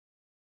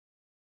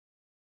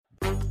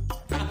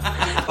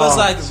was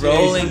like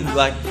rolling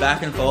like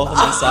back and forth on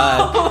my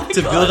side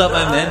to build up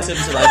momentum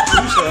to like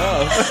push her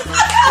off.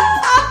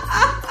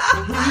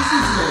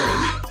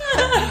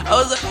 I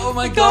was like, oh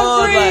my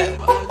god, like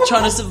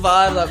trying to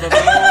survive, like. So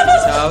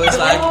I was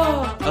like,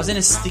 I was in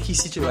a sticky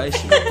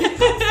situation.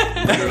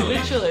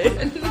 Literally.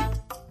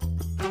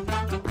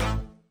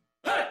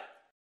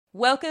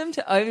 Welcome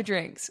to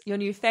Overdrinks, your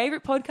new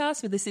favourite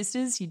podcast with the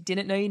sisters you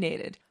didn't know you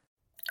needed.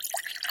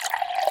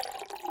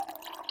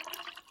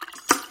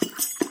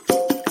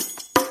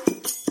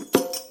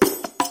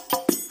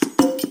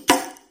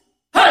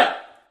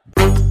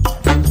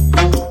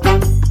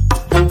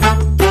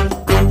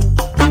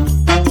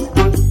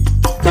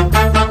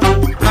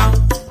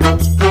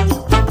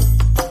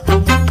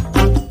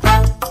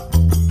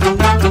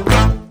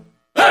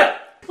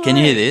 Can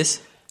you hear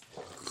this?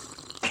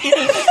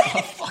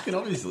 Fucking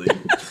obviously.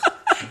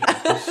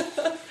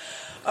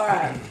 All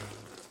right.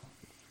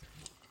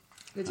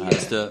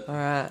 Let's do it. All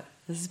right.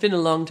 This has been a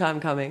long time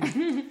coming.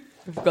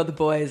 We've got the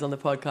boys on the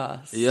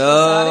podcast.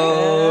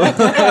 Yo!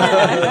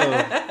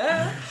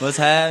 What's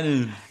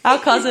happening? Our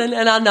cousin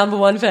and our number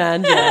one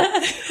fan,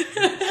 Jet.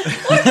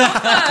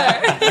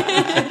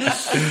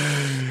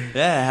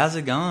 Yeah, how's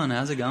it going?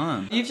 How's it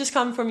going? You've just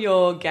come from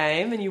your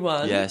game and you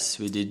won. Yes,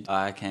 we did.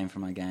 I came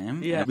from my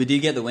game. Yeah. We did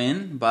get the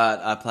win,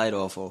 but I played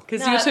awful.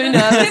 Because you were too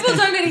nervous. People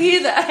don't get to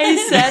hear that. He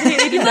said he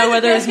didn't know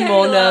whether he was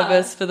more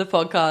nervous for the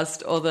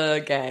podcast or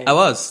the game. I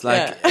was.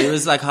 Like, Yeah. it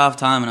was like half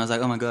time, and I was like,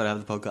 oh my god, I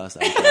have the podcast.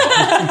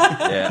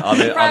 Yeah,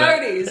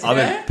 Priorities, I've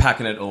been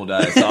packing it all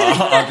day, so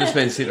I've just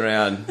been sitting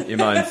around in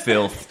my own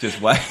filth,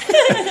 just waiting,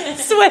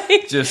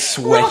 Sweet. just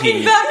Walking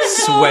sweating, back and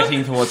forth.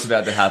 sweating for what's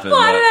about to happen.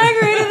 Why did Like, I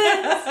agree to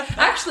this?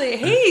 Actually,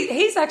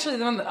 he's actually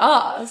the one that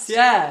asked.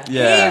 Yeah.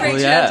 Yeah. He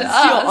reached Well, out to yeah.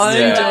 us. Your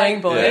own Yeah.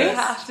 doing, boys. We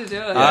Yeah. have to do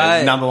it.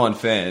 yeah, number one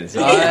fans.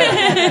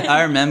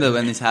 I remember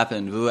when this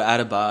happened. We were at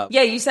a bar.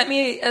 Yeah, you sent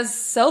me a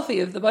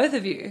selfie of the both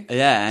of you.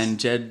 Yeah, and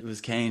Jed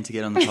was keen to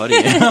get on the potty.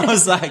 And I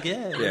was like,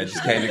 yeah. Yeah,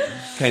 just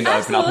keen to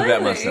open up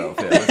about Absolutely. myself.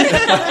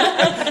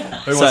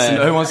 Yeah.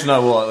 Who wants to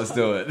know what? Let's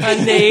do it.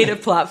 I need a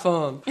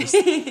platform.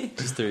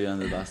 Just threw you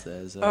under the bus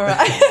there. So. All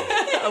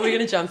right. Are we going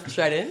to jump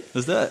straight in?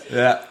 Let's do it.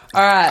 Yeah.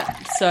 All right.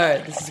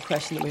 So this is a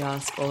question that we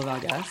ask all of our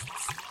guests.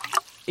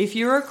 If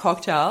you were a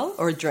cocktail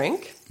or a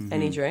drink,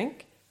 any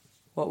drink,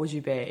 what would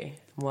you be?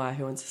 Why?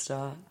 Who wants to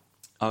start?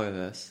 I'll go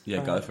first.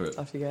 Yeah, go for it.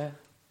 Off you go.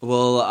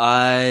 Well,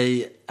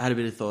 I had a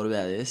bit of thought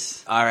about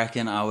this. I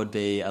reckon I would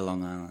be a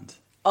Long Island.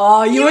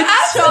 Oh, you would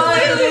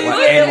absolutely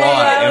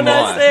totally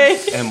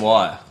would. And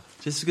why?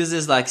 Just because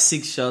there's like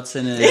 6 shots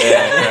in it.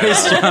 Very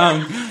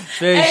strong.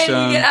 Very And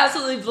strong. you get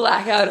absolutely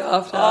blackout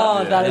after.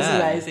 Oh, that is Yeah.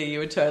 amazing. You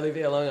would totally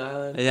be a Long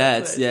Island. Yeah,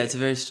 That's it's a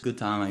very good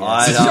time,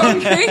 I guess. I'd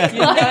Drink You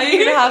know like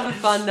you're going to have a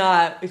fun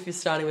night if you're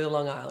starting with a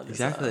Long Island. as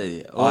well.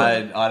 Exactly.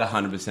 I'd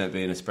 100%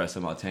 be an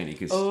espresso martini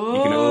because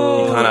you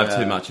can't have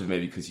too much of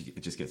me because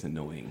it just gets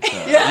annoying. So.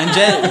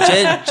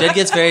 And Jed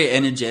gets very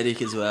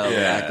energetic as well,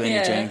 Yeah. like when Yeah.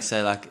 you drink.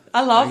 So like,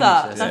 I love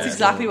that. Yeah. That's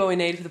exactly what we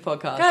need for the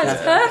podcast. Guys,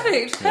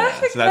 perfect.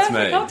 Perfect, So that's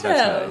perfect me.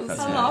 cocktails. That's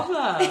I me. love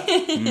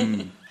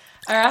that.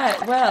 All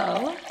right,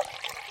 well,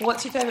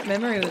 what's your favourite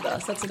memory with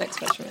us? That's the next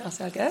question we ask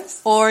our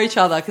guests. Or each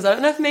other, because I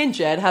don't know if me and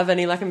Jed have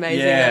any like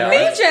amazing Yeah. Me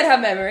memories. and Jed have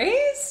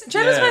memories.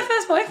 Jed was Yeah. my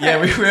first boyfriend. Yeah,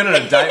 we went on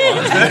a date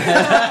once.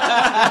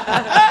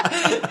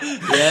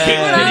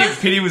 yeah.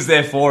 Pity was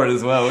there for it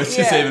as well, which is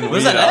Yeah. even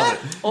Was weirder. that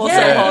Also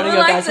Yeah, holding we were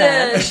your like guy's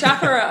hand. the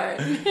chaperone.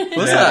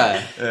 Was Yeah.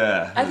 that?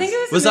 Yeah. I think it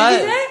was, Was a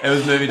movie I- day. It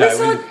was movie We day.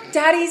 saw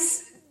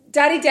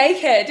Daddy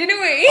Daycare,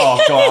 didn't we?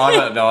 Oh god, I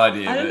got no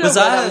idea. I don't know Was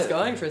where I- that was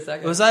going for a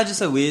second. Was that just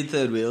a weird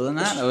third wheel in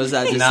that, or was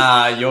that just?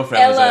 Nah, your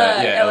friend was Ella-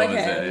 there. Yeah, Ella Ella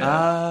was came. there.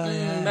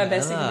 Yeah. My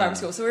bestie from primary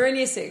school. So we were in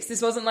year 6.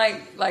 This wasn't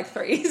like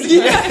 3.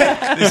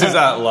 This was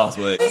last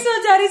week. We saw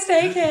Daddy's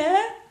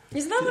Daycare.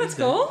 Isn't that what it's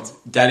called?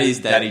 Daddy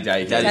Daycare. Daddy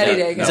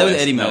Daycare. Is that with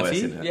No Eddie S Murphy?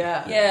 in it.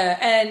 Yeah. Yeah,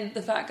 and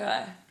the fat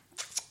guy.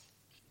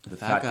 The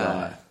fat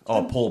guy.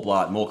 Oh, Paul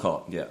Blart,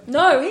 Moorcock. Yeah.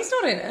 No, he's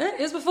not in it.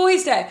 It was before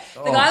his day.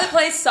 The guy that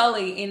plays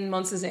Sully in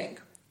Monsters Inc.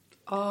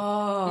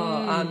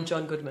 Oh,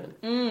 John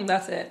Goodman.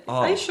 That's it. Oh,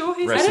 Are you sure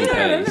he's rest I in don't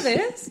peace. remember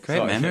this. Great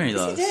Sorry, memory, He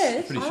though.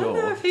 did. Pretty I don't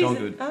know sure. if he's John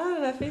in, Good. I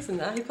don't know if he's in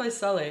that. He plays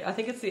Sully. I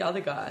think it's the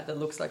other guy that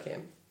looks like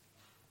him.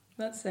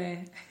 Let's see.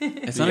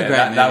 It's not Yeah, a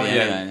great that- movie,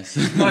 yeah.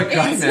 anyways. Not a great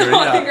It's memory.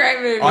 not no. a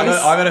great movie. I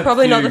got a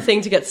Probably not few- the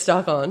thing to get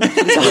stuck on. Yeah.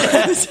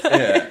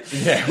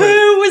 Yeah.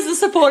 Who was the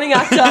supporting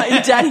actor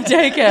in Daddy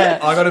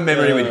Daycare? I got a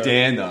memory with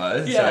Dan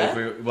though. Yeah. So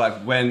if we,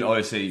 like when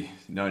obviously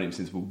known him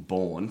since we were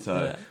born,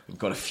 so we've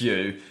got a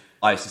few.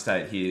 I used to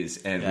stay at his,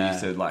 and we Yeah.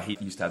 used to he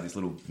used to have this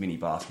little mini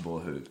basketball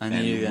hoop, I and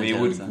knew you were we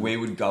gonna would tell us we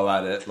would go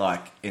at it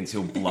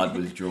until blood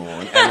was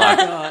drawn,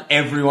 and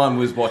everyone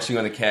was watching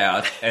on the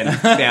couch and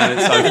found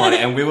it so funny,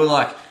 and we were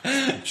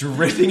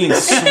dripping in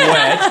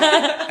sweat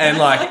and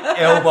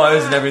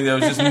elbows and everything. There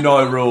was just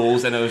no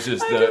rules, and it was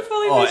just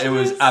it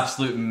was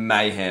absolute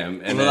mayhem.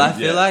 And Well, then, I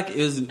feel like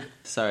it was.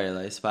 Sorry,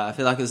 Elise, but I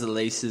feel like it was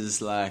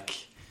Elise's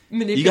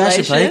Manipulation. you guys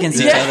should play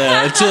against each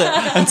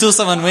other until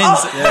someone wins.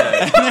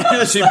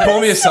 she'd pull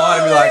me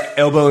aside and be like,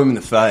 elbow him in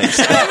the face.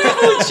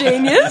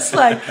 Genius.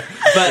 Like,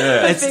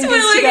 But it's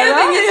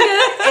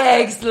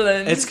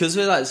Excellent. it's because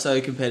we're like so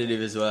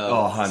competitive as well.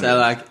 Oh, 100. So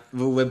like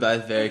we're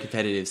both very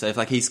competitive. So if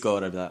like he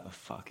scored, I'd be like, oh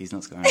fuck, he's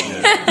not scoring.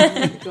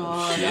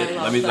 God,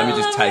 Let me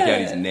just take out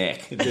his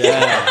neck.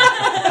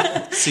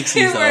 Yeah. 6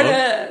 years Where it old.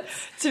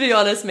 hurts. To be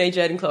honest, me,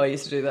 Jade, and Chloe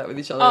used to do that with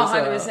each other. Oh,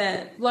 as well.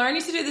 100%. Lauren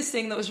used to do this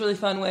thing that was really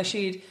fun where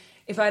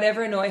if I'd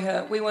ever annoy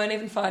her, we weren't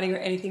even fighting or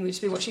anything, we'd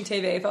just be watching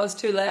TV. If I was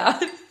too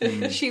loud,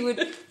 she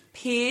would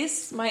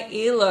pierce my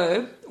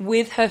earlobe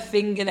with her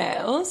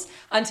fingernails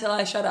until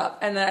I shut up.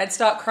 And then I'd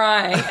start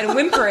crying and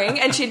whimpering,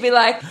 and she'd be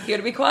like, you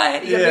gotta be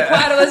quiet, you gotta be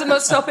quiet, otherwise I'm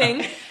not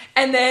stopping.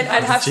 And then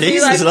I'd have to be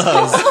like, Jesus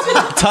loves.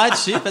 Tight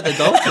ship at the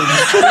Dolphins.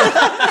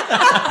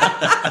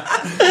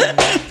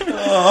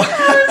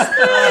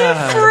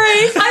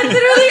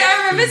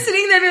 I remember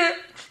sitting there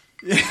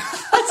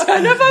I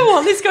don't know if I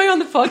want this going on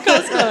the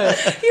podcast, though.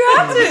 you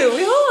have to,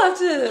 we all have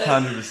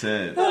to.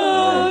 100%.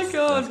 Oh,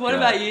 God. What great.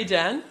 about you,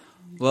 Dan?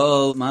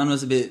 Well, mine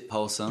was a bit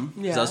wholesome.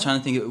 Because Yeah. I was trying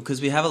to think,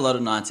 because we have a lot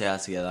of nights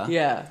out together.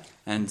 Yeah.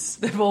 And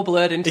They've all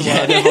blurred into yeah,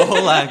 one. they're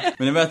all like,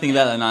 whenever I think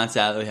about the nights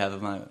out that we have,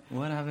 I'm like,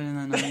 what happened in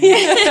that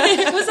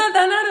night? Was that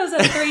night or was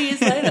that 3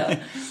 years later?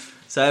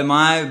 So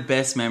my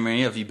best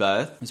memory of you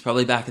both was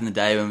probably back in the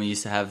day when we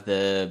used to have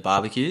the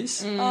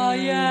barbecues. Oh,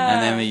 yeah.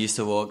 And then we used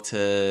to walk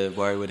to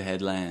Warriewood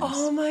Headlands.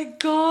 Oh, my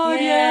God,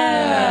 yeah.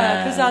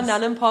 Yes. Because our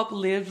nan and pop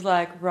lived,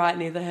 like, right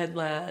near the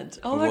headland.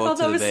 Oh, my Walk God,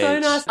 to that the was so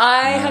beach. nice.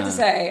 I have to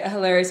say a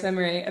hilarious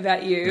memory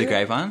about you. The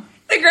grapevine?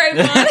 The great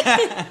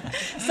one.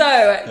 So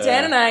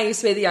Dan and I used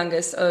to be the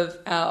youngest of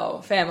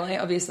our family,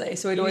 obviously.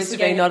 So we'd always Used to be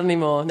getting, be, not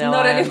anymore. Now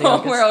not I am the anymore.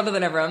 youngest. We're older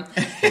than everyone.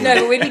 No,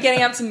 but we'd be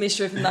getting up to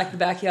mischief in like the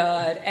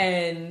backyard,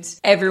 and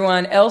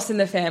everyone else in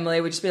the family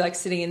would just be like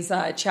sitting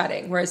inside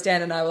chatting. Whereas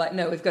Dan and I were like,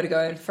 no, we've got to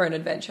go for an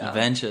adventure.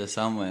 Adventure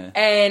somewhere.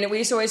 And we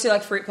used to always do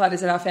like fruit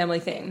platters at our family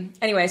thing.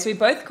 Anyway, so we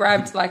both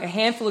grabbed like a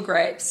handful of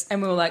grapes and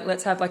we were like,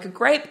 let's have like a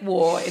grape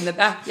war in the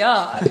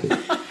backyard.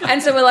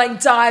 And so we're like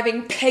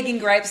diving, pegging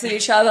grapes at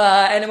each other,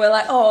 and we're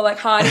like, oh, like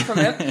hiding from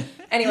it.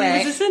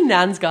 Anyway, Was this in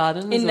Nan's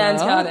garden? in as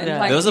Nan's well? garden. Yeah.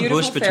 Like, There was a beautiful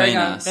bush fairy between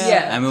gardens. us.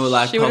 Yeah. And we were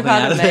like She would popping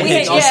have out of had the a We-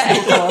 amazing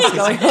obstacle course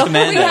going on.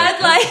 Commando. We had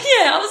like,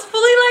 I was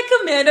fully like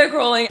commando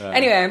crawling.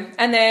 Anyway,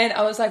 and then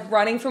I was like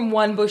running from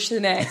one bush to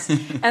the next, and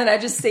then I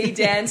just see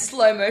Dan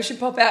slow motion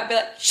pop out and be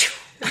like, shoo,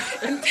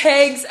 and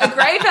pegs a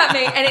grape at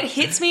me, and it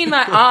hits me in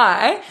my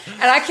eye,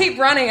 and I keep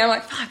running. I'm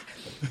like, fuck.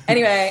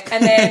 Anyway,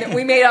 and then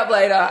we meet up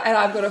later, and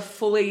I've got a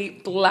fully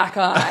black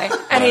eye.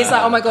 And he's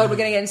like, oh my God, we're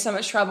going to get in so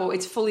much trouble.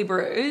 It's fully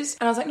bruised.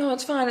 And I was like, no,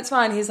 it's fine, it's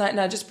fine. He's like,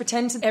 no, just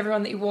pretend to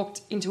everyone that you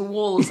walked into a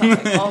wall or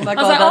something. Oh my I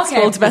was God, like, that's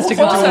okay. called domestic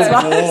Also,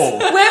 violence. Wall.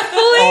 We're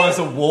fully Oh, there's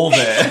a wall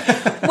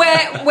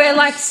there. we're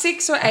like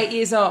 6 or 8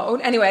 years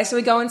old. Anyway, so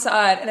we go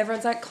inside and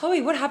everyone's like,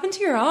 Chloe, what happened to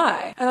your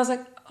eye? And I was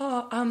like,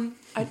 oh,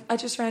 I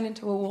just ran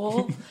into a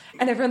wall.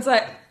 And everyone's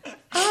like,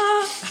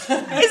 is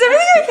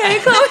everything okay,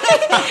 Chloe?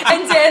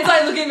 And Dan's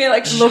like looking at me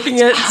like,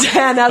 Looking at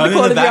Dan out I'm the in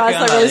corner the of your eyes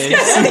like background really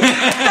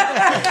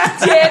like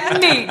scared.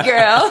 dead meat,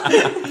 girl.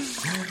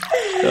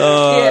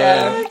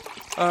 Yeah.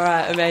 All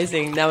right,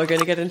 amazing. Now we're going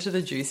to get into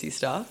the juicy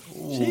stuff.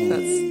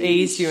 Let's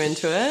ease you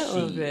into it a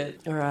little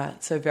bit. All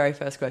right, so very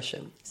first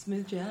question.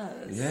 Smooth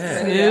jazz.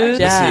 Yeah. Smooth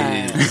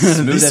jazz. This is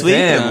Smooth This week,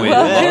 FM with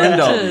Welcome Lauren to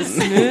Dalton.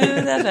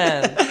 Smooth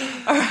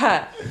FM. All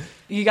right.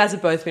 You guys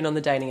have both been on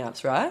the dating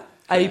apps, right?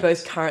 Are you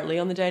both currently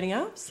on the dating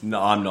apps?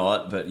 No, I'm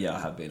not, but yeah, I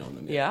have been on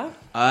them. Yeah?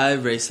 I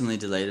recently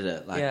deleted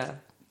it like Yeah.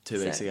 2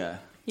 weeks Same. ago.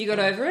 You got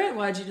over it?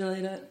 Why'd you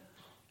delete it?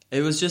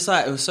 It was just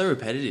like, it was so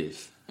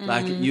repetitive.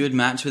 Like you would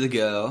match with a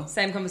girl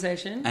Same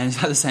conversation. and it's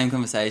had the same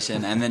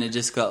conversation and then it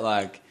just got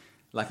like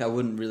I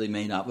wouldn't really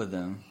meet up with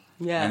them.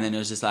 Yeah. And then it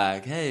was just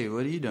like, hey,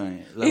 what are you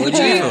doing? Like, what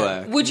do you do for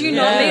work? Would you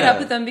not meet Yeah. up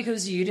with them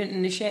because you didn't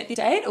initiate the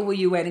date, or were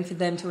you waiting for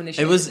them to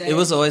initiate the date? It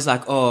was always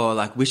like, oh,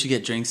 like we should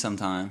get drinks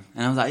sometime.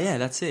 And I was like, yeah,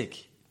 that's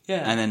sick.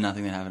 Yeah. And then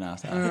nothing would happen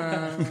after.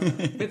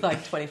 With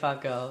like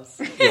 25 girls.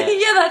 yeah,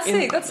 that's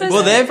sick. That's so Well,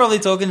 sick. they're probably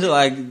talking to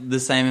like the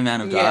same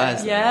amount of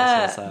guys. Yeah.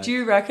 So it's like- Do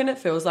you reckon it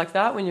feels like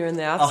that when you're in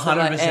the apps? 100%.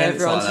 Like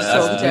everyone's just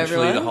talking to That's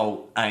literally everyone? the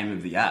whole aim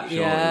of the app. Surely.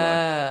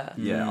 Yeah.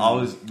 Like, yeah, I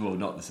was, well,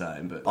 not the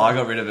same, but I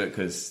got rid of it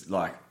because,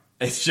 like,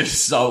 it's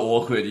just so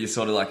awkward. You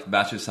sort of, like,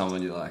 match with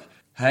someone, you're like,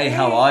 hey,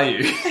 how are you?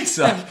 It's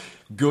like,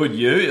 good,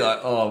 you? You're like,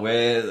 oh,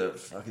 where the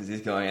fuck is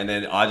this going? And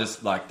then I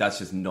just, like, that's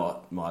just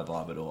not my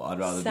vibe at all. I'd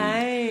rather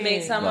Same.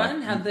 Meet someone,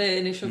 Like- have the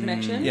initial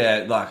connection. be,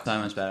 yeah, like, so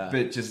much better.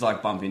 but just,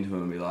 like, bump into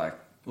him and be like,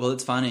 Well,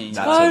 it's funny.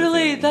 that sort of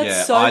Totally, thing. that's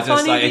yeah, so I just,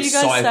 funny like, that it's you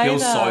guys so, say it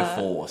feels that.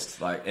 so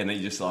forced. Like, and then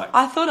you just, like,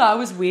 I thought I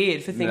was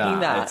weird for thinking Nah,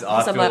 that. it's- I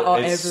Because I'm like, feel oh,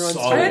 it's everyone's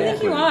so I don't doing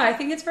think you awkward. are. I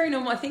think it's very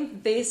normal. I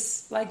think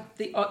this, like,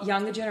 the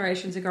younger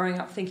generations are growing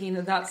up thinking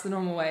that that's the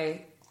normal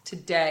way to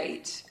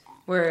date,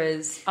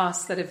 whereas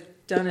us that have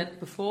done it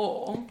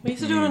before. We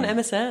used to do it on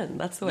MSN.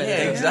 That's the way. Yeah,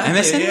 to do it. exactly.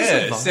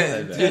 MSN was Yeah,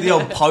 a vibe, do the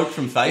old poke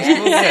from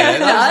Facebook. Yeah,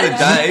 those were the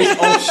days.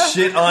 Oh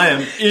shit, I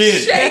am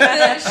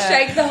in.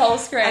 Shake the whole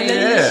screen. And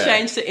then you Yeah. just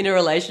changed to in a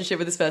relationship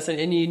with this person,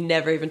 and you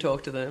never even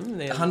talk to them.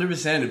 Then.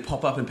 100%. It'd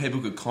pop up and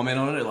people could comment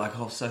on it like,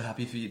 "Oh, so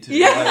happy for you too."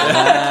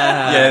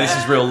 Yeah, this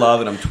is real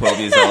love, and I'm 12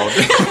 years old.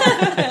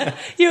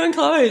 You and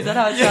Chloe, is that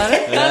how it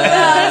started?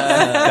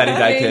 Daddy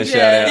daycare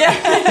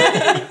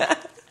shout out.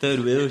 Third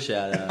wheel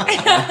shout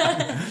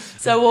out.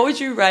 So what would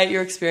you rate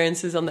your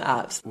experiences on the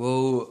apps?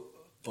 Well,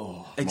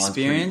 Oh,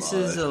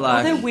 experiences are Are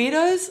like there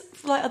weirdos?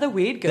 Like, are there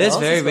weird girls? there's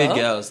very as weird well?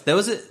 girls. There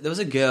was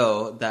a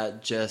girl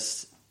that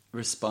just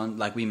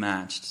like we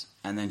matched,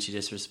 and then she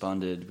just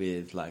responded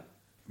with like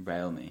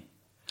rail me.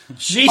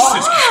 Jesus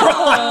Christ!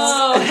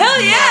 Oh,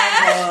 hell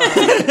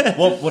yeah!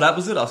 What app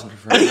was it? Asking for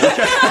friends.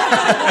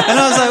 And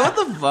I was like, what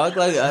the fuck?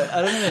 Like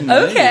I don't even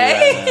know.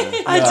 Okay. You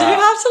right I do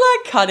have to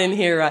like cut in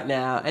here right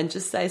now and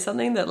just say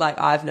something that like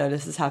I've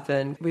noticed has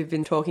happened. We've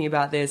been talking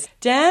about this.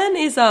 Dan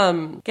is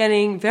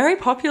getting very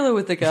popular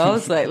with the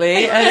girls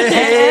lately, and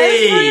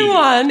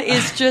everyone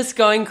is just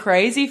going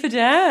crazy for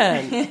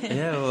Dan.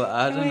 Yeah, well,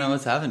 I don't know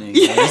what's happening.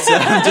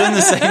 I'm doing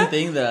the same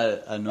thing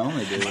that I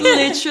normally do.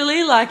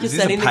 Literally, like you're Is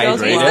this sending a the paid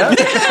girls readout?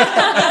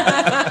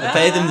 I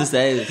paid them to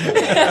say this.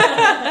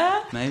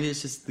 Maybe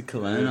it's just the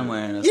cologne I'm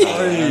wearing or something. I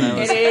don't know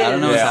what's, It is. I don't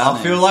know what's Yeah, I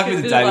happening. feel like with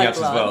the Feels dating like apps as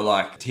love. well,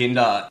 like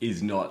Tinder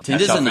is not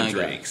Tinder's catch up a for no-go.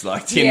 drinks.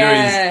 Like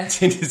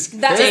Tinder's That's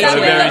Very that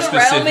very with the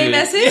rail me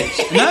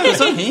message. No,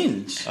 it's on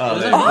Hinge. Oh, It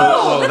was there- on-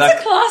 well, That's that,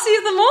 the classy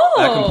of them all.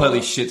 that completely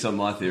shits on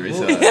my theory.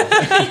 So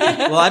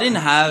well, I didn't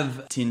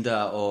have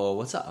Tinder or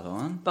what's that other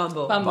one?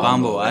 Bumble.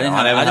 Bumble. I didn't I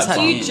have. never I just had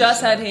had So you Hinge.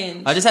 just had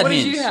Hinge. I just had What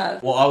Hinge. did you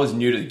have? well, I was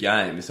new to the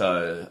game,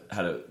 so I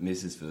had a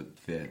missus for a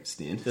fair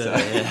stint. So.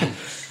 Yeah.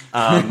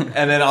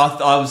 And then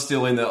I was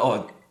still in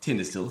the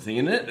Tinder's still a thing,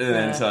 isn't it?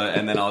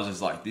 And then I was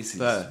just like, this is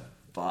So-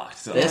 fucked.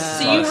 So,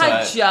 So you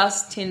had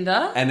just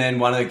Tinder? and then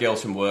one of the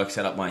girls from work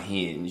set up my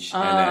Hinge. Oh,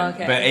 and then,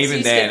 okay. But So even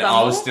you then, skipped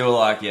I was Bumble? still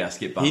like, yeah,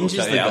 skip Bumble. Hinge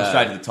is So, the yeah, I was go.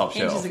 straight to the top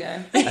Hinge shelf. is a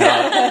go.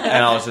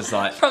 And I was just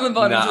like, From the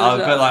bottom to the but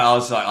top. like, I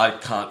was like, I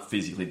can't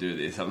physically do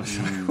this. I'm just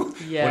like,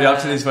 Yeah. what are you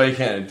up to this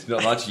weekend?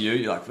 Not much.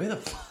 You're like, where the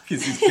fuck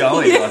is this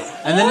going? Like,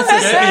 And then it's the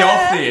get me same.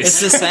 off this. It's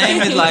the same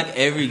with like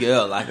every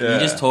girl. Like Yeah. you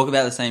just talk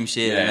about the same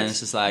shit, Yeah, and then it's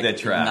just like they're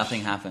trash.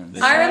 nothing happens.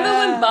 I remember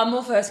when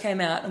Bumble first came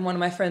out, and one of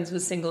my friends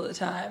was single at the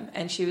time,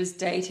 and she was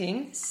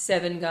dating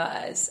 7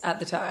 guys at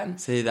the time.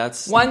 See,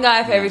 that's One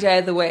guy for every day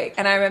of the week.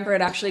 And I remember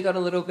it actually got a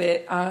little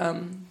bit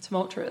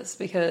tumultuous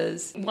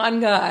because one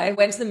guy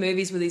went to the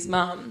movies with his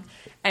mum,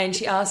 and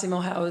she asked him,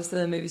 how was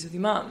the movies with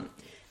your mum?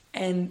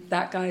 And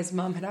that guy's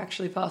mum had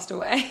actually passed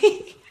away.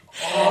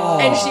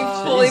 And she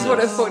fully put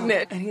her foot in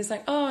it. And he's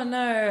like, oh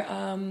no,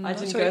 I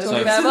didn't didn't go go to talking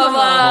the about blah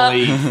blah.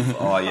 Fully,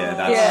 oh yeah,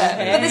 that's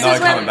Yeah, but this no is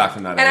coming when, back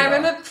from that. And I either.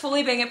 remember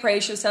fully being at Pre.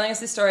 She was telling us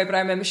this story, but I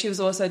remember she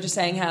was also just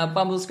saying how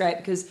Bumble's great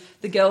because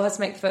the girl has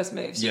to make the first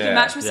move. So you Yeah. can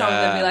match with someone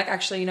and Yeah. be like,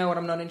 actually, you know what,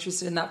 I'm not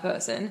interested in that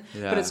person.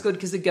 Yeah. But it's good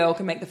because the girl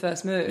can make the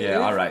first move. Yeah,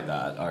 I rate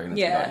that. I reckon that's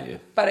a Yeah, good idea.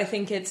 but I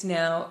think it's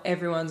now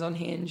everyone's on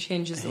Hinge.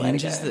 Hinge is the way to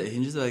go.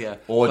 Hinge is the way to go.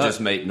 Or But just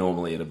meet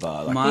normally at a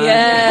bar. Like, my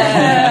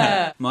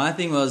Yeah. my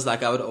thing was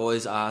like I would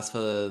always ask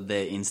for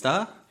their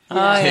Insta. Oh,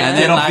 yeah. And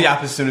get then, off like- the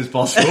app as soon as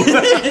possible.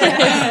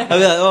 I'd be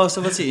like, oh,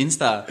 so what's your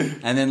Insta?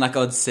 And then like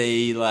I'd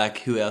see like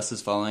who else is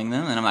following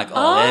them, and I'm like, they're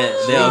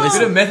a bit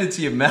obviously. of method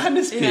to your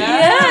madness, Pete.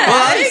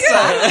 Yeah.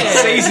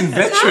 Seasoned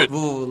veteran.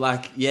 Well,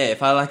 like yeah,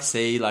 if I like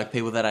see like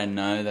people that I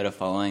know that are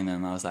following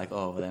them, I was like,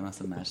 oh, well, they must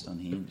have matched on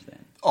Hinge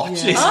then. Oh,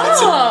 jeez.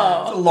 It's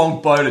a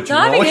long bow to draw.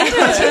 Diving into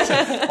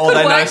it. Or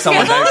they know work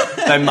someone,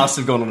 they must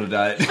have gone on a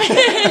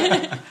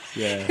date.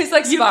 Yeah. It's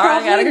like You're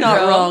spiraling out probably of not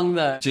control. wrong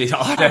though. Jeez,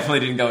 I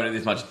definitely didn't go into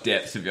this much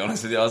depth, to be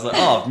honest with you. I was like,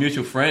 oh,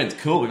 mutual friends,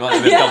 cool, we might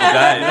have a double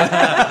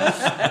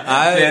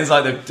date. Dan's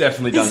like, they've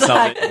definitely done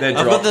something. They're I've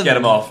got dropped, the- get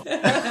them off. You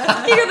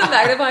got the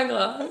magnifying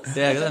glass.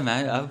 Yeah, I got that,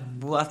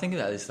 mate. I think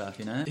about this stuff,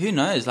 you know. Who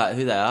knows, like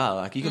who they are?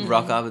 Like you could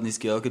rock up and this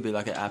girl could be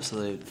like an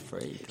absolute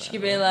freak. Like,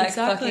 You'd be like,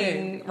 Exactly.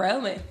 fucking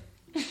rail me.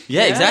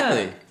 yeah,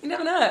 exactly. You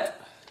never know.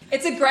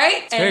 It's a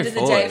great very end of the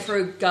forward. date for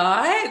a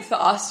guy. For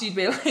us, you'd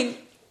be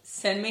like,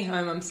 send me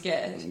home, I'm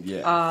scared.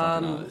 Yeah,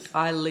 fucking oath.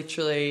 I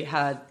literally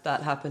had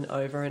that happen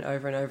over and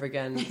over and over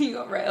again. You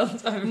got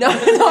railed. No,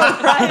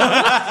 not right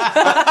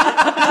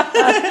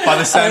By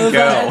the same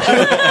girl.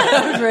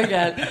 over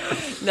again.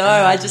 No,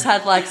 I just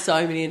had like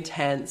so many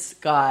intense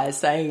guys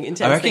saying I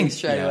intense reckon- things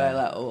straight yeah. away,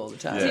 like all the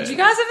time. Yeah. Did you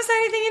guys ever say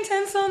anything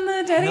intense on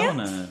the dating Hell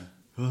apps? no.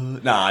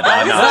 No,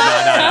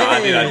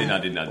 I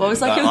didn't. What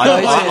was like your I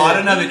go-to?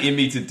 don't have it in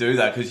me to do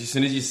that because as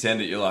soon as you send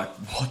it, you're like,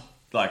 what?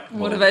 Like,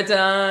 What have I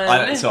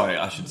done? Sorry,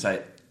 I should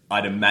say,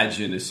 I'd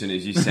imagine as soon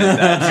as you send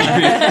that,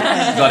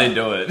 because I didn't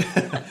do it.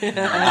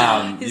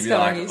 You'd He's be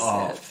going, like, he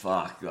oh said.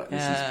 fuck, like,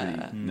 this is pretty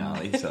Mm.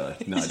 gnarly. So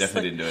no, I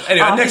definitely didn't do it.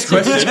 Anyway, next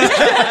question.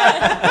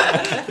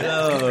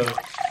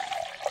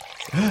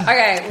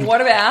 Okay, what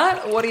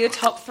are your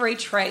top 3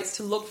 traits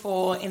to look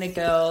for in a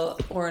girl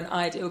or an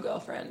ideal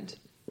girlfriend?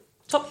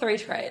 Top 3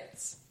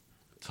 traits.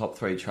 Top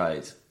 3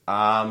 traits.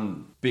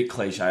 Bit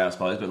cliche, I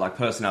suppose, but like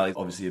personality is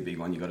obviously a big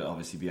one. You got to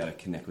obviously be able to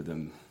connect with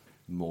them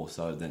more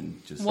so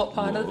than just What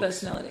part of the looks.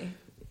 personality?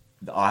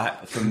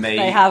 For me,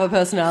 They have a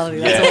personality.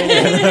 That's all.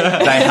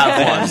 they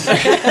have one.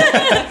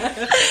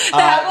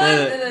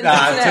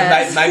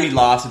 One. Maybe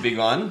laugh's a big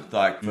one.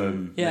 Like for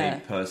Yeah.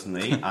 me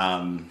personally,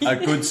 a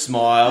good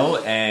smile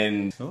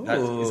and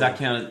does that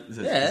count?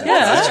 Yeah,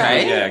 that's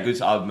right. Yeah,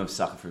 good. I'm a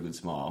sucker for a good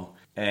smile.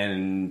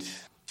 And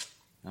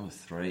number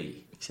 3.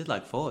 You said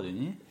like 4,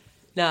 didn't you?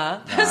 Nah.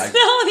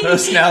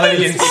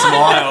 Personality and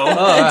smile.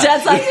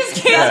 Dad's like, Just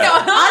keeps going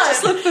on. I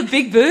just look for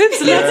big boobs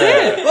and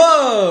that's it.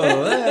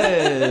 Whoa!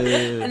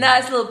 Hey. A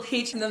nice little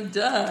peach and I'm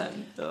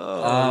done.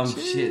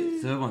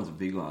 Shit. Third one's a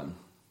big one.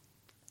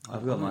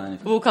 I've got mine.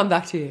 We'll come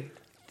back to you.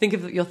 Think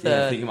of your Yeah,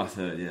 third. think of my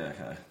third. Yeah,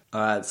 okay.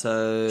 All right,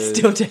 so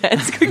Still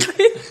dance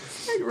quickly.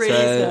 Read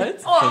his So-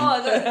 notes.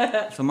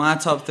 Oh, for my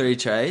top 3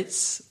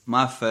 traits,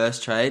 my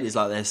first trait is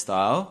like their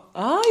style.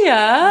 Oh,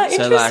 yeah.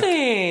 So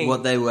Interesting. like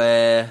what they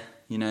wear,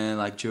 you know,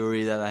 like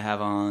jewelry that they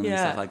have on and Yeah.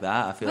 stuff like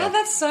that. I feel wow, like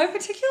that's so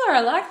particular. I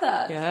like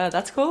that. Yeah,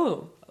 that's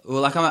cool.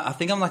 well, like I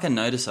think I'm like a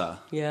noticer.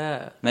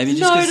 Yeah. Maybe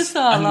just 'cause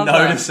noticer. I love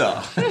that.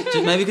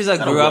 Noticer. Maybe because I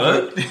That'll grew up.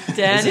 work.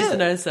 Dan Is is it? a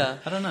noticer.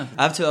 I don't know.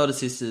 I have 2 older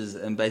sisters,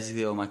 and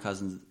basically all my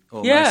cousins,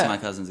 or Yeah. most of my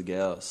cousins, are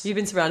girls. You've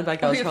been surrounded by Who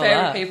are girls your for a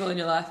favourite while. people in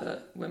your life are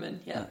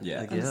women? Yeah.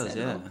 Yeah. The girls, yeah,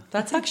 Understandable.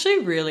 That's actually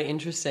really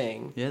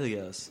interesting. yeah, the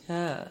girls.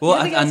 Yeah. Well,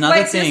 I think it's- another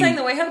wait, so you're thing, saying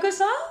that we have a good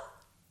style?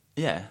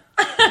 yeah.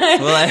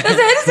 Well, There's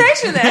an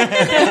intersection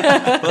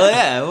there.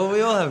 well,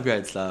 we all have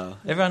great style.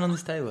 Everyone on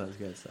this table has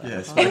great style.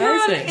 Yes. Amazing.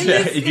 In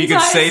Yeah, this if you could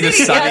entire see the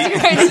city sunny, has a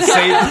great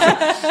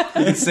style.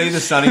 you can see the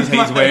sunnies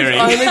he's wearing.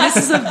 Only this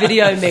is a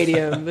video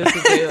medium. This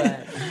would be like.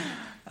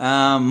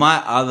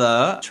 My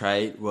other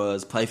trait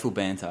was playful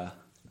banter.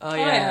 Oh,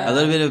 yeah. yeah. A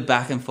little bit of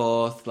back and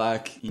forth,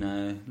 like, you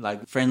know,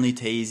 like friendly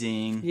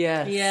teasing.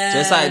 Yes.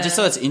 Yeah. Just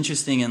so it's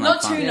interesting and like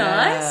Not fun. too Yeah.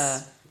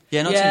 nice.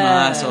 Yeah, not Yeah. too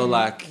nice or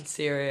like It's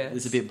serious.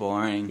 it's a bit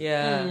boring.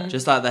 Yeah.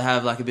 Just like they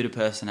have like a bit of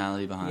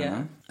personality behind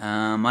Yeah.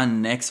 them. My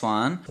next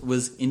one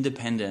was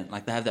independent.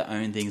 Like they have their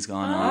own things going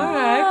on.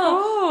 Alright,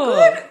 cool.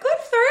 Good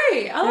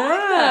 3. I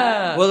like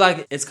that. Well,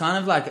 like it's kind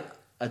of like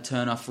a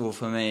turn off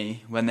for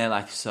me when they're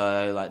like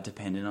so like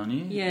dependent on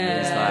you. Yeah. And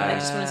it's I like,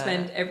 just want to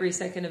spend every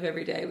second of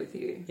every day with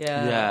you.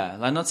 Yeah. yeah,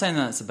 like not saying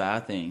that it's a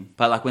bad thing,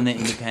 but like when they're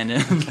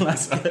independent, like,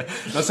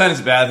 Not saying it's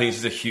a bad thing,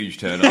 it's just a huge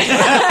turn off.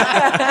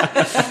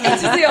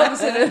 It's just the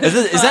opposite of is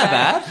that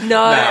bad?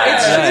 No, it's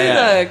yeah, true yeah.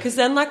 though, because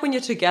then like when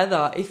you're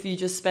together, if you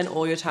just spend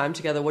all your time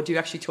together, what do you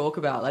actually talk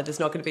about? Like, there's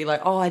not going to be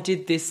like, oh, I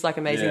did this like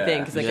amazing Yeah. thing,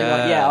 because they can Yeah.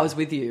 like, yeah, I was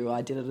with you,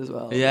 I did it as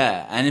well.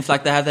 Yeah, and if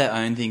like they have their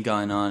own thing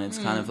going on, it's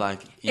kind of like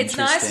It's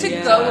nice to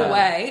interesting. go Yeah.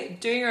 away,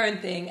 do your own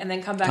thing, and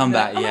then come back. Come and go,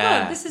 back, oh my yeah.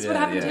 God, this is what Yeah,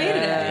 happened to me yeah.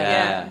 today.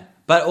 Yeah.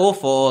 But all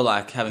for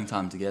like having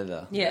time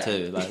together Yeah.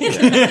 too. Like, You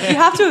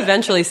have to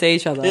eventually see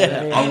each other.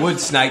 Yeah. Yeah. I would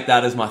snake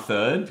that as my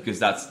third because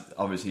that's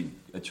obviously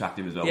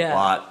attractive as well, Yeah.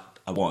 but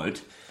I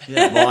won't.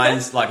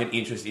 Mine's like an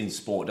interest in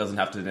sport. Doesn't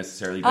have to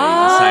necessarily be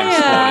the same yeah.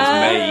 sport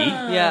as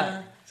me.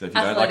 Yeah. So if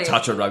you don't like Athletic.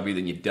 touch a rugby,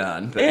 then you're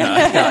done. But no,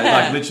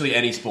 like literally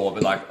any sport.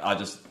 But like I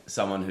just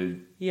someone who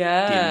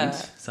Yeah.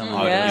 didn't. Someone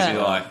I would Yeah. be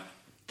like,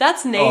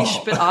 That's niche,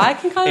 Oh. but I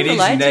can kind of it is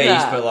relate niche, to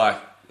that. but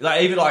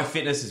like even like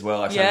fitness as well.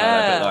 Like something Yeah.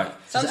 like that. But like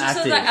Some Just just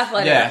active. like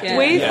athletic. Yeah. Yeah.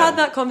 We've Yeah. had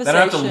that they conversation.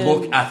 don't have to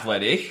look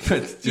athletic.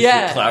 But just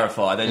Yeah. to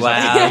clarify, they just Wow,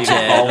 have to be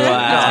Jed, involved. wow. No,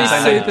 I'm Be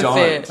saying they super don't.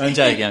 fit. I'm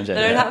joking. They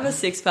don't have a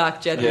six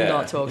pack. Jed will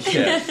not talk to you.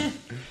 Yeah.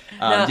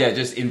 No. Yeah,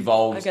 just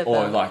involved I get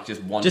or that. like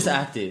just one. Just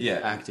active. Yeah,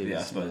 Active Yeah,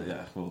 I is- suppose. Yeah.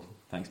 Well,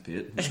 thanks,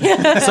 Pitt. Sorry,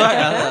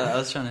 I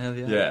was trying to help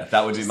you. Yeah,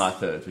 that would be my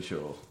third for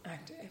sure.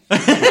 Active.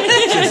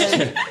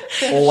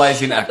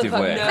 Always in active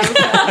wear.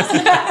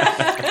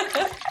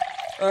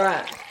 All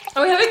right.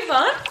 Are we having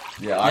fun?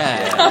 Yeah,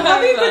 Yeah. I'm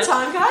having a good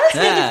time, guys.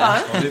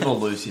 Yeah. I'm a bit more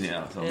loosey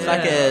now. So It's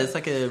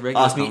like a regular.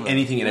 ask me convo.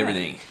 anything and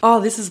everything. Oh,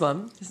 this is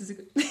one. This is a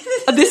good.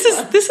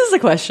 This is a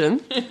question.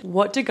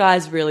 What do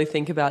guys really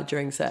think about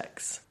during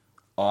sex?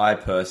 I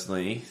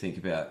personally think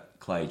about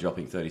Clay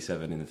dropping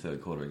 37 in the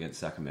third quarter against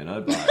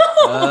Sacramento,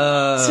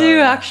 but Do you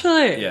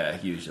actually? yeah,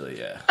 usually,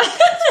 yeah.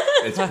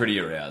 It's pretty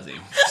arousing.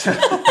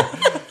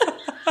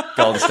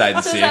 Golden State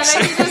and Does that 6.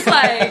 make you just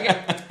like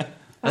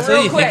That's real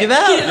what you quick? think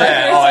about?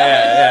 Yeah, oh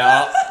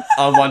yeah.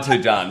 I'm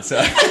 1-2 done.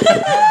 So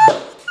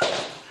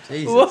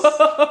Jesus.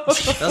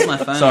 That was my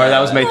phone. sorry, that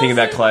was me thinking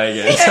about Clay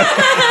again.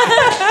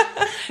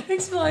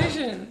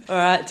 Explosion. All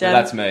right, Dan.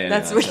 that's me anyway,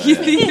 That's what so, you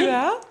yeah. think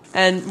about.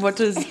 And what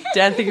does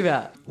Dan think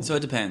about? So it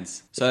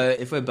depends. So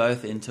if we're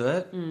both into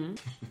it,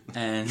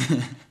 and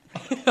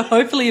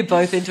Hopefully, you're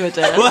both into it,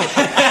 Dan.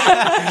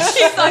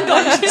 She's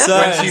unconscious.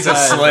 When she's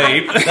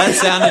asleep.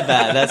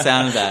 that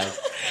sounded bad.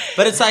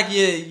 But it's like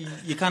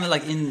you're kind of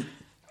like in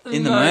the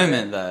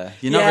moment though.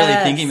 You're not really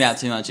Yes. thinking about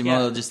too much. You're Yeah.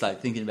 more just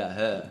like thinking about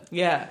her.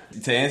 Yeah.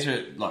 To answer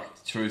it like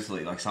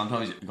truthfully, like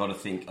sometimes you got to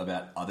think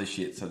about other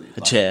shit. So that, A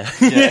like, chair.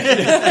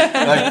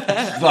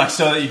 like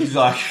so that you can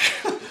like,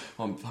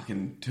 I'm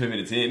fucking 2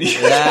 minutes in.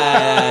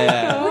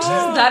 yeah. Which is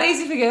that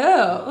easy for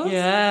girls.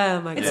 Yeah,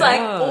 my God. It's like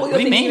all What you're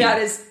do you thinking mean? about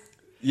is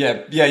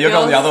Yeah, you're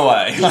going the other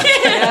way. Like,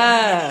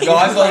 Yeah.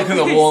 guys look at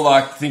the wall,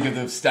 like, think of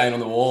the stain on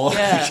the wall.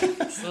 Yeah.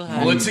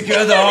 Pull it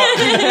together.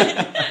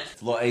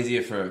 It's a lot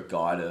easier for a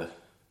guy to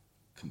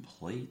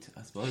complete,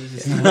 I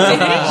suppose. I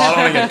don't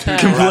want to get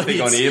too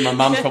graphic on here. My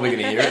mum's probably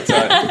going to hear it.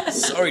 So,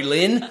 Sorry,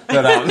 Lynn.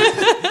 but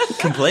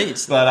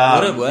Complete.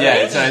 but Would it work?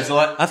 yeah, so it's a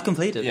lot. I've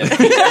completed. Yeah, Tick.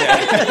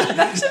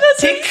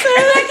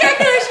 That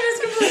calculation is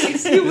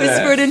complete. You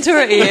whispered into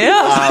her ear.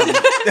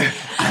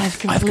 I've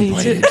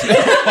completed.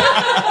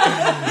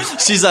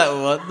 She's like,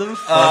 what the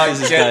fuck is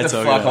this guy get the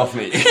talking fuck about? off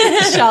me.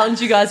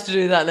 Challenge you guys to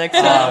do that next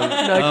time.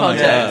 No Oh my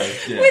contact.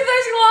 God. With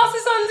those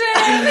glasses on,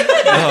 Dan.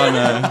 Oh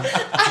no.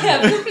 I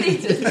have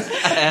completed. I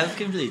have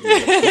completed.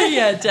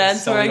 Yeah,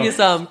 Dan's So wearing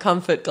not- his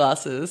comfort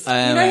glasses. I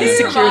am You know who a- you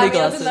security remind me of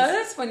glasses. the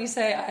most when you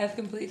say I have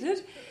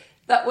completed?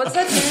 What's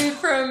that dude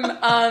from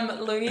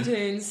Looney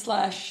Tunes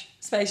 /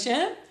 Space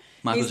Jam?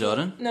 Michael He's-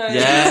 Jordan? No.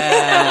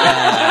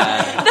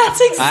 Yeah.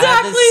 That's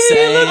exactly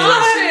same-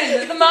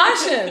 who The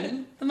Martian.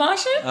 The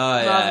Martian? Oh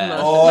yeah.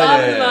 Oh,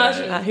 Marvin the yeah.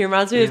 Martian. He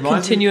reminds me of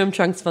reminds me- Continuum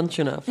Trunks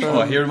Functioner from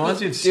Oh, he reminds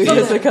me of 2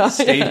 years ago.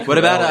 Steve What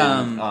about,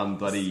 Carell in,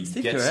 bloody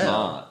Steve Get Carell?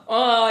 Smart?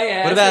 Oh,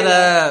 yeah. What I see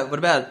that.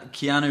 about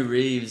Keanu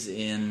Reeves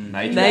in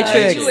Matrix.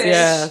 Matrix, Jewish.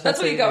 yeah, That's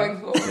what it. you're going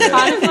for.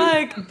 Kind of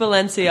like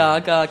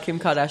Balenciaga, Kim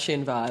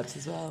Kardashian vibes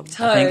as well. Totes.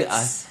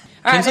 Kim's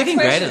All right, looking next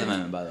great question. at the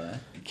moment, by the way.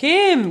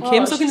 Kim's Oh,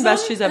 looking the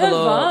best on she's ever her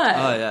looked. vibe.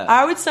 Oh yeah.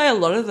 I would say a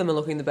lot of them are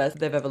looking the best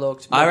they've ever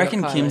looked. I Maybe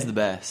reckon not Kim's Kylie. the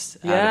best.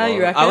 Yeah, out of all you of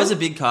them. reckon? I was a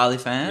big Kylie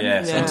fan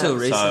Yeah, until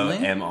recently.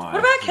 So am I. What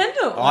about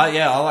Kendall?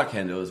 I like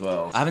Kendall as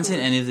well. I haven't seen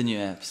any of the new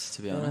apps,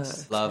 to be honest.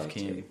 it's Love great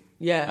Kim. too.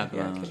 Yeah, App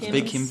yeah. alone. Kim.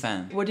 Big Kim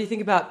fan. What do you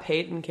think about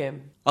Pete and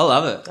Kim? I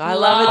love it. I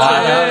love it too.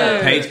 I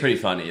love Pete's pretty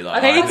funny.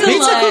 Like, Pete's I-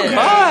 Pete's a Hilarious. good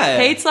guy.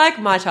 Pete's like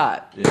my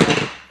type. Me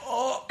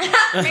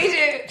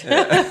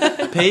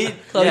too. Pete.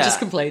 Chloe yeah, just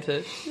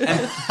completed.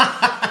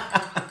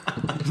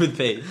 with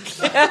Pete.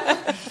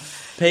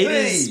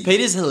 Pete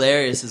is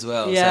hilarious as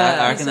well. Yeah.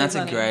 So I reckon So that's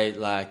funny. a great,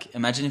 like,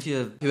 imagine if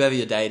whoever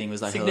you're dating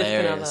was like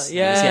Significant hilarious. other.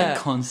 Yeah. You just get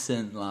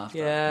constant laughter.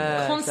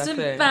 Yeah, Constant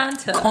exactly.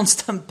 banter.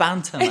 Constant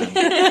banter, man.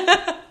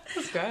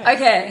 That's great.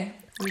 Okay.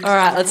 All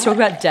right, let's talk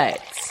about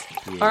dates.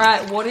 All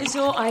right. What is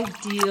your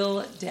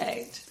ideal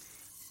date?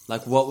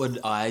 Like, what would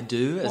I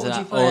do? What would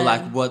you or plan?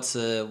 like,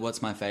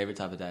 what's my favorite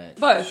type of date?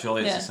 Both.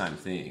 Surely it's Yeah. the same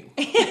thing.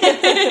 He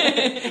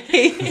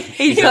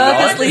it not?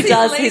 purposely What's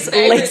does his his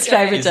least least favourite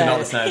favorite Is it not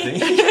the date.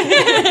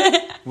 same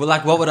thing? Well,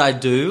 like, what would I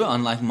do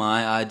on like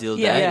my ideal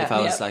date Yeah, if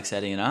I was yeah. like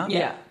setting it up?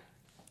 Yeah.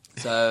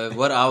 So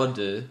what I would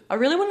do? I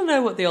really want to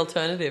know what the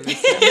alternative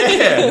is.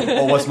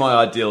 Yeah. Or what's my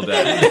ideal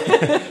date?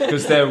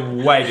 Because they're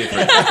way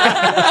different.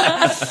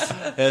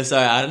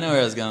 Sorry, I don't know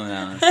where I was going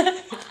with that one.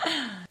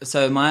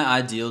 So my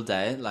ideal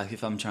date, like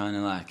if I'm trying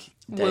to like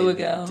Woo a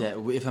girl.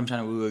 if I'm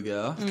trying to woo a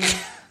girl,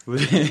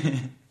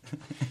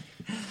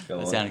 Go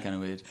that on. sounded kind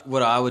of weird.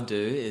 What I would do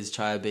is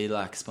try to be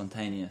like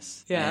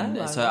spontaneous. Yeah, And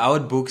like so that. I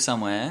would book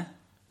somewhere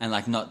and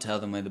like not tell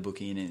them where the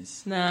booking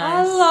is. I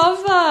Nice.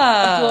 love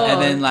that. Applaud.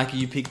 And then like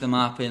you pick them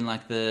up in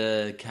like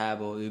the cab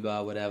or Uber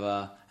or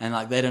whatever, and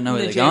like they don't know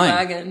where The they're going.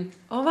 G-Wagon.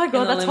 Oh my In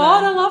god, the that's limo.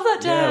 hot. I love that,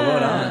 Dan. Yeah, well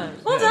done.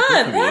 Well Yeah, done.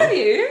 good for Proud you.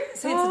 of you.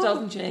 See, it's a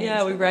Dalton James.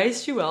 Yeah, we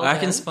raised you well. I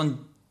reckon Dan.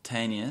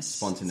 spontaneous.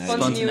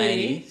 Spontaneity.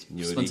 Spontaneity.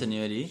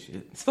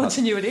 Spontaneity.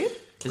 Spontaneity.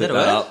 Is that a that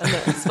word? up.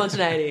 No,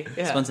 spontaneity.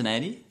 Yeah.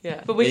 Spontaneity?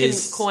 Yeah, but we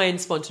Is- can coin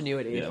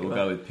spontaneity. Yeah, if we'll you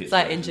go want. with Pitt. It's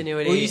like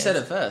ingenuity. Well, you said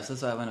it first.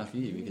 That's why I went off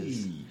you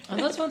because I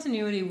thought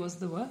spontaneity was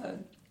the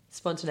word.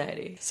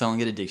 Spontaneity. someone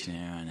get a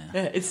dictionary right now.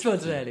 Yeah, it's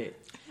spontaneity.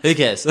 Who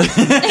cares?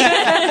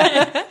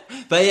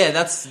 But yeah,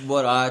 that's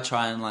what I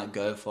try and like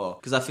go for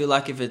because I feel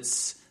like if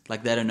it's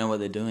like they don't know what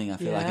they're doing, I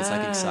feel like it's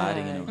like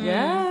exciting in a way.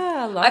 Yeah,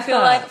 I love I feel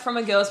that. like from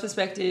a girl's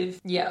perspective,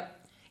 yeah.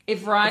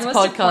 If Ryan it's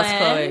was to podcast,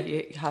 plan,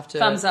 Chloe. You have to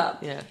thumbs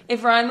up. Yeah.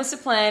 If Ryan was to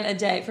plan a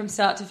date from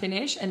start to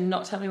finish and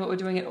not tell me what we're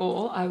doing at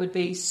all, I would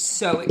be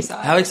so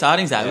excited. How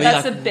exciting is that? Were you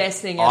That's like, the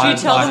best thing I ever. you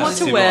tell them like what to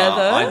similar- wear,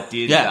 though? I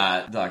did Yeah.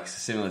 that, like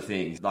similar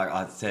things. Like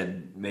I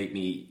said, meet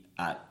me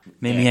at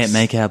meet me at X.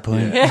 make out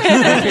point? Maybe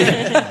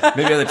at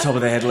the top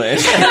of the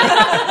headland.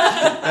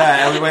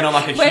 Yeah, and we went on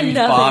like a Went huge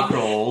nothing. bar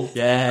crawl.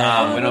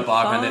 Yeah. Went on a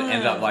bar crawl and then fun.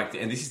 ended up like,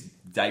 and this is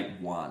date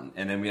one,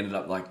 and then we ended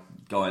up like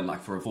going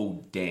like for a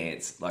full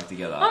dance like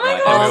together. Oh my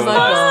like, God, and we were,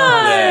 fun.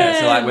 yeah,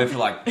 so like went for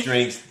like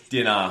drinks,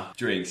 dinner,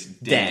 drinks,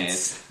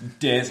 dance.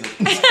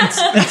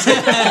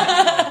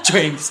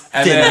 Drinks,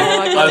 And dinner. then Oh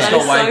my God, I just that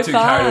got is way so too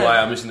fun. carried away.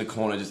 I'm just in the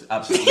corner, just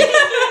absolutely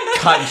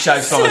cutting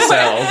shapes by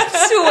myself.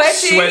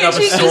 Sweating Sweat up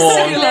and she's a just storm.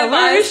 sitting there by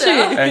Where is she?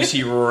 herself. And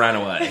she ran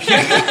away.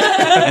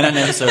 And I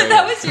never saw it.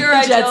 That was your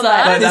ideal Jed's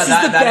like, date. this is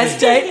that- the that best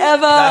is- date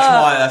ever.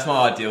 That's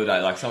my ideal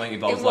date. Like something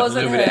involves It like a wasn't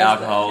little bit of hers,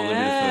 alcohol, a little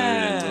bit of food, and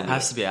a little It bit.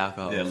 has to be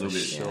alcohol. Yeah, a little for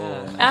bit. Sure.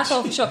 man.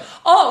 Alcohol for sure.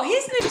 Oh,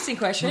 here's an interesting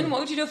question. What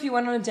would you do if you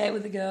went on a date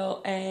with a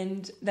girl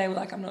and they were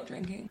like, I'm not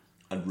drinking?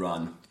 I'd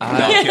run. No,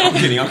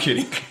 I'm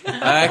kidding.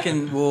 I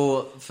reckon,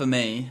 well, for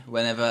me,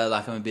 whenever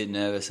like I'm a bit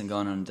nervous and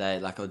going on a date,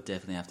 like I'll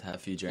definitely have to have a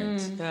few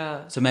drinks.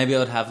 Yeah. So maybe I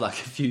would have like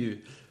a few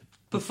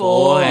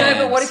beforehand.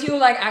 No, but what if you were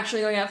like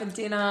actually going out for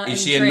dinner? Is and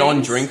she a drinks?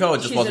 non-drinker or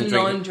just She's wasn't a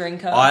drinking?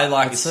 non-drinker. I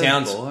like That's it so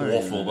sounds boring.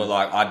 awful, but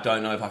like I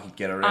don't know if I could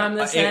get around. I'm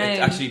the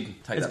same. Actually,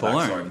 take It's that back.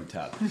 boring. Sorry, I can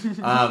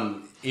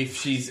tap. If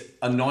she's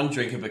a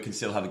non-drinker but can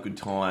still have a good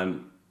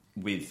time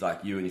with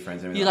like you and your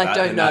friends, and everything You, like like,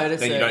 that, don't then notice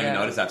then you it, don't even yeah.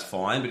 notice. That's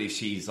fine. But if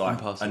she's like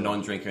Impossible. a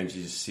non-drinker and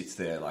she just sits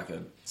there like a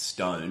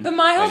stone, But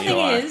my whole then you're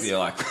thing like, is- you're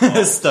like,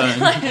 oh. Stone.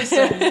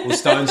 Well,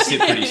 stones sit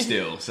pretty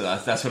still, so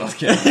that's what I was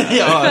getting at.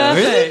 Yeah, oh,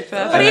 really? Perfect.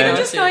 But And even then-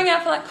 just going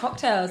out for like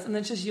cocktails and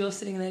then just you're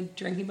sitting there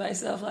drinking by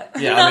yourself, like,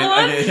 Yeah, another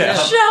I one? mean, yeah.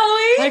 Shall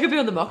we? They could be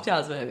on the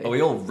mocktails, maybe. Are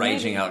we all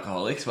raging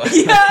alcoholics?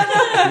 Yeah.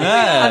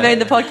 I mean,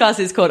 the podcast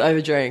is called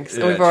Overdrinks.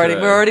 Yeah, We're true.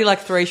 already like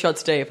 3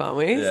 shots deep, aren't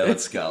we? Yeah,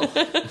 let's go.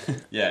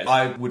 Yeah,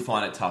 I would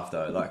find it tough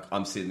though. Like,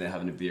 I'm sitting there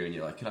having a beer and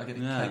you're like, can I get a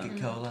Yeah. cake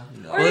of cola?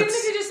 Or even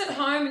if you're just at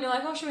home and you're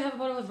like, oh, should we have a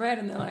bottle of red?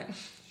 And they're like,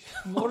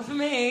 water for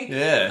me.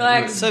 Yeah.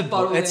 Like, It's so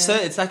bottle it's in.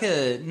 so it's like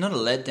a not a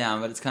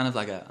letdown, but it's kind of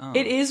like a. Oh,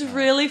 It is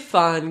really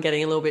fun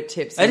getting a little bit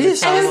tipsy. It with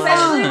is so And someone.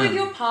 especially fun. with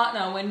your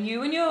partner, when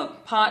you and your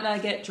partner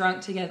get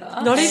drunk together.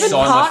 Not even So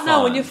much partner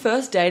fun. when you're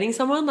first dating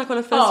someone, like on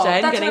a first Oh, date,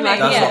 and that's getting what I like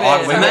mean, a That's yeah.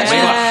 bit. what we went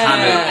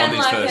hammered on And this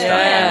like first a- day.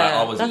 And like, I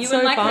Yeah. was That's you so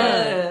and like fun.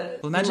 a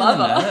Well, imagine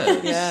lover. the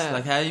nerves. Yeah.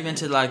 Like, how are you meant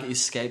to like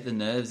escape the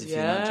nerves if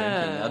you're not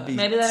Yeah. drinking? I'd be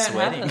Maybe they don't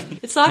sweating. happen.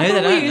 It's like Maybe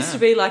when they we don't used know. to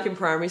be like in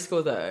primary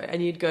school though,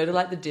 and you'd go to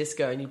like the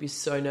disco and you'd be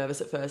so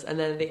nervous at first, and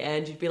then at the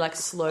end you'd be like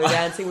slow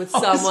dancing with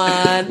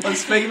someone. I'm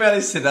speaking about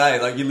this today.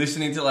 Like, you're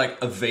listening to like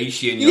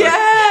Avicii and you're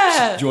Yeah.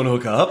 like, do you want to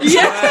hook up?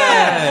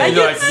 Yeah. And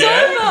you're like,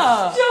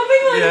 yeah.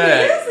 Jumping like Yeah,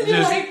 this, and you're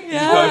just, like,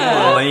 just go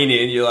for a lean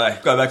in. You're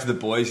like, go back to the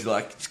boys. You're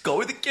like, just go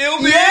with the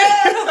kill, man.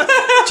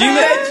 Do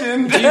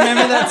you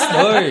remember that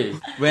story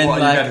when Well,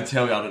 like you had to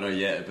tell me. I don't know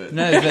yet, but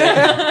no,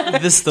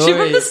 but the story. Do you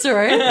remember the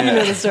story? You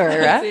know the story,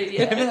 right?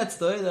 Remember yeah. that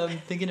story that I'm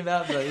thinking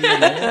about? But we didn't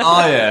know?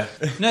 oh yeah.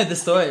 No, the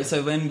story.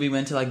 So when we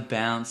went to like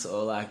Bounce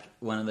or like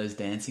one of those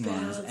dancing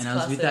ones, Bounce, and I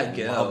was with that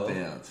classic. girl, Love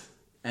bounce.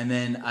 and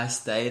then I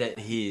stayed at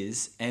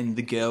his, and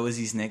the girl was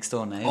his next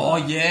door neighbor. Oh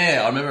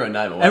yeah, I remember her name.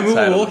 I won't And we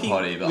say were it walking-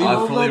 on the potty, but we- I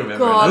Oh fully my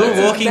remember. God, her we name.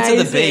 were walking to the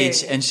amazing.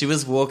 beach, and she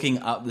was walking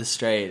up the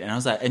street, and I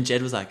was like, and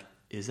Jed was like,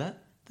 "Is that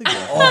the girl?"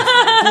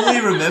 I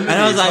fully remember. And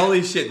I was this. like-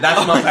 holy shit,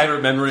 that's my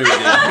favorite memory with you.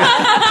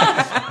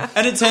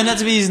 And it turned out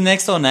to be his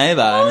next door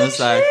neighbor, and it was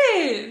like,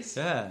 Shit.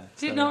 yeah,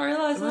 Did so- not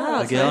realise Wow,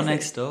 that. the girl amazing.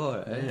 next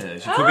door. Yeah,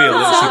 she could be a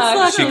Sounds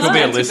like she it could was be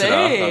a meant to listener.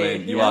 be. I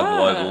mean, you are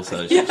Yeah. global,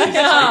 so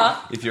Yeah.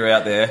 if you're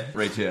out there,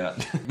 reach out.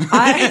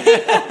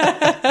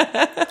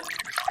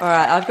 All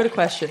right, I've got a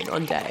question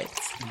on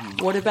dates.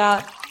 What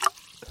about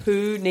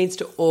who needs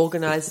to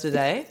organise the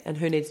day and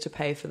who needs to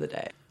pay for the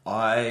date?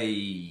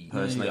 I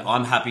personally,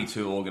 I'm happy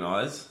to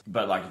organise,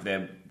 but like if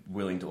they're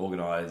willing to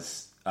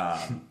organise,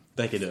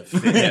 They could do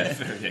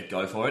it. yeah,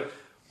 go for it.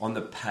 On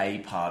the pay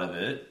part of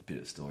it, bit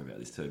of story about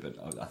this too, but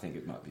I think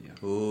it might be a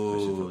question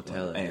Ooh, for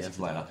tell it. answer Yeah.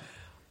 for later.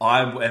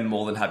 I am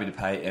more than happy to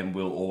pay and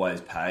will always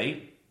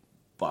pay,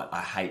 but I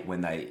hate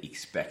when they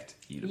expect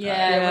you to pay.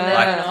 Yeah, when they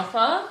Like- have an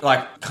offer.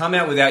 Like, come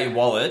out without your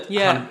wallet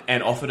Yeah.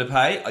 and offer to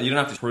pay. You don't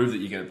have to prove that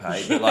you're going to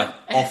pay, but like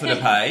offer to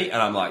pay,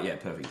 and I'm like, yeah,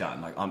 perfect,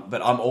 done. Like,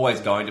 but I'm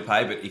always going to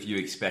pay. But if you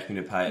expect me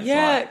to pay, it's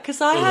Yeah, like,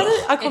 because I had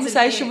a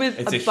conversation with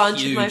It's a a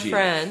bunch of my huge ick.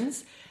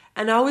 friends,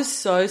 and I was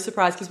so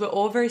surprised because we're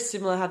all very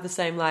similar, have the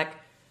same like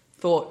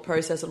thought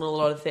process on a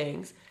lot of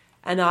things.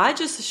 And I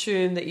just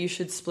assumed that you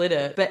should split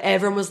it, but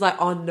everyone was like,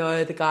 "Oh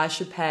no, the guy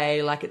should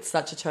pay. Like it's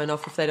such a turn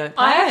off if they don't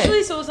pay." I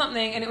actually saw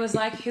something and it was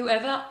like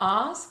whoever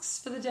asks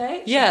for the date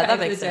should Yeah, pay that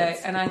for makes the date,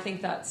 sense. and I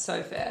think that's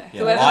so fair. yeah,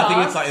 Whoever I think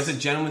asks, it's like it's a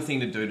gentleman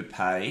thing to do to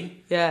pay.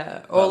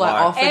 yeah, or But, like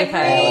like, offer to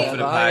pay, Offer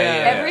to whatever, pay, yeah.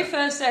 yeah. every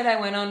first date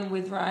I went on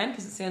with Ryan,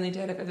 because it's the only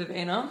date I've ever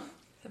been on.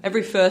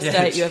 Every first Yeah,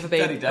 date you ever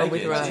Daddy been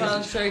with daycare. Ryan. So I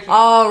was joking.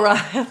 Oh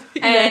right.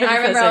 And I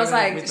remember I was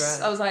With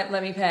Ryan. like,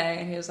 let me pay,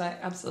 and he was like,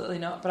 absolutely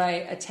not. But I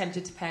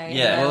attempted to pay,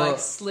 Yeah. and I Well, like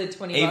slid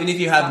 20. Even bucks if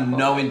you in have his back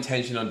no pocket.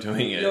 intention on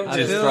doing it, I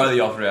just feel- throw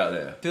the offer out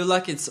there. I feel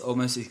like it's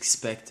almost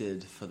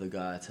expected for the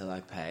guy to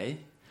like pay.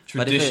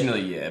 But if it-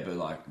 Traditionally, yeah, but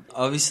like,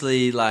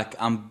 obviously, like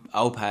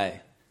I'll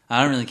pay.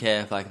 I don't really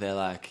care if like they're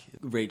like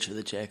reach for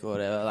the check or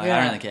whatever. Like I Yeah.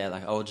 don't really care.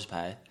 Like I'll just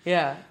pay.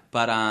 Yeah.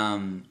 But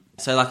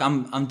so like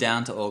I'm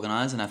down to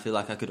organise, and I feel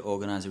like I could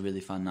organise a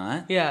really fun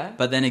night. Yeah.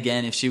 But then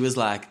again, if she was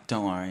like,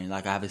 "Don't worry,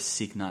 like I have a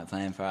sick night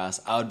planned for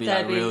us," I would be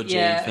That'd like be- real G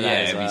yeah. for yeah, that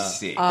as it'd be well.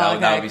 sick. Oh, That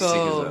would okay, be sick as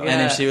cool. well. Yeah.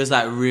 And if she was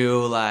like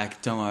real,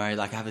 like, "Don't worry,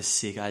 like I have a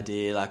sick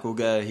idea, like we'll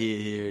go here,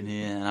 here, and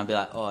here," and I'd be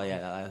like, "Oh yeah,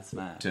 that's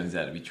mad." Turns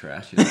out to be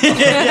trash.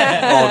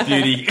 Oh,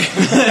 beauty.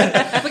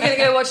 We're gonna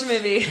go watch a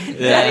movie.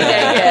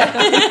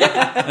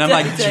 Yeah. And I'm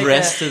like Take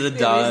dressed to the Be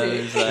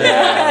nose. Like,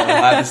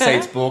 I have the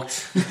seats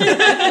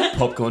booked.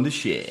 Popcorn to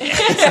share.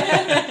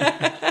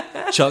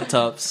 chop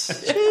tops.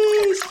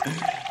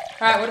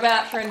 All right, what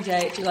about for a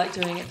date? Do you like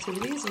doing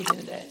activities or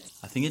dinner dates?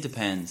 I think it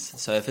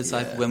depends. So if it's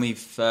like when we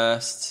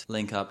first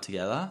link up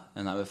together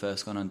and like we're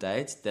first gone on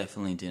dates,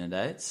 definitely dinner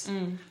dates.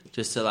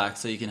 Just to like,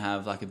 so you can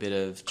have like a bit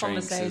of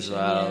drinks as Conversation,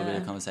 well, a yeah. bit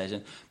of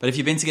conversation. But if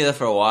you've been together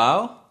for a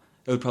while,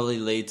 it would probably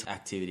lead to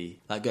activity.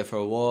 Like go for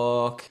a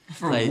walk.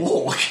 For a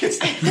walk?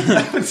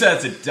 I wouldn't say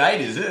it's a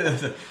date, is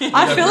it?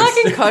 I feel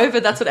like in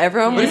COVID, that's what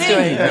everyone was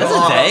doing. That's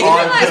a date.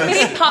 Like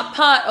mini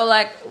putt or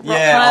like rock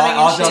Yeah,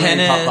 I've done climbing and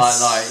shit. mini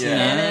putt, like, yeah.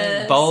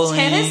 Tennis. Bowling.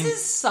 Tennis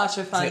is such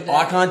a fun See, day.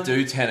 I can't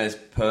do tennis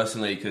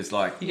personally because,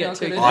 like, You get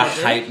too good. I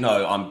hate.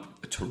 No, I'm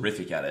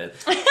terrific at it.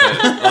 But,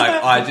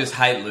 like, I just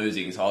hate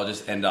losing, so I'll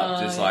just end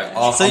up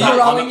So You're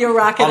rolling your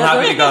racket. I'm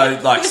happy to go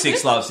like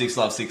 6-love,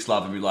 6-love,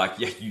 6-love, and be like,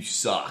 yeah, you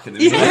suck, and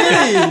then be like,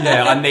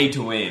 yeah, I need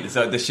to win.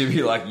 So there should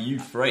be like, you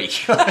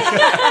freak.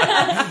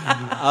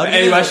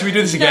 Anyway, should we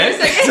do this again?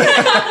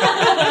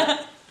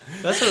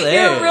 That's You're a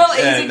hilarious. real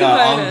easy No,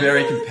 component. I'm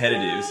very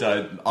competitive,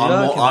 so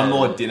I'm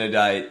more dinner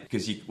date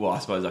because I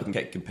suppose I can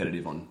get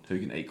competitive on who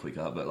can eat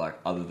quicker, but like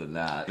other than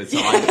that,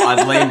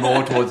 I'd lean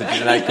more towards a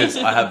dinner date because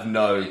I have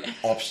no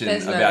option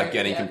There's no- about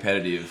getting yeah.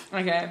 competitive.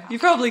 Okay. You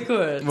probably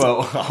could.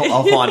 Well,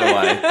 I'll find a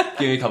way.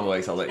 Give me a couple of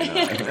weeks, I'll let you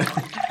know.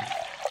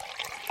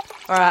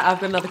 All right, I've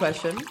got another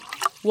question.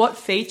 What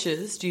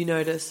features do you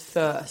notice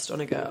first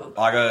on a girl?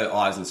 I go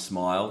eyes and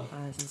smile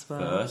Eyes and smile.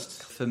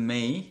 first. For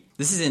me,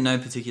 this is in no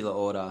particular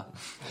order,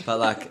 but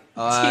like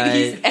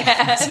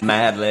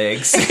Mad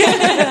legs.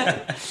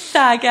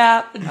 Thigh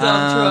gap.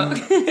 Dog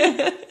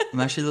truck. I'm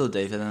actually a little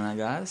deeper than that,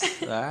 guys.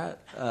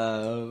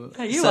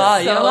 Alright. You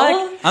are. You're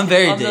like... I'm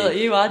very I'm deep.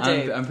 you are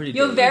deep. I'm pretty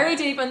You're deep. very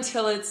deep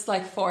until it's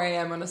like 4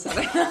 a.m. on a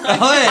Saturday night.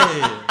 Hey!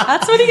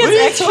 That's when he gets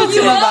extra talking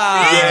deep.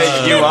 about?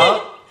 Yeah, you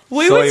up?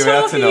 We Saw were you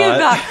out talking tonight.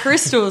 about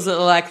crystals at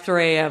like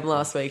 3 a.m.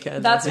 last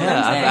weekend. That's what Yeah,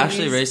 I'm I've saying.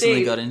 actually He's recently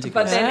deep. got into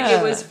But then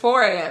crystals. it was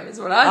 4 a.m. is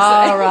what I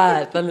say. Oh,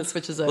 right. Then it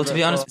switches over. Well, to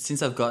be at honest, 4.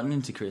 since I've gotten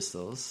into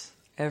crystals,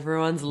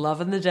 Everyone's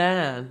loving the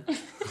Dan.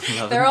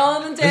 They're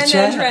all on the Dan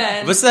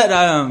trend. What's that?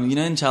 You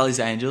know, in Charlie's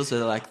Angels, where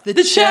they're like the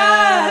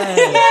Chad!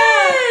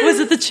 Chad. Was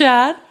it the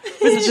Chad?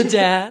 Was it the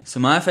Dan? So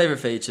my favorite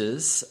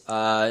features.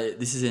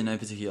 This is in no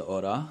particular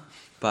order,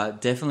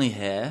 but definitely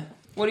hair.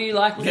 What do you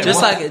like? With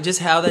Just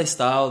how they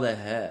style their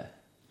hair.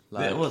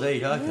 Like, Yeah, well, there you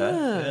go. Okay.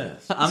 Yeah.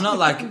 I'm not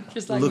like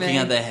Just like looking me.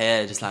 at their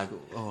hair, just like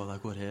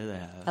like what hair they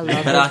have. I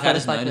love but those like, I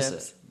just butterfly notice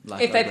clips. it.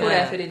 Like, if they like put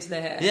that. effort into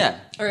their hair. Yeah.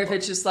 Or if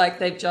it's just like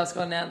they've just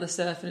gone out the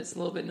surf and it's a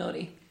little bit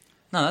naughty.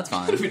 No, that's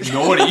fine. Naughty.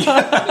 Naughty!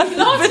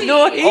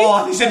 Naughty.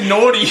 Oh, he said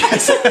naughty. Look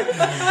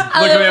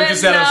at me, I'm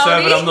just out of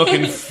surf and I'm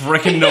looking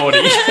freaking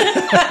naughty.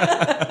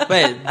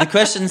 Wait, the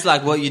question's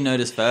like what you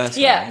notice first.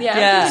 Yeah, right? yeah.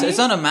 Yeah. So it's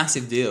not a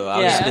massive deal.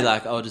 I'll Yeah. just be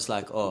like, just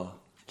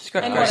Just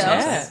got And great what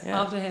hair. else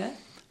Yeah. after hair?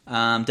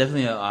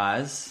 definitely her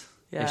eyes.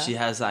 Yeah. If she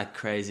has like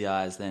crazy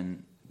eyes,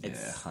 then it's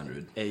Yeah,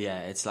 100.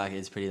 it's like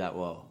it's pretty like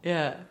whoa.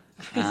 Yeah.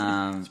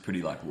 It's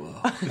pretty like, whoa.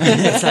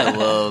 It's like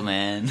whoa,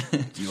 man.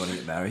 Do you want to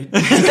get married?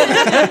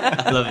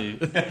 I love you.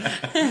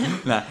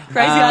 Nah.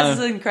 Crazy eyes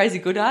is in crazy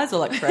good eyes or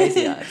like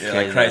crazy eyes? Yeah,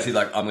 like crazy,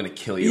 like, I'm going to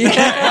kill you.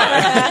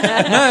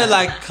 No,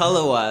 like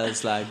color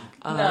wise, like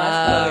Oh,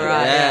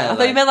 right. Yeah, I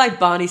thought you meant like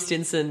Barney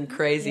Stinson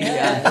crazy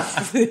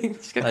eyes.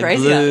 She's got like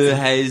crazy blue, eyes.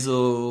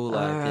 hazel,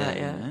 like Alright, yeah.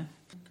 yeah. You know?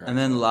 And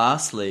then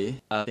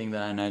lastly, a thing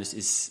that I noticed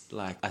is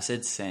like I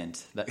said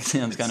scent. That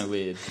sounds kind of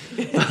weird,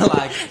 but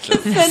like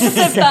Sense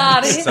of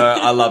body. So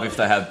I love if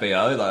they have BO,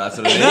 like that's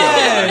what it is. No,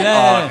 Like,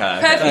 no. oh,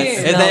 okay. Perfume. if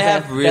Smell they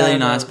have their really belly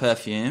nice button.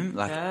 perfume,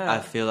 like Yeah. I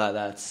feel like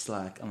that's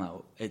like I'm like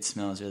it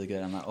smells really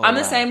good. I'm like I'm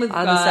the alright. same with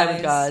I'm guys. the same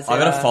with guys. I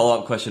got yeah. a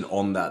follow-up question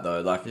on that though.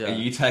 Like, Yeah. are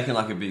you taking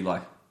like a big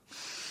like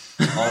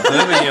of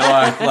them and you're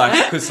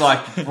like, because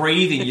like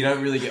breathing, you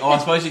don't really get. Oh, I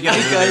suppose you get a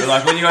little bit.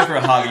 Like when you go for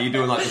a hug, are you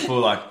doing like the full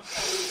like?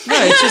 No,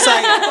 it's just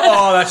like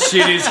Oh, that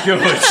shit is good.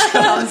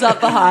 Comes up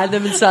behind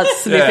them and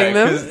starts sniffing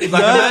them. 'cause,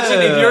 like,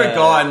 imagine if you're a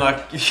guy and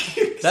like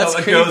That's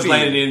some girl's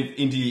creepy. leaning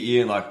into your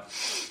ear and like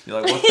you're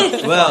like, what the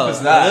fuck well,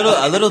 was that?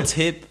 a little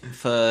tip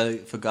for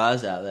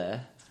guys out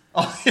there.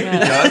 Oh, here we go.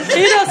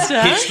 He does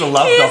that. Pitch the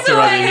love doctor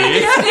over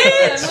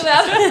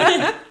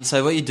here.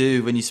 So what you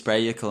do when you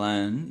spray your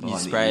cologne, you Behind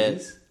the spray it.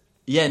 ears?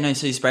 Yeah, no,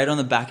 so you spray it on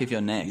the back of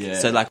your neck. Yeah.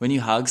 So like when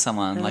you hug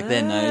someone, like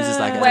their nose is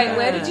like Wait,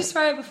 where did you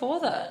spray it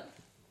before that?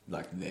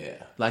 Like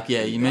there. like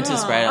yeah, you meant to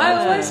spray it. I on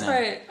the always back of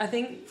your neck. spray it. I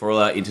think For all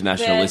our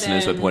international There,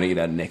 listeners, then. we're pointing it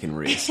at neck and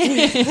wrist.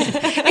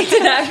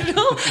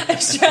 international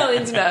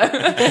Australians know.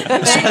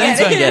 Australians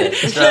won't get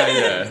it.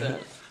 Yeah.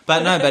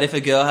 But if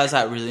a girl has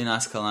that really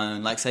nice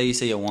cologne, like say you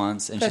see her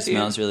once and she Perfume.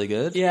 smells really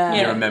good, Yeah.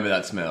 You remember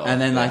that smell.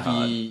 and then like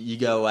hard. you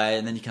go away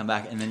and then you come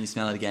back and then you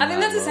smell it again. I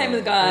think like, that's the same whoa.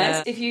 with guys.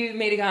 Yeah. If you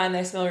meet a guy and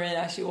they smell really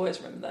nice, you always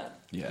remember that.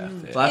 Yeah.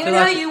 But I Even feel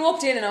how like you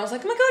walked in and I was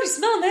like, oh my god, you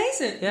smell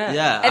amazing. Yeah.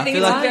 yeah, I think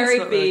feel it's like a very Ryan's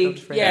not really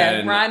big. good Yeah,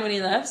 And- Ryan when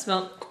he left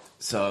smelled.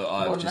 So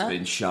I've More just than that?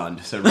 been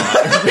shunned. So Ryan,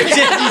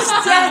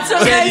 That's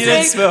amazing.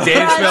 didn't smell-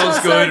 Dan Ryan smells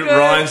so good,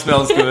 Ryan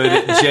smells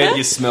good, Jed,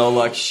 you smell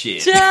like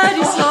shit. Dad,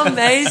 you smell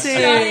amazing.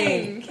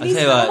 Stunning. I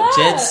tell you what,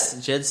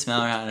 Jed's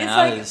smell right It's now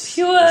like is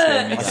pure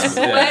gonna make it-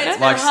 sweat and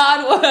Like-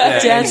 hard work. Yeah,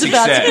 Dan's and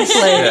about to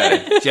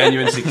success. Yeah,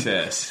 genuine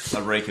success.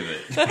 A reek of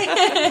it.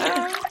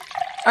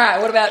 All right,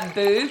 what about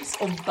boobs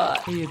or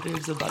butt? Are you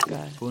boobs or butt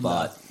guy?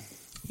 But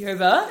You're a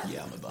butt?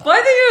 yeah, I'm a butt. Both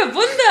of you are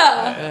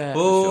bunda.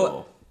 Well,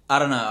 Sure. I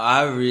don't know.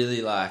 I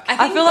really like.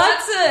 I feel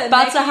like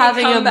Butts are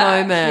having a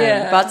moment.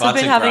 Yeah. Butts have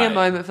been Butts are having a great.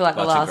 moment for like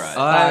the Butts are last great.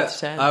 5 to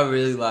 10. I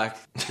really like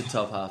the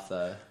top half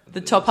though.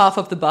 The top half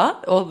of the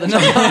butt or the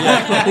top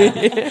half?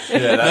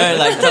 Yeah, No,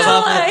 like top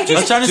half. I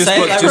was trying to just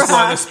say it like, just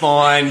below the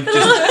spine,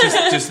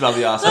 just above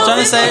the arse. I was trying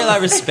to say it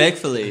like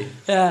respectfully.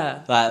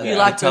 Yeah. Like You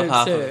like the top boobs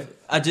half. too.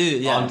 I do.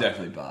 Yeah. I'm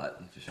definitely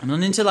butt. For sure. I'm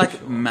not into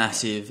like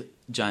massive,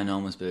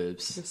 ginormous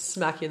boobs.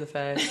 Smack you in the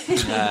face.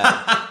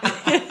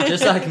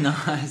 Just like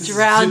nice.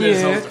 Drown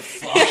you.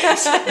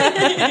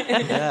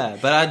 Yeah,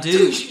 but I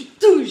do.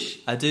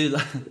 I do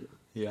like.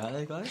 You are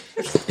they guys?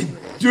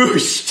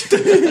 Douche. I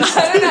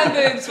don't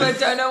have boobs, so I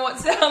don't know what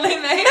sound they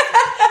make.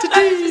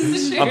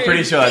 I'm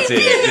pretty sure that's it.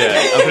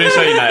 Yeah, I'm pretty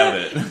sure you nailed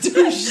it.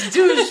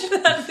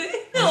 That's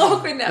it.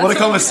 Awkward now. What a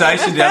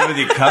conversation to have with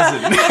your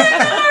cousin.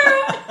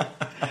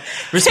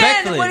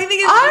 Respectfully. What do you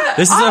think is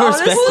This is I so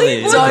honestly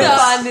respectfully. don't Yeah.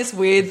 find this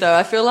weird though.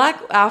 I feel like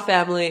our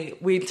family,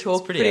 we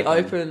talk pretty pretty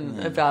open.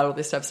 open about all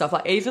this type of stuff.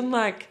 Like even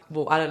like,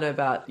 well, I don't know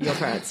about your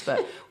parents,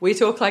 but we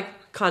talk like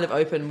kind of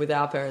open with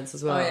our parents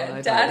as well. Oh, yeah.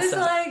 Like, Dad about is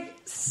stuff. like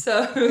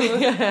so.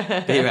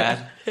 Be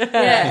rad.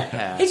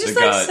 Yeah. He's just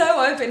The like goat.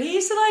 so open. He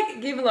used to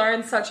like give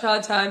Lauren such a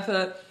hard time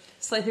for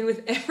sleeping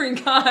with every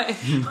guy.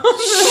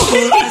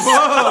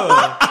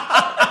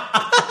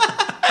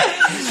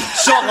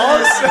 Shot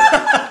loss.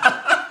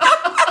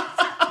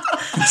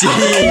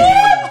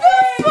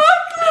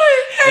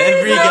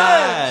 Every She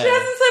guy.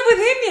 hasn't slept with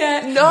him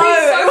yet. No.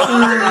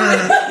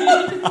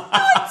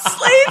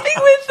 Sleeping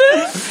with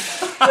them.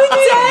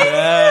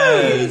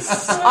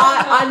 Yes.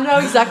 I know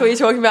exactly what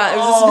you're talking about. It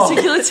was this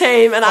particular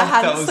team, and I that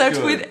hadn't was slept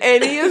good. with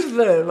any of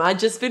them. I'd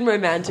just been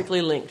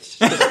romantically linked.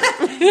 We've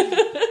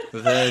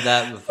heard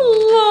that before.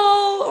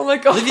 Lol. Oh my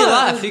god. Live your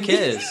life. Who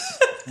cares?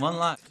 One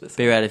life.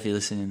 Be rad if you're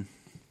listening.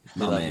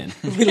 My man.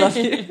 We love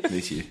you.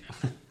 Miss you.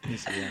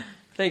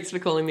 Thanks for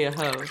calling me a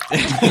hoe.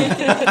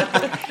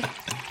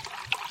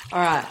 All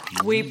right.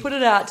 We put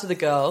it out to the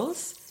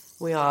girls.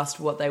 We asked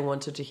what they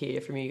wanted to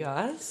hear from you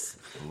guys.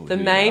 The here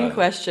we main go.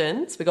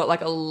 questions, we got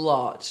like a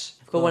lot,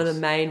 but one of the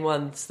main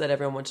ones that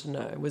everyone wanted to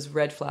know was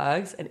red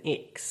flags and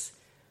icks.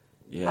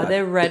 Yeah. Are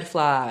there red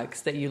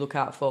flags that you look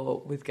out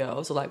for with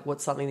girls, or like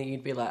what's something that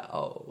you'd be like,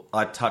 oh,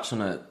 I touched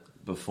on it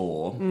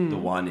before. The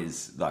one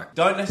is like,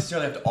 don't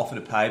necessarily have to offer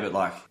to pay, but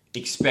like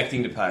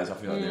expecting to pay. I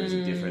feel like there is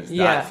a difference.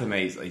 Yeah. That for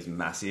me is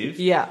massive.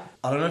 yeah,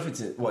 I don't know if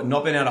it's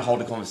not being able to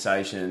hold a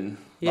conversation.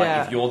 Like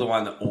Yeah. if you're the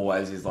one that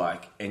always is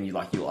like, and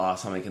you'll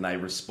ask something and they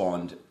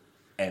respond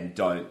and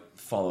don't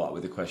follow up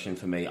with a question.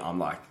 For me, I'm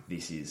like,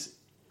 this is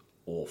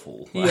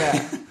awful.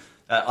 Yeah.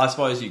 I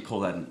suppose you call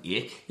that an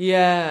ick.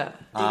 yeah.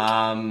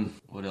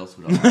 What else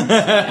would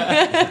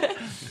I?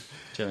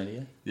 Do you have any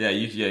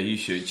idea? You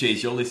should.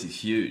 Jeez, your list is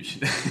huge.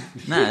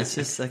 Nah, it's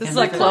just like. This is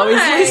like Chloe's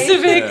Why? list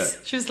of icks.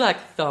 Yeah. She was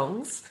like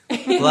thongs.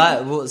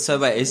 So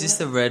wait, is this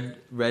the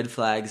red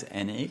flags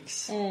and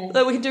icks?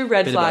 Look, we can do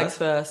red Bit of flags both?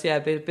 first. Yeah,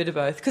 bit of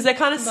both because they're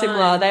kind of similar.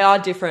 Fine. They are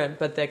different,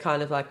 but they're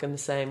kind of like in the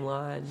same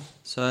line.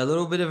 So a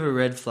little bit of a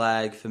red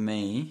flag for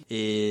me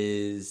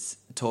is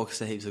talks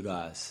to heaps of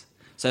guys.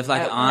 So if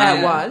like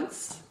At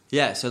once.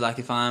 yeah, so like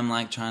if I'm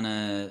like trying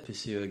to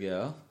pursue a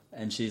girl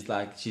and she's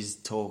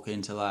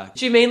talking to like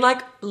Do you mean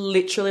like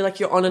literally like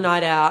you're on a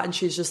night out and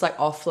she's just like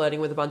off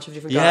flirting with a bunch of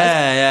different guys?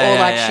 Yeah, Or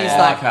like yeah, she's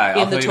yeah. like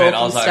okay, in the I thought you meant, I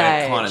talking was like,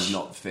 stage. kind of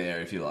not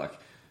fair if you're like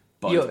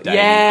both You're- dating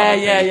yeah,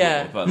 other yeah, people.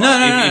 yeah. But No, like,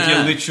 no, if no,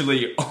 you're no.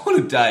 literally on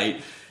a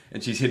date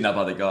and she's hitting up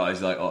other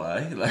guys, you're like, oh,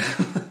 eh? Like,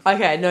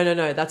 Okay,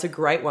 no. That's a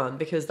great one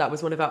because that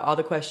was one of our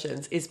other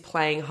questions is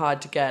playing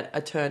hard to get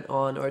a turn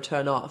on or a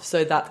turn off.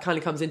 So that kind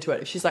of comes into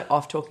it. If she's like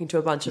off talking to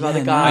a bunch of other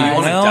no, guys. are you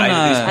on a Hell date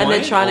at this no. point? and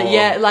then trying to,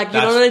 or like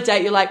you're not that's- on a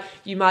date, you're like,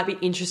 you might be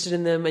interested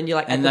in them and you're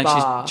like and at like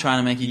the bar. she's trying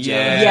to make you Yeah.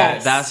 jealous.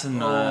 Yes. That's a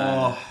no.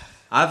 Oh.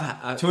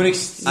 I've To an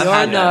extent. I've You're a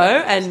had no,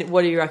 that. and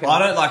what do you reckon? I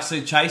don't like,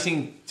 so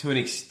chasing to an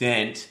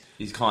extent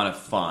is kind of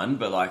fun,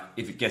 but like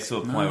if it gets to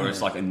a point where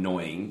it's like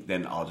annoying,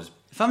 then I'll just.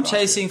 If I'm brush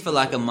chasing it. for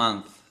like a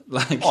month,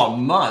 like Oh, a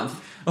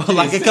month? Or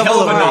like Jeez, a couple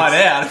hell of a weeks.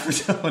 night out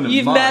if we're doing a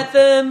You've month. met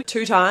them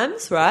 2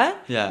 times, right?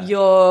 Yeah.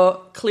 You're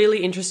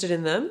clearly interested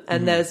in them,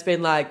 and there's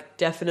been like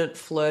definite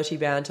flirty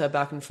banter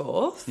back and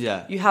forth.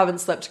 Yeah. You haven't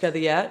slept together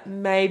yet.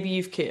 Maybe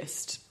you've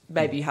kissed.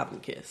 Maybe you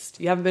haven't kissed.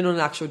 You haven't been on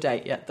an actual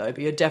date yet, though, but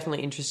you're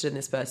definitely interested in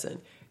this person.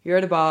 You're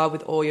at a bar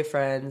with all your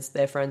friends.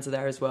 Their friends are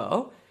there as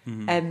well.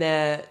 And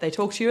they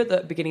talk to you at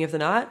the beginning of the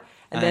night.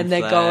 And then And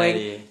they're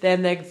flirty.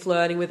 they're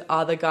flirting with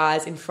other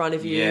guys in front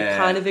of you, Yeah.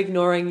 kind of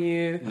ignoring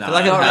you. No,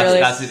 like not that's- really.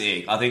 that's an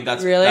ick. I think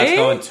that's Really?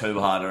 going too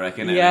hard, I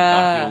reckon. And,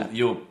 Yeah.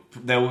 like,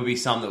 there will be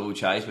some that will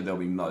chase, but there'll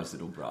be most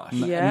that will brush.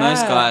 Yeah.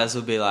 most guys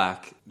will be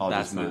like, I'll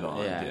that's just move not-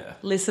 on. Yeah.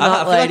 Listen I up,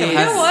 feel like I've ladies.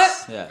 had You know what?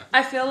 this. Yeah.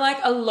 I feel like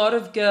a lot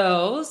of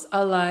girls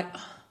are like,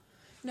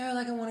 no,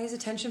 like I want his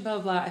attention, blah,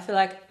 blah, blah. I feel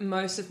like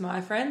most of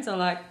my friends are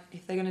like,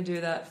 if they're going to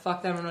do that,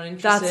 fuck them, I'm not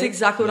interested. That's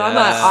exactly what I'm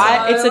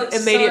Yeah. like. It's an So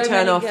immediate turn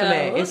many off for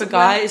me. girls. If a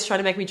guy is trying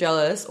to make me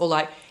jealous or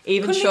like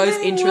even Couldn't shows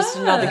even interest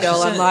in another work.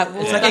 girl, I'm like,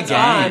 well, It's like a that's game.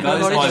 fine. It I'm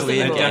goes not like interested a It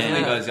anymore. definitely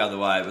Yeah. goes the other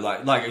way.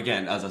 But like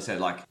again, as I said,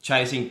 like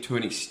chasing to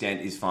an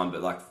extent is fun,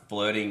 but like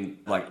flirting,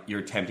 like you're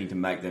attempting to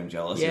make them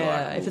jealous. you're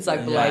Yeah, like, if it's like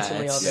Yeah,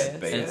 blatantly it's-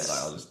 obvious. beat it. It's- Like,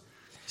 I'll just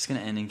It's gonna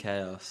end in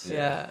chaos.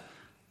 Yeah.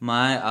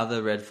 My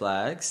other red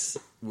flags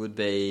would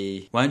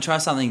be won't try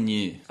something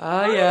new.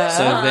 Oh yeah.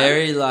 So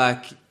very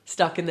like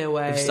stuck in their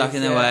ways. stuck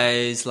in their yeah.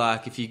 ways.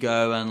 Like if you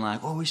go and like,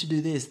 oh, we should do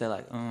this, they're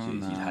like, oh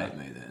Jeez, no. you'd hate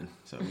me then.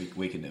 So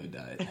we can never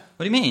date. What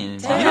do you mean?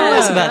 Damn. You're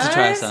always about to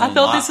try I something. I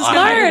thought this was I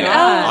going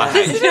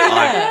hate to it. go.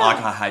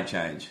 I hate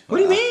change. What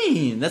do you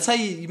mean? That's how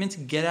you're meant to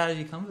get out of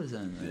your comfort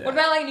zone. Though. Yeah. What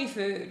about like new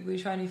food? Will you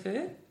try new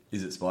food?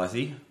 Is it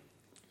spicy?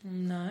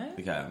 No.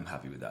 Okay, I'm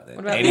happy with that then.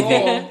 What about anything?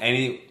 raw?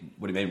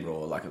 What do you mean raw?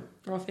 Like a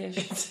Raw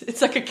fish.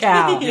 It's like a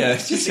cow. yeah,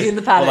 It's just in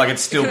the paddock. Or like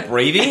it's still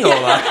breathing, or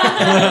like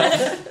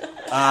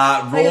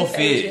raw Like a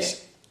fish.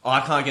 veggie. I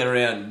can't get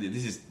around.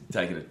 This is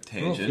taking a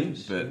tangent,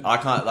 fish. but I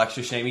can't like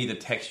sashimi. The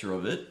texture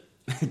of it.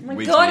 Oh my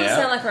weeds god, me you out.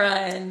 sound like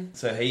Ryan.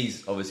 So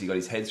he's obviously got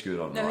his head screwed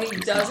on. No, right. he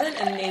doesn't,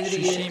 and neither do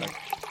you.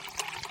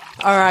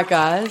 All right,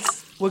 guys.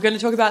 We're going to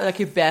talk about like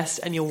your best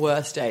and your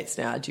worst dates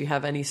now. Do you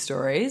have any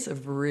stories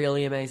of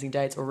really amazing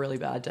dates or really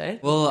bad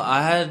dates? Well,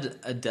 I had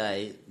a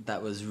date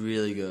that was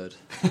really good.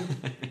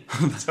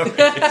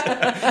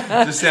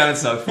 Just sounded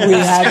so funny. We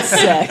had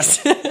sex.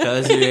 That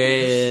was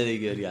really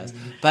good, guys.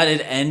 But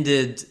it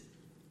ended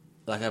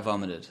like I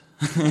vomited.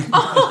 Okay.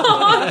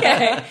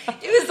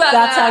 It was like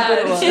That's that. how good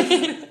it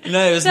was.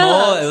 No, it was Tell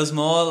more. us. It was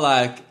more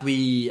like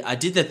I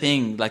did the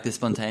thing, like the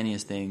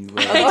spontaneous thing.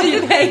 Where Oh,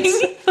 you meant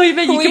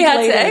you We had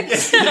completed.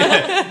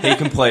 sex. He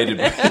completed.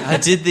 I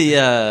did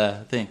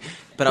the thing,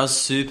 but I was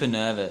super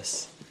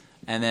nervous.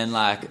 And then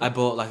like I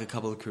bought like a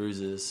couple of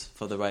cruises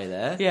for the way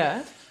there.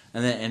 Yeah.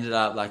 And then it ended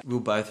up like we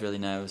were both really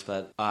nervous,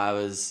 but I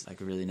was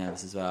like really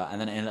nervous as well. And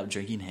then I ended up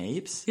drinking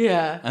heaps.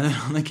 Yeah. And then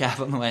on the cab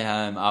on the way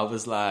home, I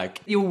was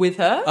like, You were with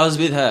her? I was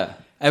with her.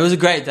 It was a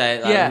great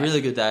date, like Yeah. a really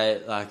good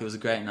date. Like it was a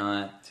great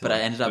night, but I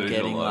ended up Food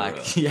getting all over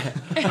like it. yeah,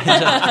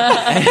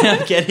 I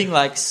ended up getting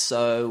like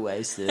so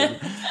wasted,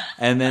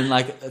 and then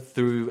like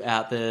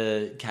throughout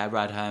the cab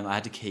ride home, I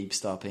had to keep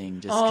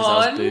stopping just because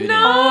I was booting.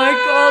 Oh my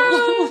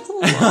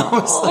god.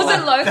 Was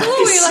it local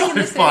or were you like in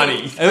the so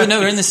city? funny. No,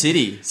 we're in the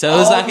city, so it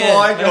was like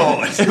my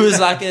god. it was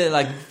like a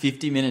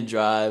 50-minute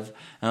drive,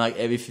 and like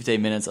every 15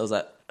 minutes, I was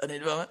like, I need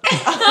to vomit.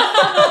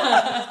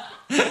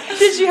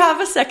 Did you have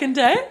a second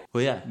date?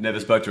 Well, yeah. Never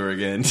spoke to her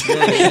again.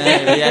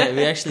 Yeah,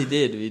 we actually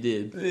did. We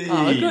did.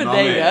 Oh, good.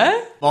 There you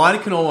go. Mine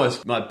can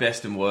almost, my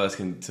best and worst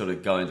can sort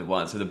of go into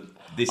one. So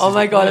this Oh is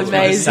my God, it's with the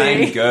amazing.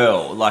 same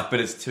girl, like, but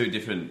it's two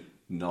different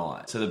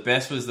nights. So the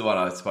best was the one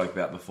I spoke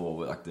about before,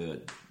 with like the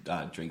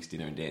drinks,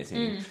 dinner, and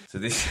dancing. So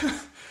this,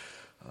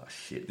 oh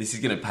shit, this is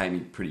going to paint me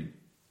pretty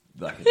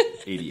like an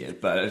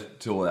idiot, but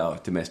to all our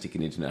domestic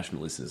and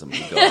international listeners, I'm a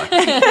good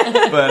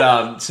guy.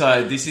 But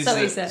so this is So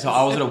he says. so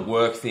I was at a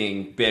work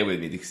thing. Bear with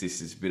me because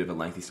this is a bit of a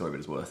lengthy story, but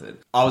it's worth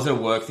it. I was at a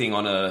work thing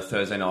on a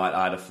Thursday night.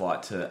 I had a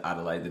flight to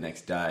Adelaide the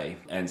next day,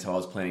 and so I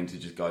was planning to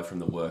just go from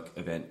the work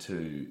event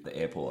to the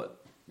airport.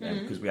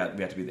 Because we had to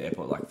be at the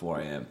airport at like 4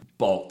 a.m.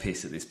 Bulk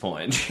piss at this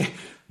point.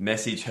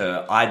 Message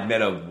her. I'd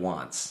met her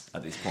once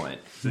at this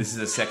point. So this is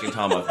the second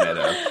time I've met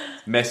her.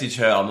 Message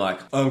her. I'm like,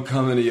 I'm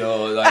coming to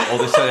your, like, all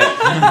this shit.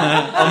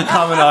 I'm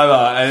coming over.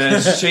 And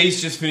then she's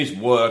just finished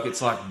work.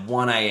 It's like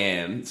 1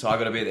 a.m. So I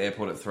got to be at the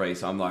airport at 3.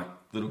 So I'm like,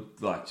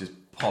 just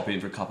pop in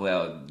for a couple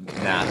hour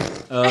nap.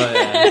 Oh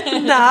yeah.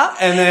 Nah.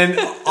 And then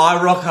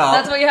I rock up.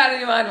 That's what you had in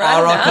your mind, right?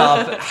 I rock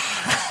now? up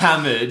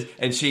hammered,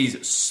 and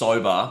she's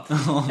sober.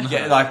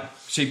 Yeah, like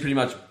she pretty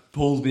much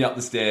pulls me up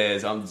the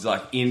stairs. I'm just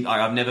like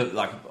I've never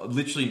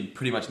literally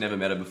pretty much never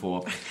met her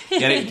before.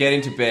 Get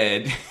into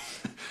bed.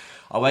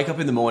 I wake up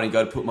in the morning,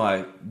 go to put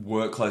my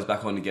work clothes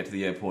back on to get to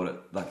the airport at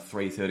like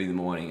 3:30 in the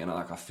morning, and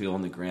I feel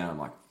on the ground. I'm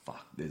like,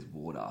 fuck, there's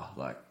water.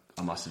 Like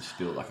I must have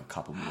spilled like a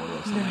cup of water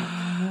or something.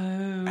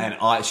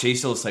 And she's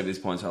still asleep at this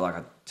point, so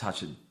I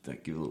touch it,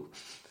 like, give a look.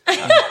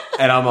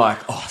 And I'm like,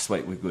 oh,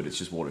 sweet, we're good. It's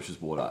just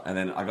water. And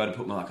then I go to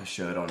put my a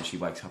shirt on, and she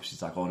wakes up.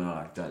 She's like, oh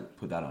no, don't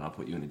put that on. I'll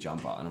put you in a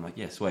jumper. And I'm like,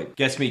 yeah, sweet.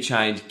 Gets me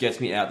changed, gets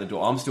me out the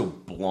door. I'm still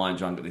blind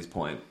drunk at this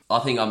point. I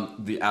think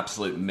I'm the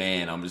absolute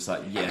man. I'm just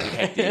like, yeah,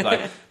 hectic.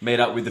 Like, meet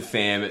up with the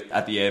fam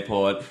at the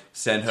airport,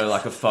 send her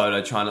like a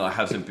photo, trying to like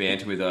have some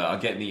banter with her. I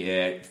get in the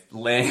air,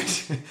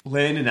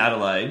 land in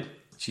Adelaide.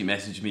 She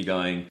messaged me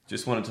going,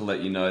 just wanted to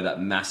let you know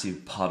that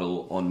massive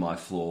puddle on my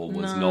floor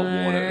was not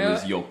water, it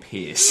was your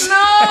piss. No!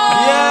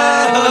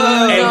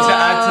 And to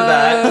add to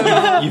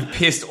that, you've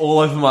pissed all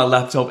over my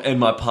laptop and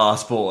my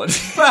passport.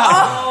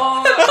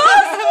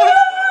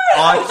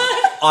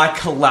 I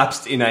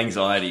collapsed in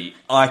anxiety.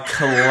 And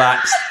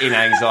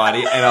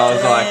I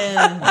was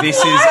like, this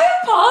is...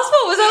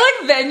 Passport? Was that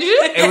like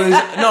vengeance? It was...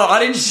 No, I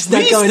didn't... not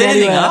Were you going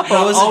standing anywhere. up,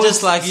 or was I it was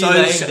just like you so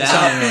laying sh-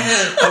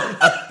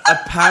 down?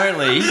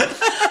 Apparently...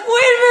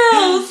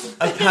 Windmills!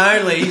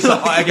 apparently, so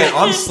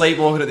I'm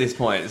sleepwalking at this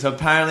point. So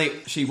apparently,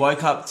 she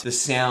woke up to the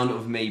sound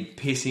of me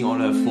pissing on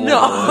her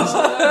floorboards,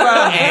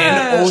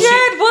 and all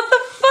Jed, what the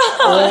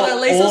fuck?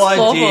 At least it's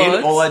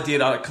floorboards. all I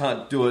did, I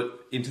can't do it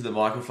into the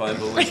microphone,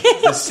 but was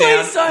the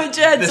sound. Please don't,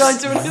 Jed.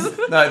 Don't do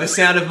it. No, the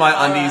sound of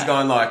my undies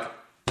going like.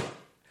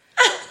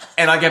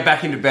 And I get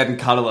back into bed and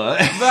cuddle her.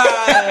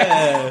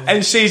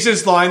 And she's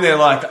just lying there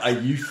like, are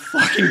you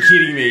fucking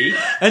kidding me?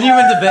 And you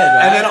went to bed,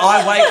 right? And then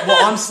I wake,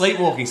 I'm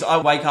sleepwalking, so I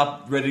wake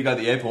up ready to go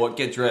to the airport,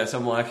 get dressed.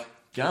 I'm like,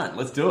 gun,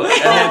 let's do it.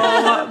 And then,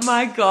 Oh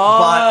my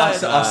god!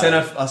 but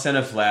I sent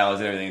her flowers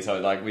and everything, so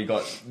like we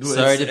got...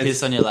 Sorry to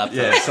piss on your laptop.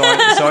 Yeah,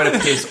 sorry to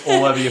piss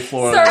all over your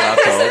floor on Sorry, the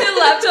laptop. send your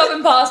laptop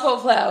and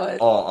passport flowers.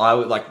 Oh, I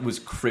was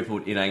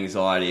crippled in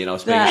anxiety, and I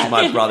was speaking to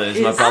my brothers.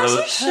 My brother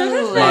was...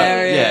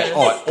 Hilarious.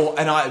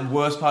 Yeah.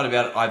 Worst part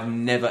about it, I've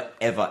never,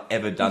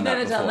 ever done that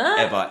Never before. done that?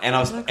 Ever.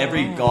 And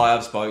every guy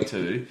I've spoke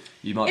to,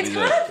 you might It's be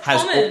kind there, of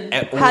common.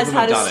 Has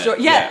had a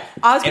story. Yeah,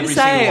 I was going to Every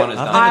say, single one has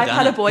done it. I've done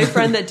had a it.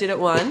 boyfriend that did it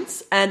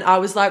once, and I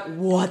was like,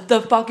 what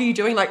the fuck are you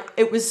doing? Like,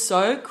 it was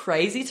so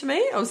crazy to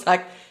me. I was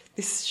like,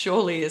 this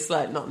surely is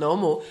like not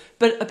normal.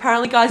 But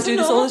apparently guys do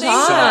this all the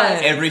normal thing. time.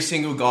 So every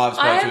single guy I've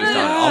spoken to has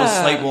done it. I was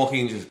sleepwalking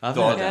and just I've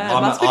died. done it.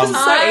 Yeah, that's because it's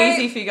so I-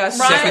 easy for you guys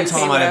to Right. Second see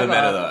time I'd ever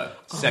met her whatever.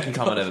 though. Second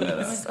time I'd ever met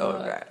her.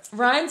 So great.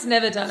 Ryan's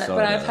never done it, So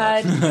but I've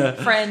bad. had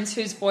friends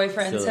whose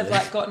boyfriends Silly. have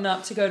like gotten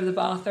up to go to the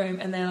bathroom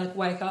and they like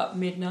wake up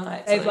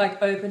midnight. They've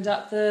like opened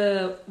up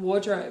the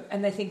wardrobe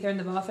and they think they're in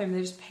the bathroom.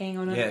 They're just peeing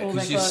on it. Yeah, all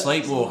because their you're clothes.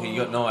 sleepwalking,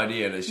 you got no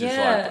idea, and it's just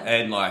Yeah. like,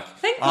 and like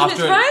Thank goodness,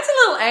 Ryan's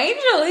a little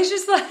angel. He's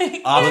just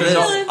like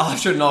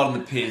after a night on the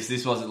piss,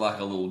 this wasn't like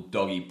a little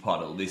doggy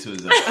puddle. This was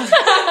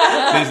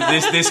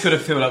this could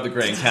have filled up the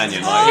Grand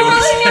Canyon. Like it I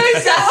was. really knew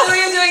exactly what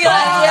you're doing. You're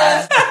like,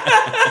 yes.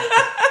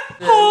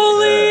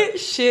 Holy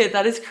shit,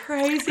 that is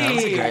crazy. That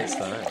was a great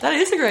story. That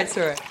is a great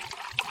story.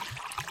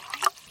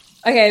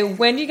 Okay,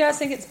 when do you guys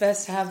think it's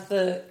best to have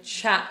the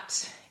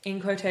chat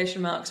in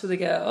quotation marks with a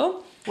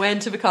girl? When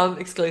to become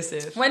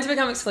exclusive. When to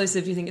become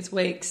exclusive? Do you think it's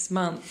weeks,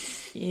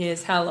 months,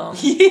 years? How long?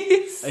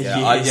 Yes.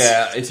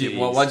 Yeah, it's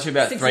once you're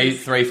about 6 3,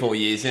 years. 4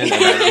 years in.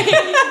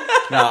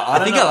 No,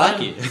 I think know, I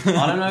like you.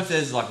 I don't know if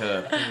there's like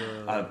a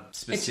when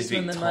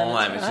specific the time.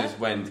 moment's It's right. just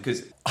when,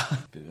 because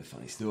bit of a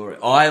funny story.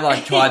 I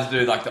like tried to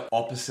do like the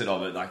opposite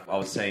of it. Like I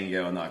was saying,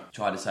 you and like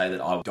tried to say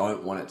that I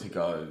don't want it to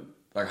go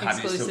like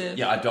having to. Exclusive.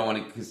 Yeah, I don't want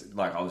it because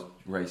like I was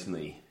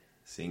recently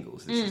single.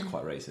 So this is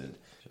quite recent.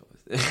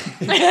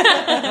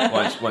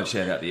 won't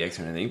shout out the ex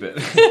or anything, but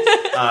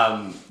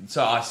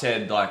so I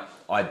said like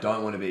I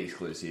don't want to be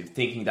exclusive,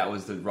 thinking that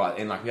was the right,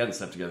 and like we hadn't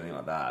slept together, anything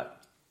like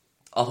that.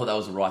 I thought that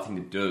was the right thing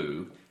to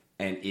do,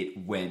 and it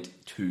went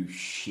to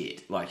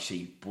shit. Like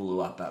she blew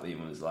up at me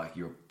and was like,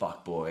 "You're a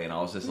fuck boy," and I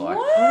was just like,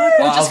 Oh my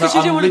God, I just was because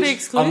you didn't want to be I'm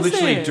exclusive.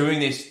 literally doing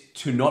this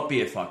to not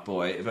be a fuck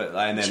boy, but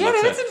and then Jed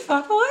like, Edison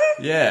fuckboy?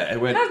 yeah,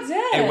 it went. How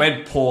dare. It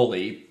went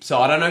poorly. So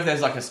I don't know if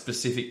there's like a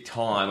specific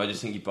time. I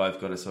just think you both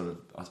got to sort of,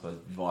 I suppose,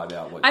 vibe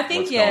out what's going on. I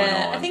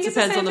think it's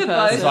the Depends same on the for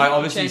person. both. It's like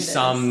obviously genders.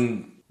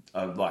 some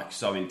are like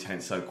so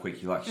intense, so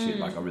quick. You're like shit.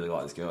 Like I really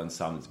like this girl, and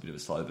some it's a bit of a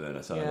slow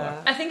burner. So Yeah.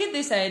 like, I think at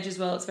this age as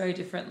well, it's very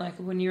different. Like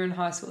when you're in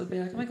high school, it'd be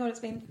like, "Oh my god, it's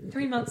been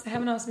 3 months. They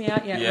haven't asked me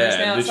out yet." Yeah, Whereas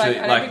now it's like, literally,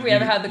 I don't like, think we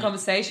ever you- had the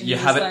conversation. you You're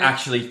haven't just like,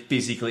 actually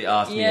physically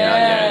asked me Yeah. out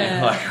yet.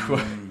 You're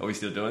like, what, are we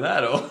still doing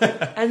that? Or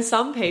And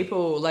some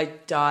people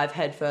like dive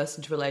headfirst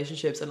into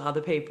relationships, and other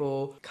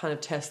people kind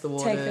of test the Take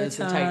their waters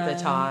and take their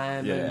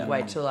time Yeah. and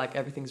wait till like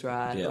everything's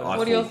right. Yeah, Or-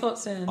 What are your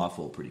thoughts, Dan? I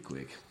fall pretty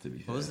quick. To be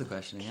fair. What was the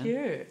question again?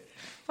 Cute.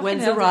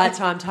 When's the hell, right Dan.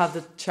 time to have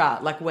the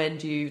chat? Like when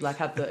do you like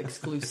have the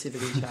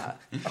exclusivity chat?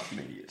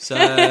 So,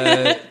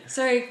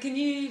 Sorry, can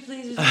you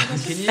please?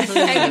 Just can you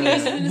Hey, can you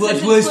use it in a What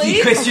sentence, was the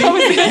please?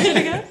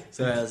 question?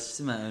 sorry, I was just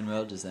in my own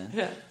world just then.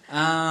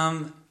 Yeah.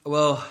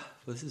 Well,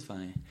 this is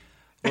funny.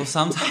 Well,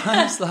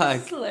 sometimes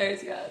like It's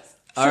hilarious, guys.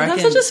 I Sometimes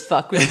reckon I just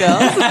fuck with girls.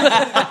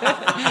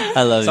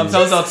 I love you.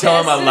 Sometimes I'll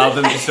tell them I love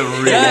them just to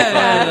really.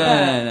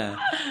 No.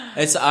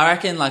 It's I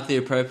reckon like the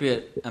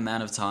appropriate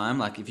amount of time.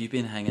 Like if you've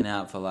been hanging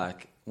out for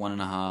like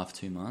 1.5,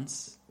 2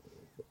 months,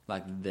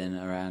 like then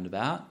around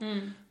about.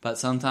 But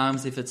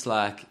sometimes if it's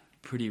like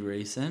pretty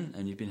recent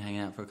and you've been hanging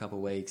out for a couple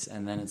of weeks,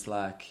 and then it's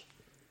like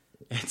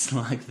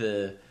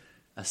a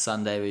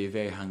Sunday where you're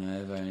very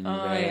hungover and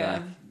you're very yeah.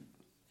 like.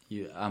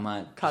 I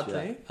might Cut just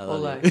be like, I or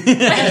love like you.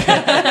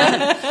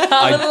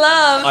 I'm in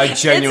love. I It's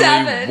genuinely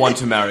happened. want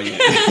to marry you.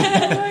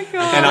 oh my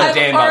god. And I'm I've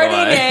Dan, by the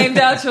already way. named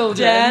our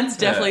children. Dan's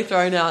definitely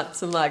thrown out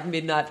some like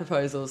midnight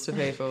proposals to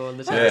people on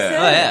the chat. Yeah.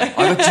 Oh yeah.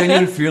 I got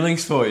genuine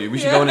feelings for you. We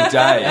should go on a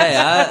date.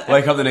 Hey,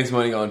 Wake up the next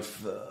morning going,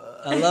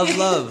 I love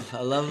love.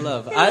 I love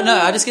love. I know.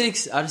 I just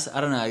get. I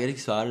don't know. I get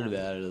excited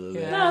about it a little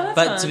bit. Yeah. No, that's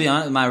But fine. to be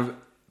honest, my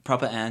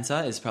proper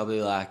answer is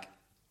probably like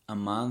a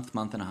month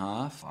and a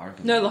half.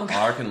 No longer.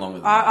 I reckon longer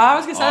than I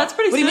was going to say, that's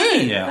pretty What do you soon.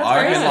 mean? Yeah, That's I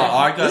reckon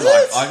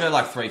very I go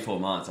like 3-4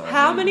 months. I reckon.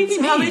 How many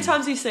mean? times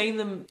have you seen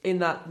them in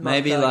that month?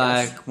 Maybe though,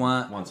 I guess?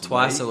 like Once a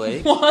twice a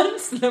week.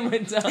 Once, then we're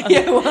done.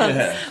 Yeah, once.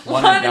 Yeah,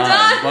 One and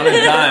done. One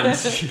and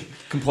done.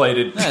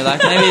 Completed. No,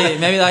 like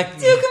maybe like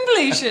To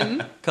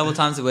completion. a couple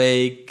times a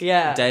week.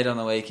 Yeah. Date on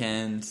the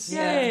weekends.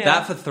 Yeah.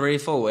 That for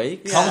 3-4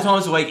 weeks. Couple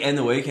times a week and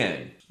the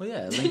weekend. Well,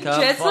 yeah, link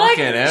up. Jed's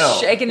Fucking like hell.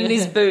 shaking in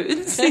his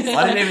boots. I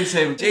didn't even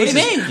see. Jesus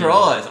mean?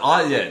 Christ!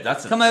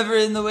 That's Come over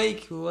in the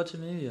week. We'll watch a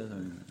movie or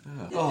something.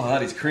 Oh,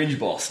 that is cringe,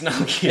 boss. No,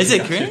 I'm kidding. Is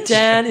it cringe?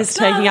 Dan is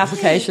taking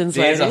applications,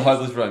 Dan's a ladies.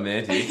 hopeless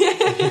romantic.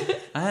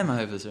 I am a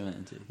hopeless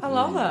romantic. I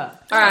love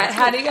that. All right,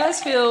 how do you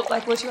guys feel?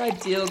 Like, what's your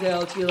ideal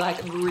girl? Do you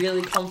like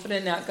really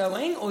confident and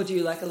outgoing, or do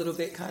you like a little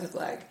bit kind of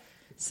like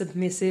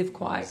submissive,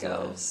 quiet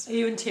girls? Are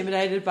you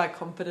intimidated by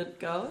confident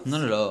girls?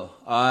 Not at all.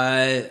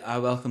 I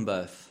welcome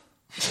both.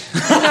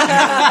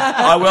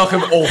 I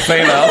welcome all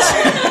females.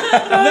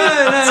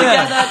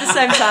 Together at the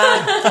same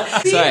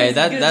time. Sorry,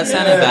 that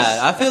sounded bad.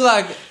 I feel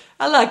like,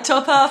 I like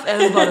top half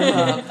and bottom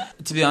half.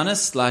 to be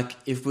honest, like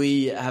if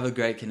we have a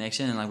great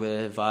connection and like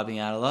we're vibing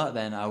out a lot,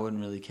 then I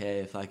wouldn't really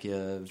care if like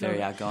you're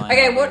very outgoing.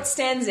 Okay, what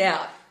stands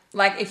out?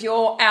 Like, if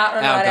you're out on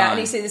a night out and Outgoing.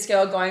 you see this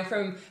girl going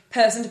from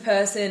person to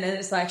person and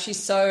it's like she's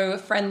so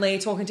friendly,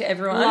 talking to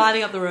everyone.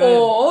 Lighting up the room.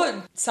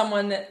 Or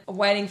someone that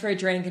waiting for a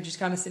drink and just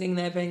kind of sitting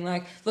there being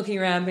like, looking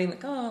around, being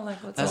like, oh,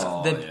 like, what's That's-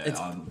 up?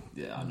 Oh,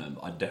 The- I know.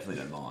 I definitely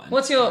don't mind.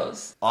 What's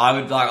yours? I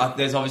would like.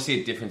 There's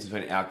obviously a difference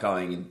between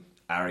outgoing and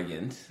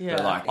arrogant. Yeah.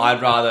 But like,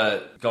 I'd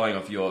rather, going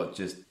off your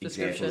just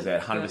examples Description. there,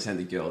 100%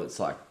 the girl that's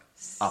like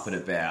up and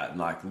about and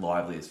like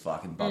lively as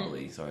fuck and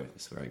bubbly. Sorry,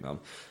 swearing, mum.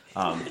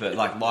 But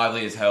like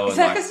lively as hell. Is and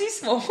that like, because you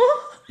swore?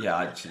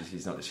 yeah,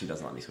 she's not. She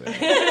doesn't let me swear,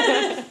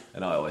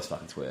 and I always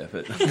fucking swear.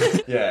 But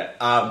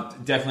yeah,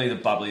 definitely the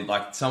bubbly.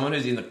 Like someone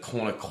who's in the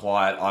corner,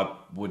 quiet. I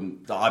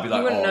wouldn't. I'd be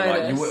like, wouldn't oh,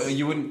 like notice.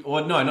 you wouldn't.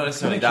 Or no, not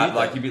necessarily Kinda that. cute,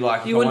 Like though. you'd be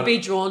like, You I wouldn't wanna-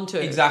 be drawn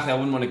to. Exactly. I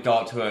wouldn't want to go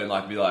up to her and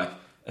like be like,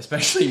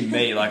 especially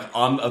me. Like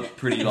I'm a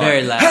pretty like,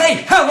 Very loud.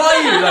 hey, how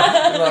are you?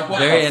 Like, what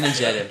Very the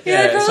energetic.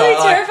 Yeah, probably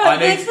terrified.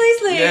 Next,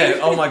 please leave. Yeah.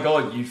 Oh my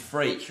god, you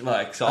freak.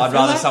 Like, so I'd feel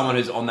rather like- someone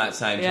who's on that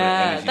same sort of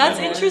Yeah, energy that's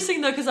level.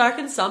 interesting though, because I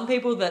reckon some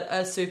people that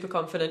are super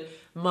confident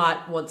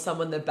might want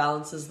someone that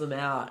balances them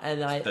out,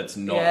 and That's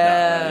not Yeah.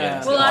 that.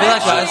 Yeah. Well, I feel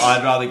like actually-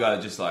 I'd rather go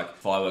just like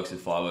fireworks and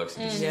fireworks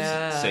and just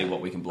Yeah. see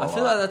what we can blow I feel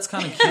up. like that's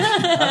kind of cute.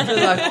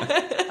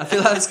 I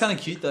feel like it's kind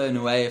of cute though in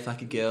a way if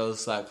like a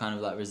girl's like kind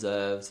of like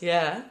reserved,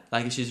 yeah.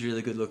 like if she's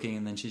really good looking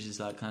and then she's just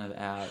like kind of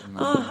out. And,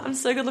 like, Oh, I'm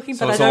so good looking,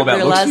 So but I it's all don't about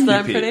realise looks, that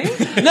I'm you pretty.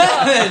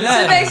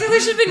 So basically,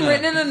 she's been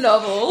written in a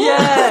novel.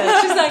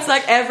 Yeah, she's like, it's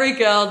like every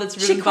girl that's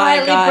She written by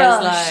a quietly guy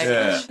brushed. is like,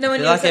 Yeah. No I one feel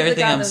knew like except the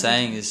everything guy I'm that-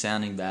 saying is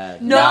sounding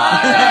bad. no,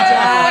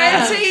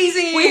 We're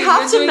teasing you. we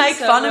have You're to doing make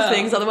so fun well. of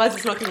things, otherwise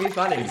it's not going to be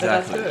funny.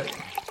 Exactly. So that's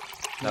good.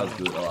 That was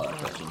good. I like that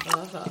question. I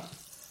love that.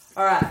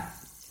 All right,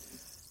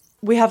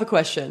 we have a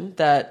question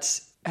that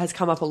has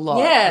come up a lot.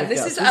 Yeah, with this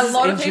girls. is a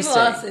lot of people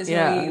interesting. ask this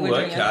Yeah. when we were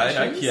doing our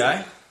questions.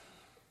 Okay.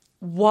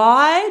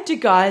 Why do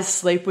guys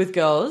sleep with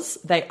girls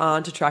they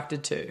aren't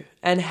attracted to?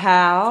 And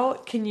how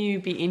can you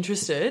be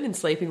interested in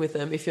sleeping with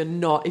them if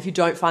you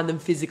don't find them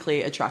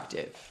physically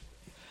attractive?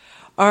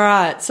 All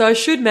right, so I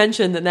should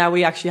mention that now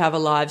we actually have a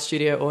live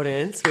studio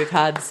audience. We've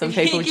had some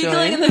people Giggling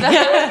join. in the back.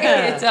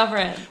 Yeah, it's our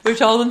friend. We've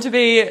told them to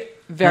be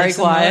very Make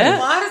some quiet.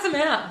 Why does the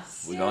mouse?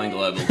 We're going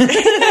global.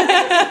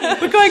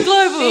 We're going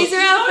global. These are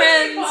our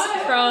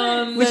friends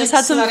from. We just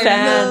had some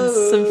fans.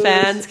 Some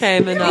fans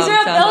came and These are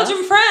our found us.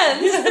 Belgian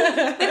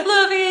friends. They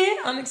flew over here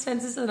on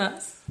expenses than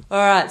us. All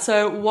right,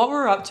 so what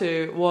we're up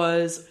to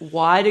was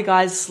why do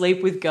guys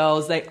sleep with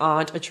girls they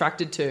aren't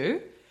attracted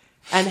to?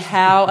 And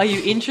how are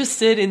you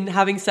interested in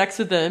having sex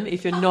with them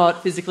if you're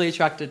not physically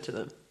attracted to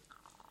them?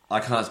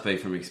 I can't speak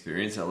from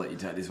experience. I'll let you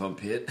take this one,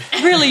 Pitt.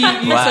 Really?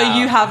 Wow. So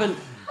you haven't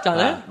done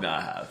it? No,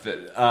 I have.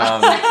 But I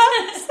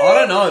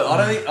don't know. I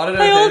don't know.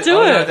 They if all there- do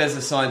I don't know it. if there's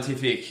a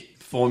scientific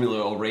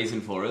formula or reason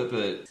for it,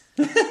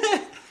 but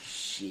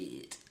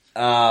shit.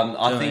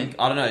 I think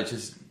I don't know. It's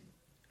just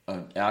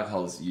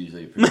alcohol is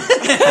usually pretty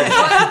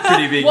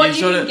big. What you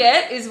sort can of-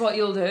 get is what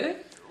you'll do.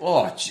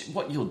 Oh,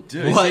 what you'll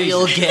do? What Jesus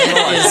you'll get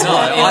Christ, is no.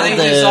 what I think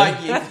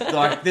you'll it's do.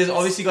 like there's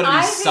obviously got to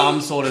I be think- some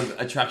sort of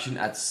attraction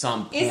at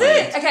some point. Is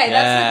it? Okay,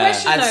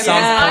 that's the question At though. some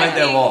because I point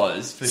there think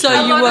was. For So sure.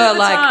 A you lot were of the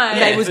like, time-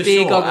 they Yeah, was for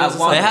beer sure. goggles At or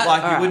one, something. like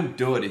All you right. wouldn't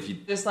do it if you.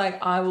 Just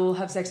like, I will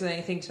have sex with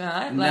anything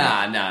tonight. Like,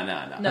 Nah.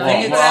 No,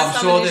 Well, you well, have I'm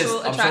some sure initial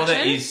I'm sure there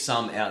attraction. is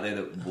some out there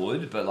that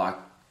would, but like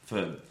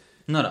for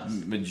Not us.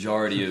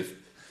 majority of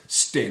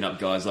stand-up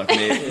guys like me,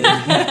 me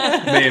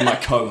and my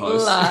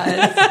co-host,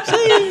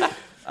 Lies.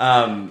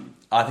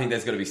 I think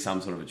there's got to be some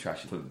sort of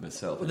attraction for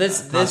myself. There's-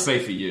 Can't there's-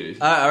 speak for you.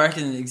 I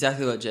reckon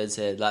exactly what Jed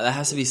said. Like there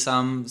has to be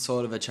some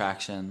sort of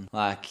attraction.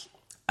 Like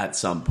At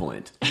some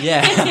point,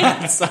 yeah,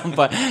 at some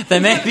point there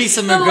may be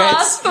some The regrets.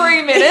 last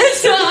 3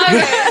 minutes.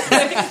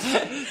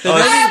 Okay.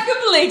 I have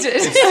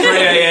completed. 3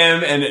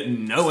 a.m.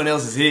 and no one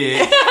else is here.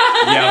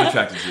 Yeah, I'm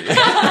attracted to you.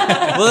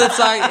 Well, it's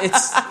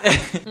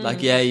like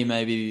like yeah, you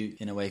may be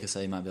in a week or so.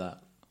 You might be like,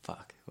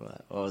 fuck.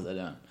 what was I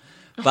doing?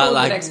 Or But the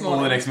like, next Or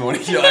morning. the next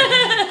morning, you're like,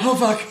 oh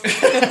fuck.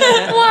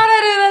 Why'd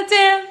I do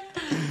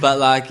that, but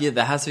like, yeah,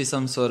 there has to be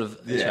some sort of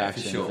Yeah,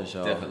 attraction for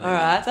sure. definitely. All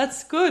right,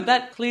 that's good.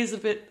 That clears a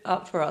bit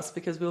up for us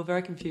because we were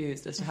very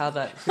confused as to how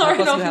that could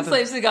Dan? Lauren possibly often happen.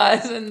 sleeps with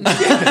guys and...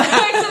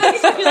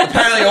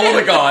 Apparently, all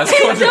the guys,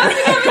 according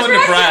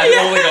to Brad,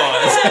 all the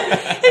guys.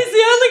 He's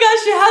the only guy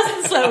she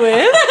hasn't slept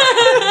with.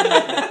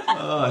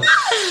 Oh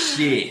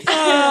shit.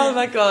 Oh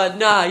my god,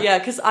 nah, yeah,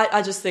 because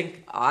I just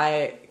think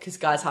because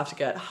guys have to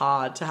get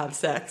hard to have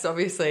sex,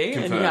 obviously,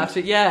 and you Confirmed. have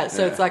to,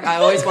 so it's like I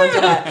always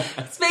wonder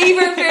that. Speaking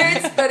from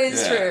experience, that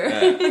is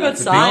true. You got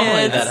Normally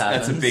science, that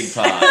That's a happens. big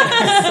part.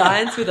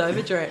 science with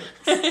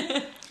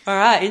overdrinks. All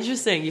right,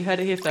 interesting. You heard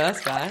it here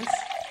first, guys.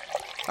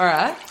 All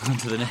right, On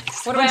to the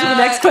next. What on to the about-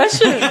 next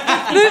question.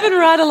 Moving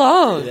right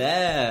along.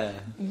 Yeah.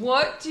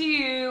 What do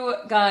you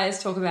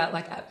guys talk about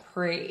like at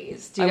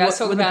prees? Do you guys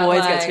talk when about the boys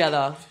like, get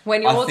together?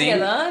 when you're I all think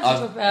together? Do you I've-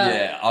 talk about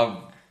Yeah, I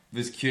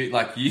was cute.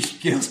 Like, you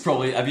girls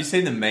probably... Have you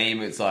seen the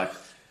meme? It's like,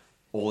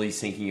 all he's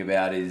thinking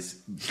about is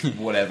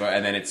whatever,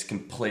 and then it's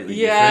completely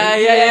Yeah,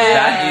 different. yeah.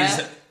 That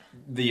is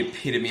the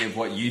epitome of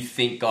what you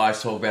think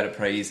guys talk about at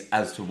prees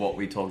as to what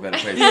we talk about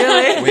at prees.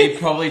 Really? We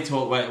probably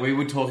we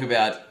would talk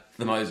about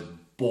the most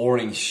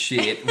boring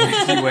shit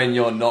when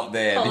you're not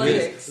there.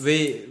 Politics.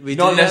 We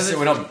Not do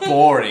necessarily, have we're not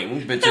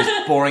boring, but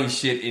just boring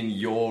shit in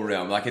your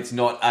realm. Like, it's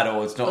not at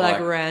all. It's not Like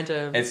like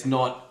random. It's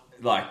not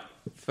like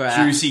For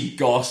our- juicy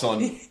goss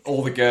on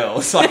all the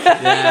girls. Like,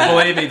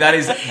 believe me, that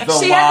is the she had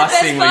the last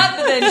best thing part,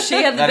 but then she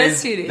had the that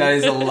best is titties. that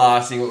is the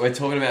last thing we're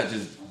talking about.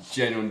 Just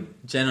genuine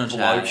general blow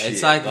chat. shit,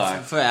 It's like,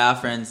 like- for our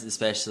friends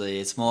especially,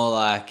 it's more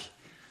like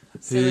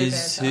Silly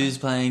who's banter.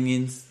 playing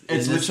in. It's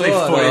in the literally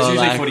sport, footy. It's or usually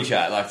like, footy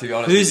chat. Like, to be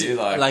honest Who's with you,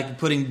 like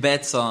putting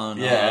bets on?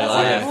 yeah, or, oh,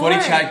 like, yeah. Footy Boring.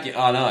 chat.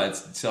 I know.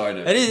 It's sorry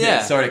to. It is,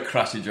 yeah. Sorry to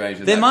crush your dreams.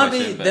 With There that might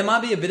question, be but- there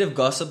might be a bit of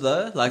gossip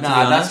though. Like, to be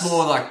Nah, honest, that's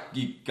more like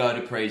you go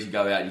to prees, you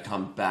go out, you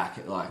come back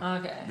at like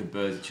Okay. the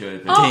birds are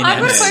chirping. Oh, I've got a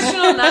Teenagers. question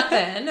on that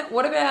then.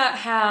 What about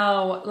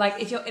how, like,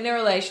 if you're in a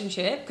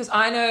relationship, because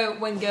I know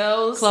when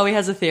girls... Chloe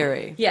has a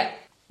theory. Yeah.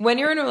 When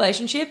you're in a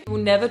relationship,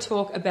 we'll never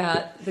talk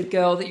about the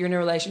girl that you're in a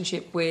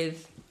relationship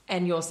with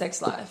and your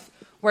sex life.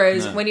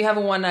 Whereas No. when you have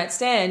a one night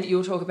stand,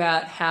 you'll talk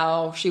about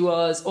how she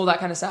was, all that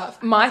kind of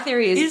stuff. My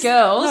theory is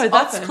girls. No,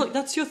 that's often,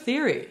 that's your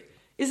theory.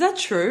 Is that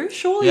true?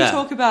 Surely Yeah. you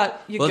talk about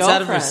your Well, it's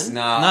out of girlfriend.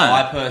 Nah, No.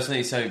 I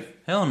personally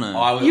hell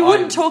no. You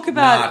wouldn't talk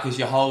about- because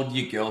you hold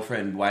your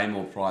girlfriend way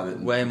more private,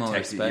 and Way more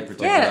protect it, you respectful.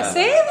 protect yeah, her.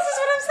 see, this is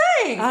what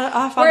I'm saying. I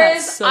find that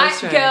Whereas so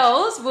strange.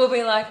 girls will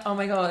be like, oh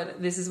my god,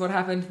 this is what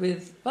happened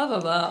with blah blah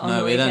blah. On No,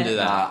 the we don't weekend. do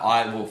that.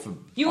 I will.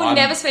 You would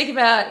never speak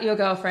about your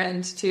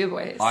girlfriend to your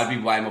boys. I'd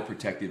be way more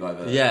protective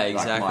over. Yeah, like,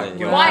 exactly. my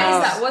girlfriend. Why Wow.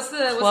 is that? What's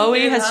the Chloe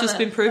theory has behind just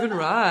that? been proven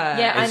right.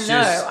 Yeah, It's I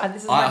know. just-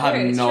 This is I my have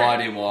theory. It's no true.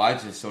 idea why.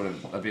 Just sort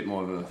of a bit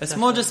more of a. It's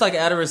more just like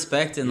out of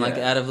respect and like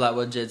Yeah. out of like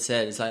what Jed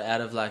said. It's like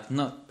out of like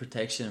not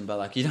protection, but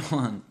like you don't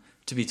want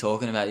to be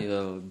talking about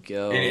your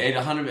girl. It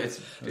 100. It's,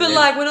 But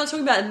like, we're not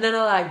talking about, and then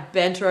I like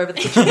bent her over the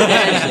kitchen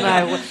bench and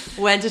I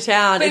went to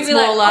town. But It's it'd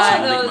be more like,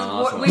 like,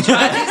 oh, Big there was-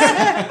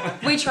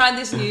 arsehole. we tried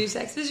this new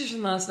sex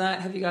position last night.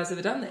 Have you guys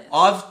ever done this?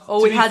 I've. Or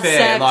to we be had fair,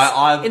 sex like,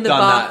 I've in the done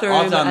bathroom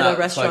that. I've done at a that,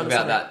 restaurant spoke or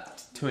about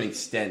that to an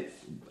extent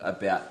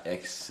about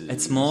exes.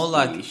 It's more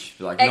like-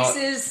 not.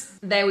 Exes,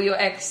 they were your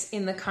ex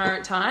in the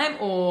current time,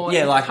 or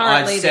Yeah, like I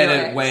currently said they're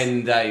your it ex?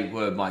 when they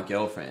were my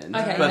girlfriend,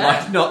 Okay, but yeah.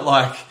 like not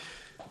like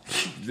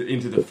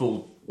into the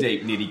full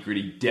deep nitty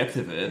gritty depth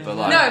of it. But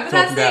like No, but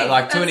that's talk about it.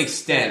 like to an That's-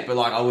 extent. But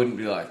like I wouldn't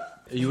be like.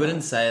 You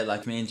wouldn't say it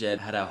like me and Jed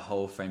had our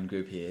whole friend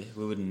group here.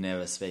 We would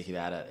never speak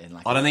about it in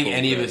like. I don't a think full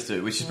any of group. us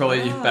do. Which is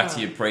probably back to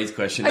your pre's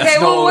question. Okay, That's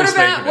not well, what what we speak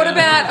about what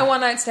about a one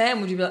night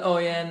stand? Would you be like, oh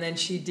yeah, and then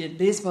she did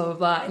this, blah blah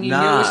blah, and you knew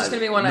it was just going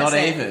to be a one night not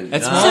stand? even.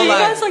 It's No. more so you like-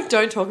 guys like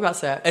don't talk about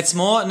sex. It's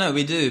more no,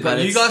 we do, but But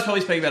you it's, guys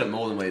probably speak about it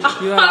more than we do.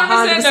 You are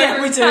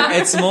 100% we do.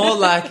 It's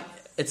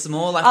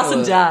more like Us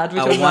and Dad, we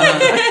talk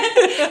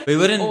about we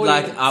wouldn't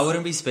like. Audience. I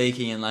wouldn't be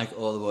speaking, and like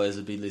all the boys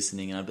would be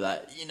listening, and I'd be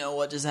like, you know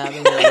what just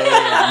happened?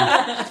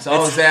 And So I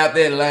was out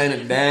there laying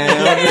it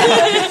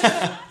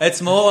down.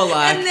 it's more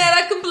like And then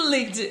I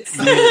completed it.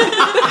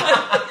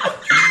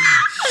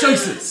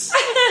 Jesus.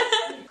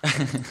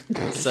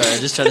 sorry, I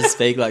just tried to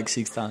speak like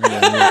 6 times.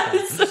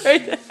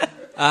 Sorry.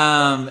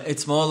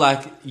 It's more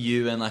like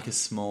you and like a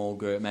small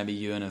group, maybe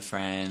you and a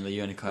friend, or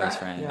you and a close Right.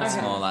 friend. Yeah. It's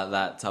Okay. more like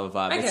that type of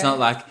vibe. Okay. It's not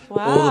like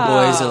Wow. all the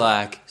boys are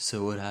like,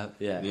 so what happened?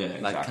 Yeah, Yeah,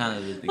 like exactly. kind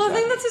of. Well, I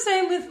think that's the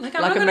same with like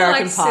I'm Like not gonna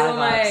American like sit Pie on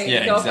my vibes.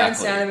 Yeah, girlfriend's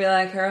exactly. down and be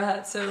like, her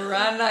heart's so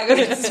right, and I got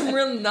to do some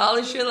real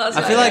gnarly shit last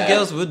night. I feel like Yeah.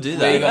 girls would do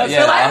There you that. go.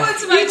 Well, I Yeah, went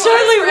to my You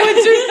totally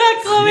would do that,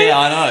 Chloe. yeah,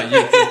 I know.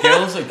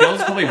 Girls are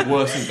probably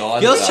worse than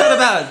guys. Girls at chat that.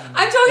 about.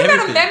 I'm talking about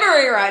a everything.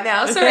 memory right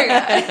now. Sorry,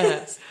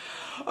 guys.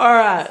 All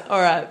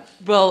right.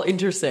 Well,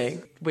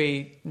 interesting.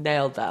 We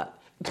nailed that.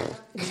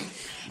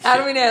 How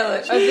do we nail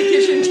it? Over the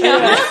kitchen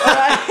counter.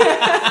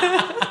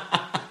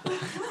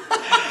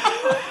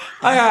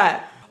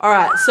 All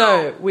right.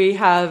 So we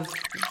have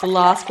the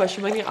last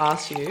question we're going to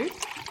ask you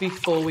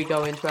before we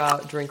go into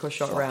our drink or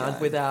shot round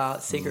with our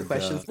secret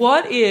questions. God.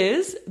 What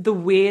is the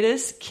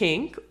weirdest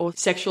kink or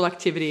sexual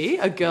activity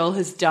a girl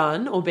has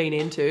done or been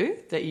into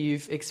that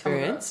you've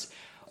experienced?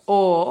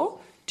 Or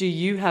do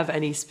you have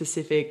any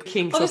specific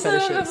kinks or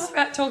Obviously,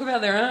 fetishes? talk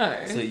about their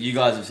own. So you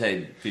guys have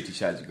said 50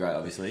 Shades of Grey,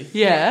 obviously.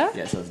 Yeah.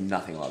 Yeah, so it's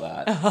nothing like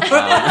that.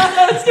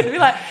 I was going to be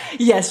like,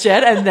 yes,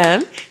 Jed, and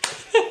then?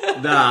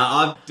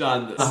 Nah, I've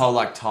done the whole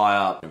like tie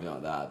up, everything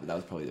like that, but that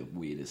was probably the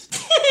weirdest.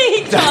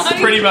 That's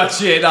pretty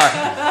much it.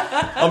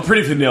 I'm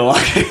pretty vanilla.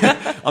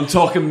 I'm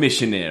talking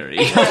missionary.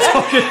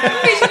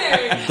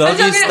 Missionary.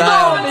 Doggy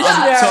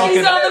style.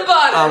 She's on the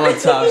bottom. I'm on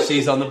top,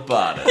 she's on the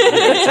bottom.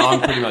 Yeah, so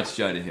I'm pretty much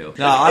Jonah Hill.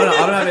 No, I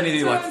don't have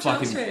anything like It's on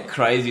fucking Street.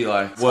 crazy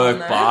like work,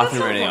 there. bathroom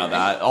That's or anything not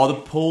like that. Oh, the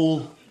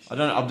pool. I've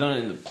done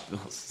it in the.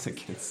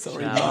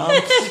 Sorry, Shower.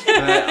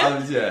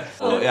 Mum. Yeah.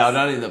 Well, yeah, I've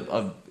done it in the.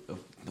 I've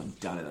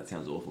done it. That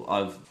sounds awful.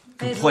 I've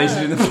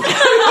completed in the pool.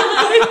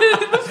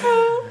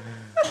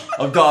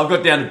 I've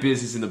got down to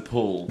business in the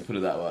pool. Put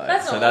it that way.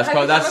 That's so not. that's Have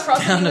probably you come that's.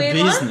 across Down any to weird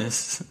one?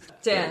 business.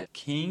 Dan.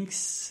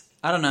 Kinks?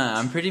 I don't know.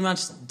 I'm pretty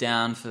much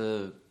down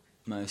for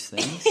most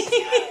things. He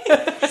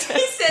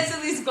says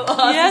with his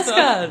glasses Yes, on.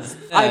 guys.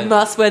 I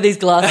must wear these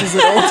glasses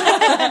at all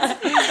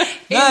times.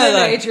 In No, the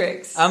like-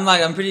 Matrix.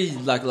 I'm pretty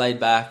like laid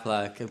back.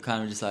 Like I'm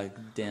kind of just like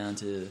down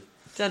to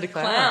Down to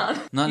Clown.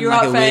 not in You're like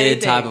up a for weird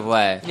anything. type of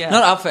way. Yeah.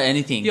 Not up for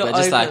anything, You're but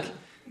just open.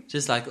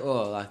 like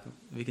oh like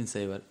we can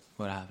see what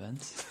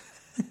happens.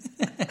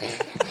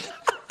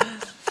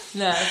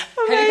 No. Have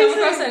you come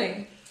across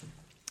any?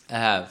 I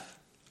have.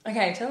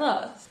 Okay, tell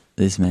us.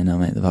 This may not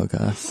make the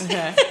podcast.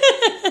 Okay.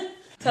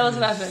 Tell us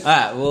what happened. All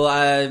right. Well,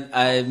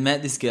 I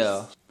met this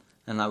girl,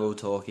 and like we were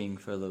talking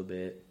for a little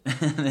bit,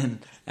 and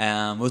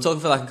then we were talking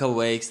for like a couple of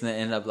weeks, and then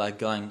ended up like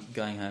going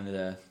home with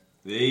her.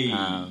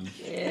 Yeah,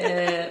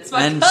 it's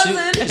my And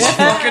cousin.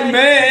 Fucking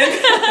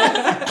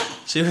man.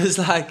 She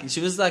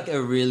was like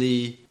a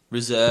really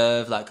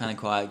reserved, like kind of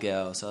quiet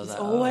girl. So I was like,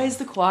 Always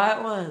the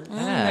quiet one.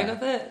 Yeah. I got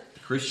that.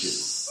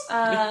 Christian.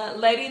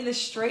 Lady in the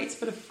streets,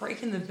 but a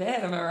freak in the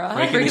bed. Am I right?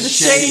 Freak in Freak the the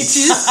sheets.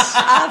 sheets.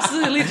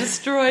 Absolutely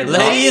destroyed.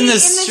 Lady Lady. in the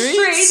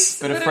streets,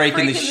 But a freak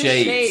in the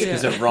sheets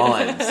because it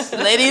rhymes.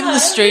 lady in the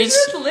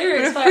streets,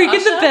 Lyrics by Freak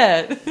in the Usher.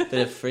 bed. but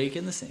a freak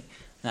in the sink.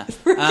 Nah.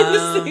 Freak in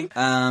the sink.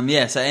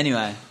 Yeah. So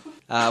anyway,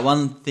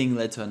 one thing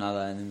led to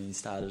another, and then we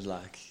started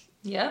like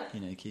Yep.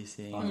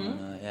 kissing.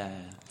 And, yeah.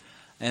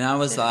 And I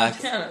was like,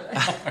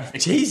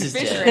 Jesus,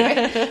 Jed.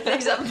 Missionary.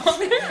 Things up on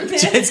there.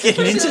 Jed's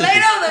getting into Later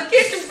this. on the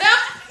kitchen down.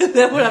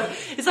 Then what happened?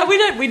 It's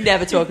like we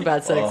never talk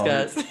about sex,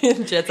 guys.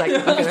 Jed's like,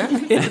 fucking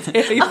her.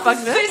 Are you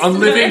fucking her? I'm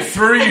living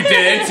through you,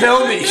 Dan.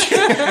 Tell me.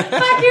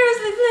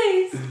 Vicariously,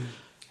 please.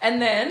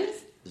 And then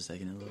Just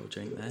taking a little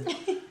drink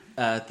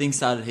there. Things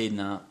started heating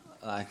up.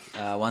 Like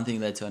one thing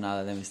led to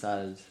another. Then we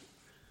started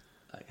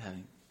like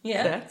having,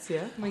 Sex,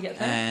 yeah. we get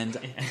that. and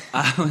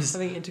I was.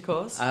 Having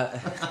intercourse.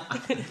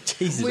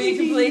 Jesus. Were you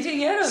completing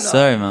it or not?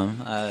 Sorry,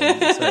 Mum.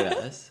 Sorry about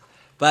this.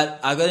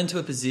 But I got into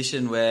a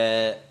position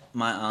where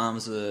my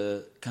arms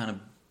were kind of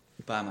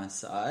by my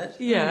side.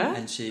 Yeah.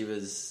 And she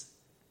was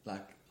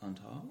like on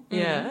top.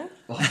 Yeah.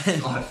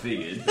 I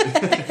figured.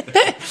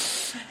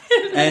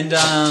 And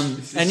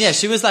yeah,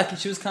 she was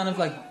kind of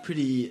like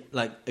pretty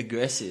like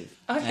aggressive.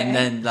 Okay. And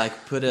then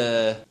like put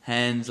her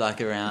hands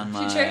like around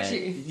my. choked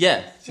you?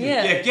 Yeah.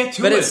 Yeah. Get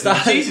to But it. it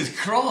started- Jesus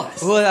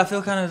Christ. Well, I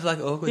feel kind of like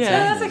awkward. Yeah.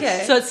 saying That's this.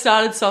 okay. So it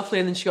started softly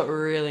and then she got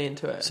really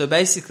into it. So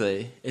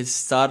basically, it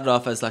started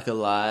off as like a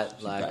light,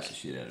 Bash like the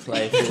shit out of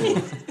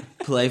me.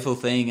 playful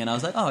thing, and I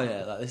was like, oh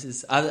yeah, like this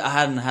is. I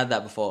hadn't had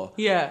that before.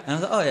 Yeah. And I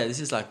was like, oh yeah, this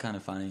is like kind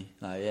of funny.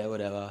 Like yeah,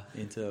 whatever,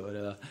 into it,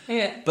 whatever.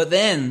 Yeah. But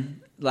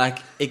then, like,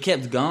 it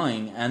kept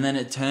going, and then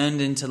it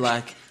turned into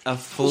like a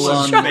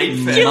full-on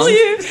Trying to kill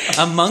you.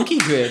 a monkey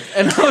grip,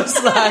 and I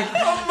was like,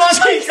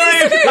 Jesus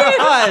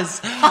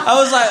Christ! I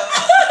was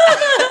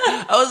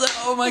like,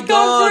 oh my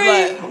god,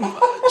 like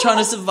trying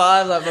to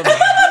survive, like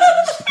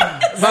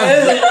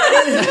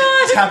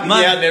Tapping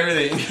My- out and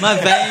everything. my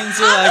veins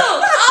were like.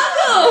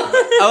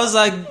 I was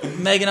like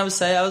making up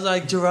say, I was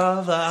like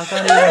giraffe, like, I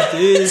can't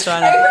even do this right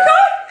now.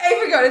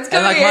 Apricot. It's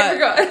going And to like be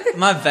apricot.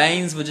 my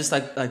veins were just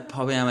like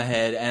popping out of my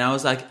head, and I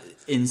was like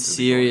in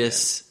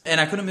serious, and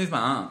I couldn't move my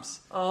arms.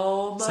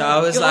 Oh my So I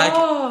was like,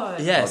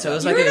 God. yeah. So it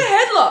was You're like in a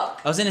headlock.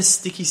 I was in a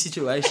sticky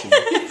situation.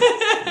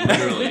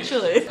 Literally.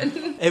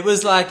 It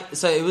was like,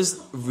 so it was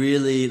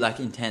really like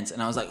intense,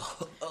 and I was like,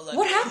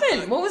 What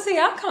happened? What was the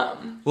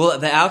outcome? well,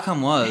 the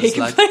outcome was He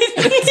like Quicker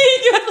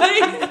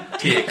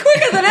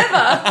than ever.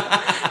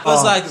 I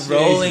was like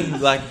rolling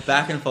like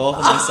back and forth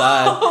on my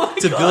side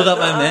to build up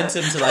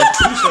momentum to like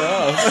push her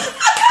off.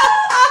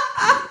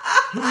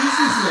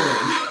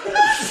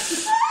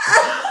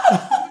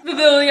 The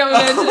building up I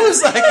momentum.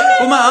 was like,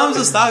 well, my arms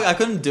were stuck. I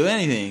couldn't do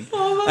anything.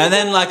 And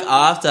then like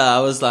after, I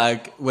was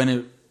like,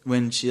 when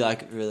she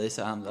like released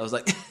her arms, I was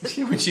like,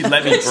 When she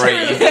let me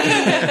breathe.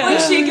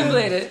 When she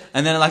completed.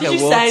 and then like Did I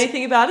you walked. say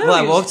anything about it? Well,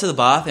 I or you walked to the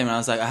bathroom and I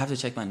was like, I have to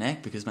check my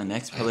neck because my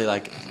neck's probably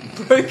like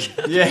just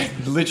broke? Yeah,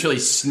 literally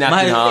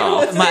snapped in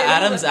half. my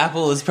Adam's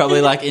apple is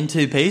probably like in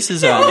two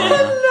pieces right now.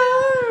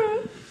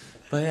 No.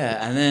 But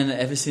yeah, and then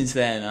ever since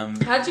then,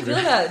 How'd you feel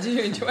about it? Did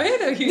you enjoy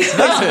it, or you? He's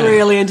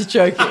really into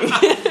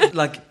choking.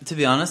 like, to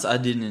be honest, I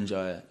didn't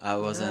enjoy it. I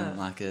wasn't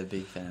like a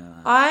big fan of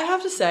that. I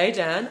have to say,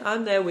 Dan,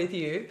 I'm there with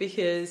you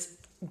because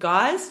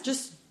guys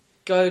just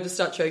go to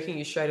start choking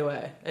you straight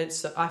away. And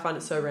I find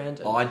it so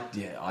random. I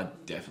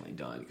definitely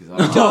don't because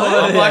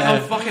I'm like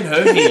I'm fucking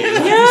hurting you.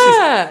 Like,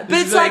 yeah, but this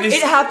it's is like this-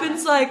 it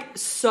happens like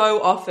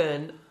so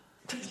often.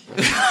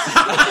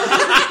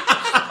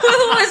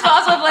 All those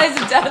basketball players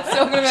that Dad's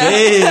talking about.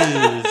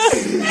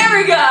 Jeez.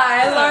 Every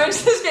guy,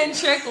 Lauren's just getting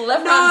tricked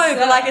left, No, right,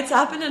 but like it's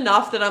happened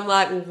enough that I'm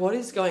like, well, what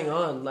is going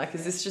on? Like,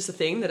 is this just a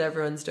thing that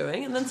everyone's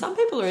doing? And then some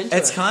people are into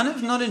It's it. kind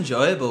of not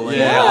enjoyable. When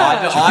Yeah,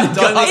 I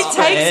don't. It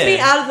takes me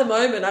out of the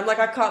moment. I'm like,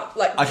 I can't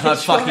like. I can't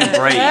control fucking it.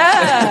 breathe.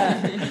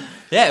 Yeah.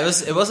 Yeah,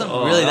 it wasn't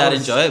really that that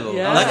was- enjoyable.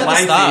 yeah. Like at the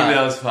Lengthy, but that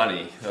start. was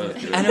funny. That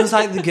was good. And it was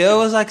like, the girl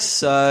was like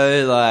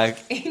so like,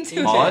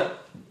 into Hot? it.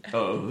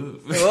 Oh,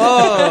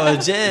 oh,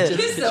 Jed.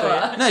 You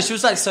saw it. No, she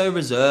was like so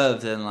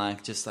reserved and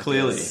like just like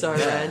Clearly. So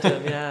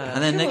random, yeah.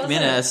 And then Who next was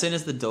minute, it? as soon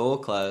as the door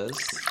closed,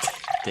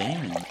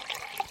 damn.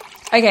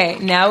 Okay,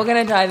 now we're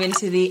going to dive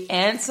into the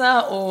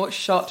answer or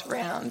shot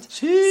round.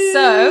 Jeez.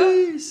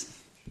 So,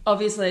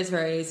 obviously it's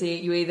very easy.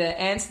 You either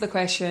answer the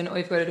question or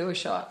you've got to do a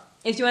shot.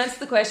 If you answer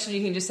the question,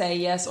 you can just say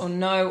yes or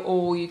no,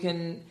 or you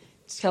can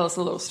tell us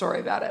a little story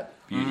about it.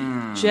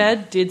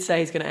 Jed did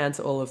say he's going to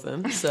answer all of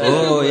them. So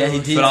Oh yeah, he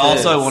did. but I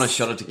also too. want a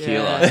shot of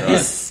tequila. Yeah. Right?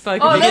 He's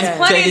spoken Oh, to there's Jed.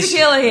 plenty Take of a sh-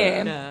 tequila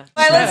here. Yeah.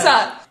 Wait, let's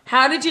start.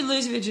 How did you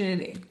lose your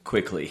virginity?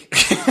 Quickly,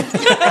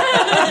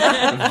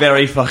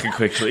 very fucking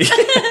quickly.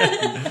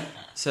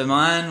 So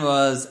mine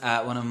was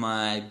at one of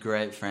my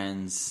great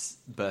friends'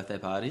 birthday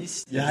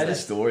parties. You had a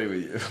story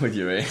with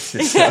your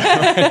answers. So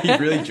he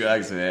really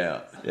drags them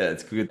out. Yeah,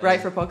 it's good.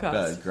 Great for a podcast.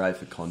 No, great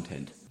for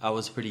content. I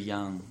was pretty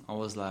young. I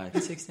was like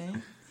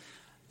 16.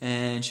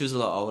 And she was a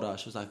lot older.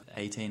 She was like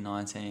 18,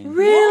 19.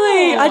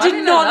 Really? Whoa, I I did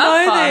didn't know not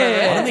that know part of it.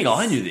 this. I don't think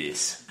I knew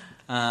this.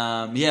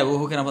 Yeah, we were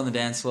hooking up on the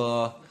dance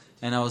floor.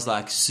 And I was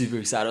like super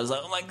excited. I was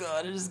like, oh my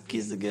God, I just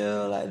kissed a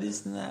girl, like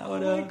this and that,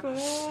 whatever. Oh my God.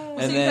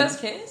 Was And it your then-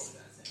 first kiss?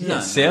 No.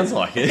 Sounds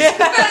like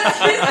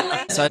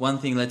it. So one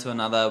thing led to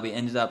another. We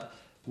ended up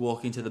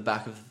walking to the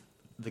back of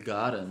the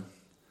garden.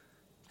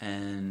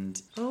 And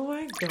Oh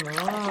my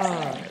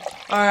God.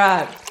 All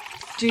right.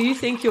 Do you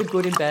think you're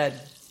good in bed?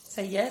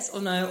 Say yes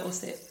or no or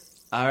sip.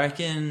 I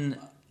reckon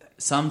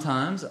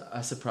sometimes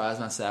I surprise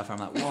myself. I'm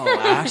like, whoa,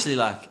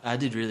 I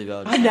did really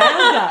well. I nailed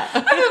that. I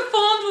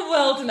performed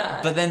well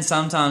tonight. But then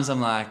sometimes I'm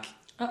like,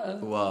 Uh-oh.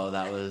 whoa,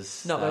 that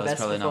was Not my best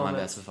probably not my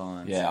performance. best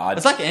performance. Yeah,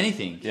 it's like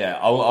anything. Yeah,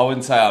 I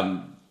wouldn't say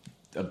I'm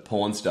a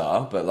porn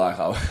star, but like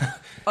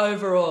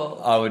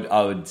Overall.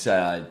 I would say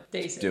I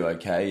Decent. do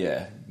okay.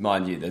 Yeah,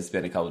 mind you, there's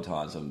been a couple of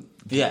times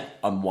Yeah.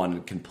 I'm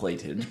one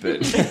completed,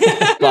 but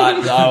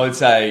but I would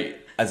say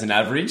as an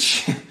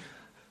average,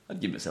 I'd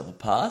give myself a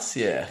pass.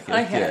 Yeah.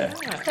 Okay. Yeah.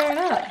 Fair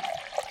enough.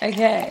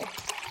 Okay.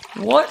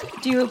 What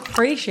do you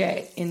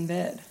appreciate in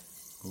bed?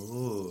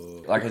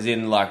 Ooh. Like as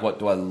in like what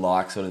do I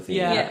like sort of thing.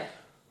 Yeah.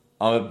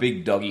 I'm a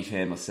big doggy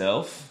fan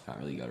myself. Can't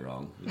really go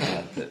wrong with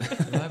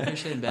that. But I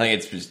appreciate I that. think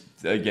it's just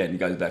again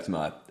goes back to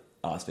my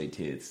arse feet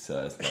tits.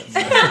 So that's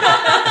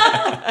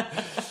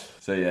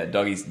so yeah,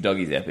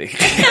 doggy's epic.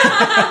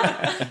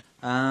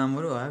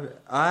 What do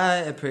I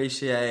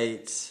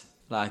appreciate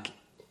like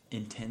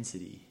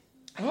intensity.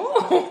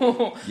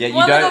 Oh, Yeah, you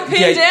one don't. little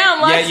pin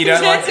down, like you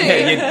don't like.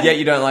 intensity. Yeah,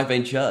 you don't like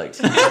being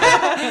chugged.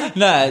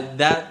 No,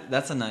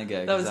 that's a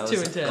no-go. That was too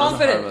intense. that was a horrible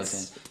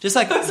Confidence. thing. Just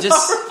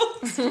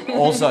like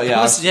Also,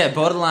 yeah, yeah,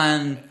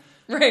 borderline,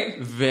 Right.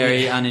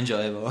 very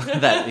unenjoyable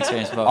that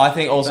experience. I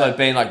think also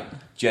being like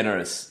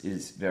generous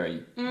is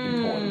very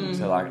important.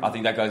 So like, I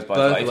think that goes both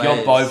Both ways. If ways.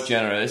 you're both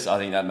generous, I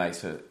think that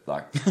makes it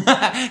like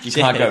you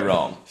can't go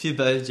wrong. If you're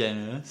both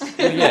generous.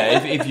 Well, yeah,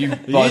 if you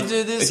both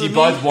do this if you for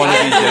both me, want to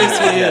I be do this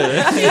for generous,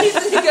 yeah. He's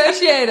the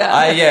negotiator.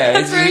 Yeah,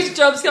 That's where it's- his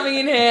job's coming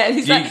in here, and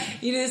he's Do you- like,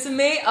 "You do this for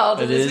me, I'll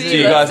do It this is. for Do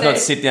you." you guys Let's not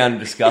see. sit down and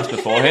discuss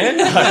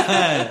beforehand? All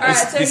right,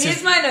 so this here's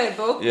is- my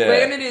notebook. Yeah.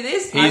 We're gonna do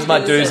this. Here's I'll my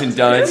do this. do's and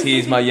don'ts.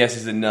 Here's my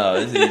yeses and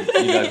nos.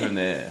 And you go from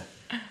there.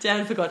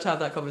 Dan forgot to have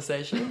that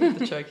conversation with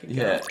the choking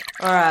girl. Yeah.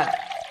 All right.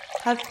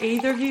 Have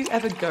either of you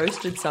ever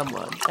ghosted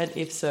someone? And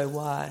if so,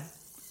 why?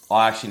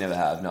 I actually never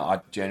have. No, I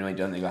genuinely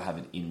don't think I have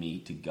it in me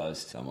to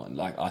ghost someone.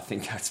 Like, I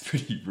think that's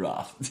pretty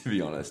rough, to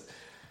be honest.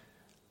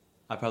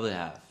 I probably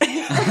have.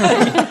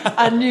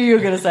 I knew you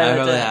were going to say I that.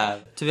 probably Dan.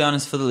 have. To be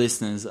honest, for the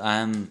listeners,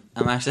 I'm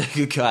actually a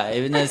good guy.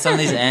 Even though some of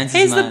these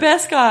answers, He's the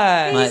best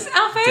guy. might He's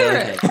our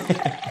favourite.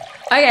 delicate.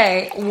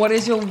 Okay, what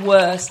is your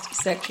worst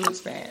sexual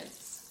experience?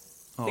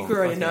 I think we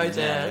already know Yeah,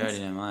 Dan's. we already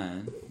know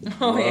mine.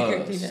 Oh, yeah,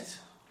 correct, you know.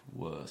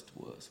 Worst.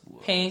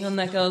 Peeing on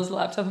that girl's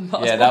laptop and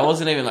passport. Yeah, that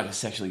wasn't even like a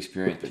sexual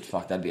experience, but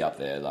fuck, that'd be up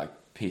there, like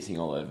pissing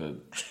all over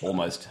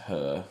almost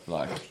her,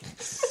 like,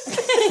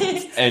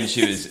 and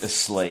she was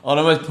asleep. I'd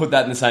almost put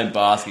that in the same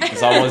basket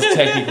because I was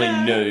technically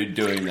nude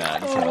doing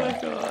that. Oh So. my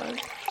God.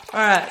 All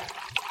right.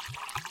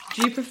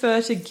 Do you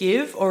prefer to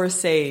give or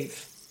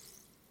receive?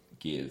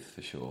 Give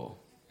for sure.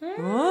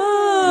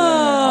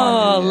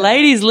 Oh, Yeah.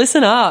 ladies,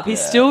 listen up.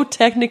 He's still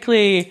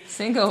technically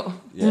Single.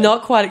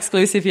 not quite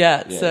exclusive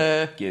yet. Yeah,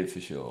 So give for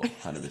sure,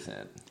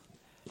 100%.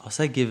 I'll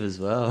say give as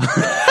well.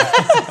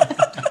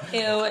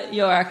 Ew,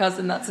 you're our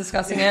cousin. That's a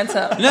disgusting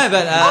answer. No,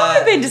 but I would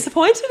have been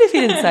disappointed if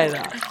he didn't say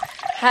that.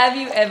 Have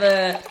you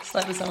ever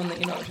slept with someone that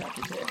you're not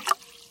attracted to?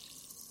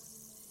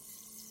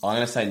 I'm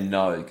going to say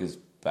no because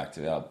back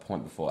to our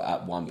point before,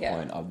 at one Yeah,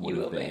 point I would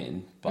you have will be.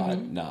 been, but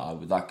no, I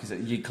would like because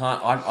you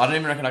can't. I don't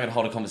even reckon I could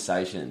hold a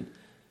conversation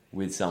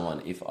with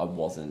someone if I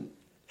wasn't,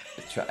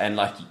 and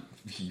like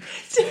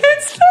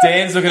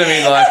Dan's looking at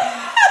me like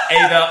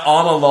either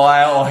I'm a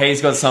liar or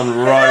he's got some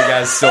rogue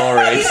ass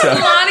story. He's So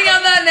lining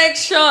up that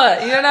next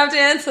shot. You don't have to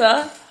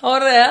answer.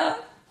 Hold it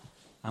out.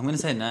 I'm going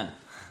to say no.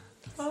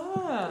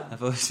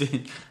 I've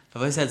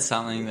always had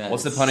something that.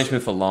 what's the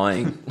punishment for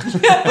lying?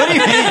 What do you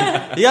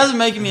mean? You guys are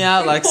making me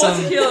out like some.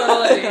 Killer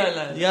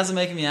already. You guys are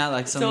making me out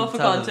like some All for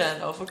type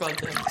content. All for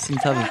content. of some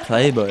type of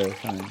playboy or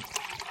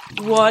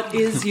something. What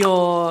is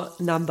your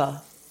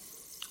number?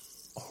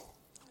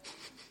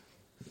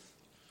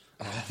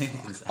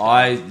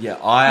 I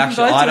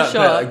actually Both I do a don't.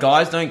 shot. But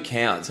guys don't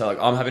count. So like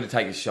I'm happy to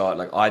take a shot.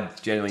 Like I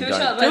genuinely Do a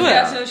don't. shot. Do Let's it.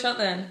 have to do a shot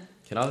then.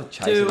 Can I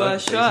chase Do it? a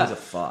These shot. ones are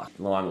fuck.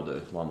 Lime will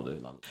do. Lime will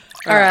do.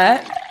 All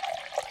right.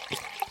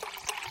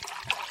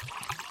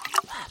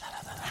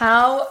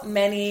 How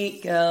many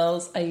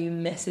girls are you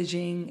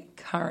messaging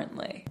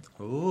currently?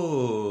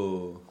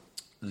 Ooh.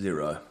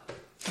 0.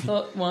 I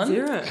thought one.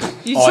 0.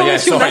 You Oh saw yeah, what you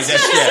sorry. messaged.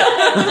 That's,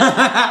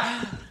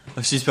 yeah.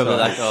 Oh, she's probably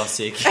like, oh,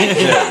 sick.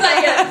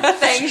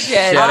 Thanks,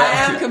 Jen. Shout I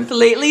am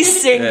completely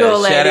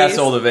single, Shout out ladies.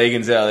 to all the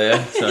vegans out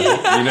there.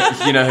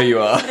 So you know who you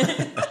are.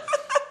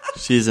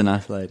 She's a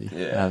nice lady.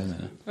 Yeah. I haven't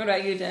met her. What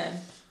about you, Dan?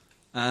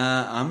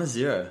 I'm a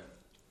 0.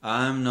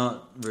 I'm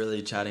not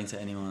really chatting to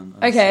anyone.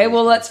 Okay,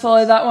 well, let's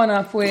follow that one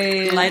up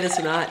with... Later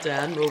tonight,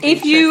 Dan. We'll be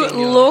If you checking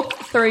your- look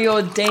through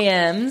your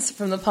DMs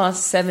from the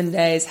past 7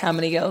 days, how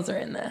many girls are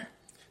in there?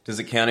 Does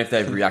it count if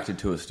they've reacted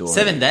to a story?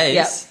 7 days.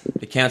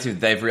 Yep. It counts if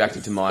they've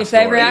reacted to my If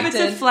story. they react- If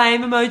it's a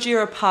flame emoji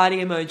or a party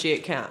emoji,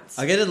 it counts.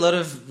 I get a lot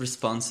of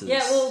responses. Yeah,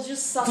 well,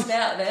 just suss it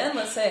out then.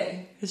 Let's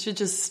see. It should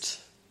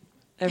just...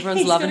 Everyone's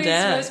He's loving got his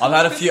Dan. most-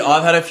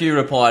 I've had a few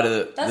reply to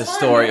the That's fine,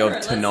 story go of for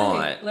it.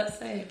 tonight. Let's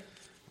see.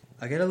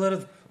 I get a lot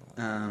of.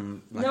 Like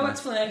No my-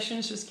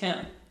 explanations, just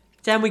count.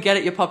 Dan, we get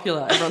it. You're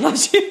popular. Everyone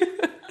loves you.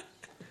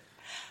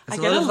 I It's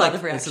get a lot like,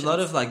 of reactions. It's a lot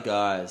of like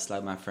guys,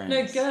 like my friends.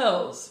 No,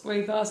 girls.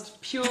 We've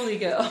asked purely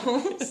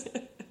girls.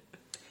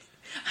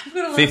 I've got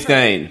a lot of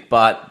 15,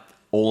 but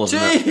all of them.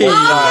 Jeez. Wait,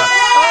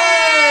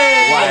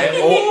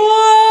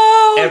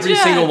 Whoa, every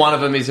Dan. single one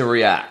of them is a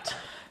react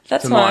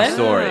That's to my fine.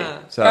 story.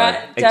 So,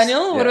 Right,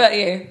 Daniel, what yeah. about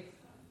you?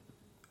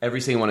 Every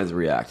single one is a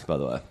react, by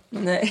the way.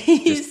 No,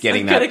 Just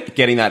getting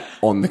that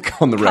on the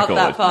Cut record.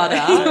 that part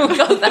out.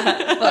 got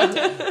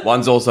that.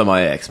 One's also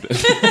my ex. But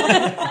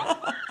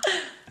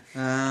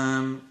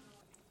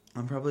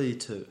I'm probably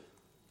 2.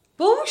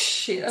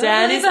 Bullshit. I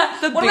Dan don't is believe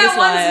that. the What biggest about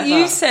ones liar you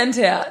ever. sent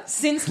out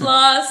since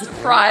last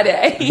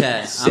Friday? Okay,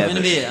 I'm Seven.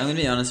 gonna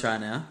be honest right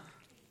now.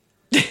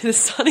 The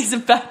sun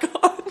isn't back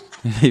on.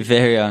 Be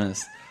very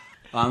honest.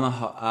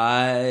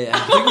 I you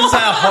can say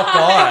a hot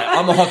guy.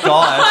 I'm a hot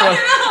guy.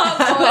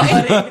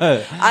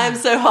 That's what- I am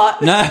so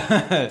hot.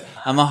 no,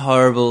 I'm a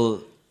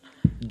horrible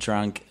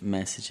drunk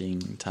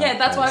messaging type. Yeah,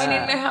 that's why we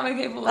person. need to know how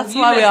many people. That's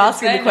you why we're messaged.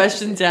 asking the They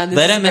question, Dan. This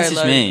They is don't a very message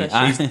loaded me.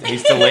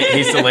 question.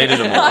 he's deleted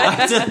them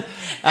all.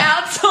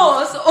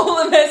 Outsource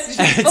all the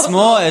messages.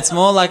 It's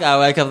more like I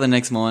wake up the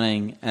next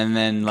morning and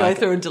then Go like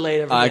through and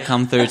delete everything. I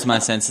come through to my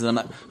senses. I'm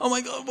like, oh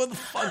my god, what the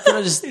fuck did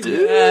I just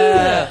do?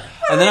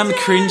 And then I'm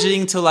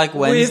cringing till like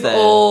We've Wednesday.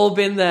 all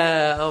been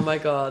there. Oh my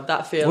god,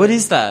 that feeling. What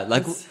is that?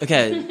 Like,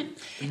 okay,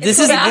 this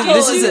is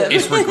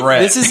It's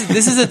regret.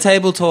 this is a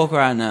table talk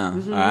right now.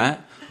 All right,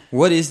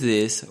 what is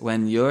this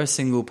when you're a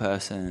single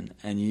person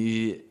and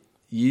you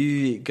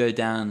go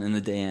down in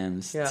the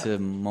DMs Yeah. to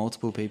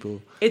multiple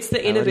people? It's the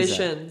What is that?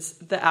 inhibitions.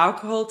 The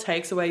alcohol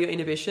takes away your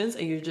inhibitions,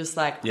 and you're just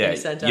like Yeah,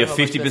 sent out you're a whole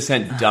bunch of-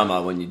 50%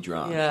 dumber when you're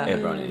drunk. Yeah.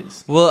 Everyone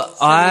is. Well,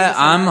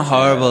 I'm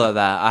horrible at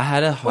that. I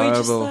had a Or you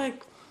just horrible.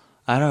 like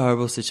I had a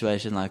horrible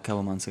situation like a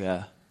couple months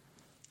ago.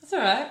 That's all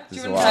right. Do This you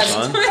is the want to last dive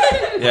one.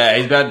 into it? Yeah,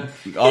 he's bad.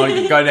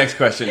 Oh, go next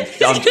question.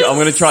 I'm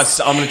gonna try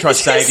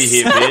save you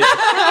here, bitch.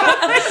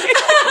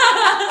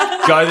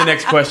 Go to the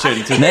next question.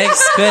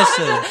 Next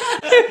question.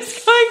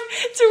 it's going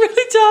to a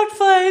really dark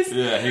place.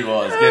 Yeah, he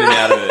was. Get him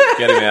out of it.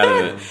 Get him out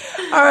of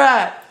it. All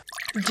right.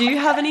 Do you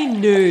have any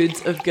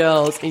nudes of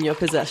girls in your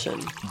possession?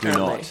 Do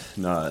currently?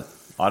 not. No.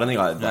 I don't think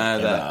I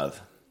ever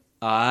have.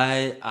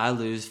 I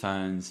lose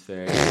phones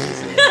very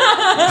easily.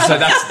 So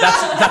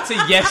that's a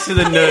yes to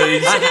the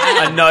news,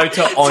 a no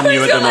to on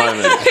you at the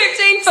moment.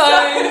 15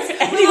 phones.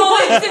 All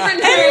these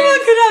different Anyone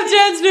nudes. could have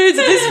Jan's nudes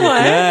at this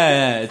point.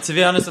 Yeah. To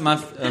be honest,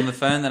 on the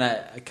phone that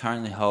I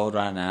currently hold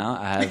right now,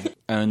 I have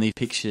only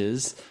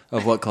pictures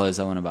of what clothes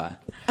I want to buy.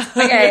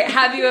 Okay,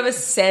 have you ever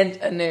sent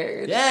a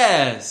nude?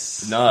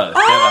 Yes. No, never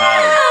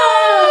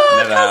have.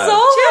 Never have.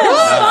 Just No,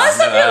 slice of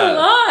never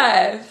your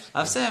have. life?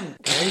 I've seen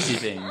crazy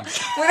things.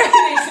 We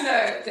don't need to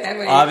know,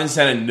 Dan. I haven't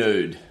seen a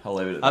nude. I'll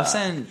leave it at that.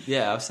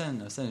 I've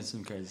seen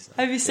some crazy stuff.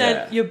 Have you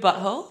sent Yeah. your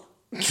butthole?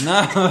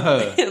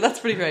 No. Yeah, that's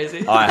pretty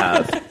crazy. I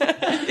have. No, I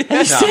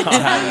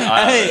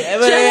haven't. Hey,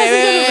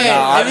 wait. No, I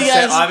Have you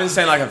guys? haven't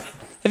seen like a.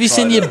 Have you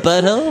seen your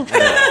butthole?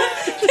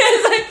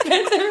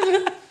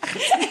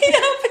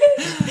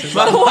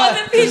 The one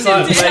that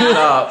pigeoned down.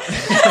 Up.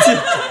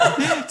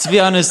 To be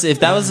honest, if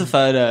that was a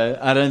photo,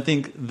 I don't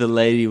think the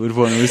lady would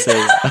want to see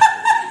it.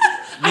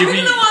 I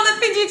think the one that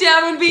pinned you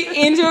down would be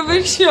into it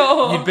for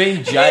sure. You'd be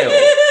in jail.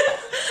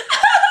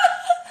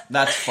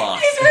 That's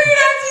fucked. He's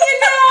reenacting it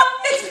now.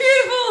 It's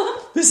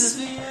beautiful. This is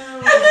for you.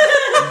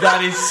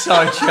 That is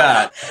so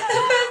chat.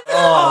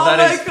 Oh,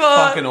 that is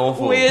fucking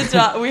awful. We're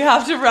done. We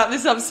have to wrap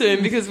this up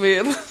soon because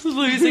we're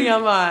losing our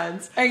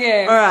minds.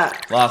 Okay. All right.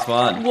 Last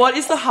one. What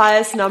is the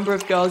highest number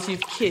of girls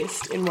you've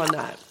kissed in one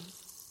night?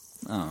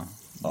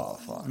 Oh,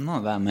 fuck.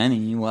 Not that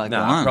many. Like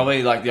Nah, one.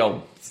 probably like the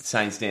old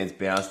St. Stan's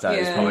bounce day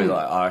is Yeah. probably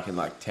like, I reckon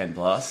like 10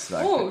 plus.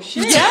 Like, Oh,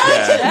 shit.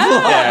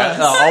 yeah.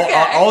 No,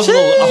 I was a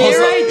little.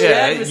 Hero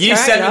Jed was You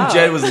carrying 7 up.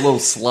 Jed was a little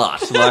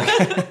slut.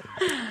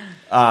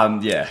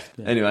 Like, yeah.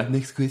 Anyway,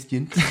 next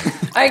question.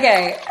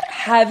 Okay.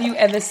 Have you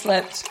ever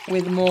slept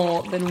with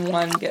more than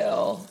one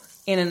girl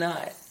in a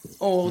night?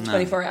 Or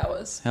 24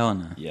 hours? Hell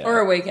no. Yeah, Or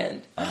a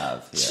weekend? I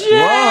have.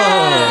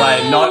 Yeah.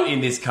 Like, not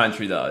in this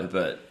country though,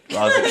 but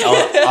I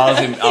was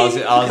in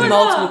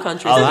Multiple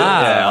countries.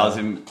 I was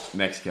in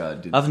Mexico.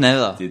 I've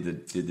never.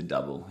 did the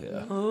double.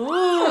 Yeah.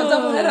 Oh,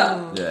 double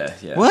header.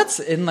 Yeah. What?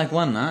 In like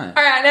one night?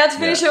 All right, now to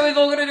finish Yeah. it, we've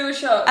all got to do a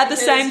shot. At the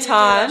same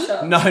time?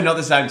 No, not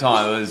the same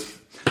time. It was.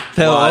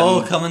 They were One.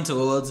 all coming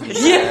towards me.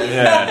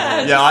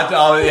 Yeah.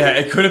 Yeah.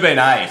 It could have been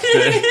 8.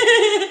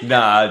 But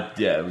nah.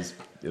 Yeah. It was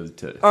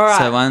 2. All right.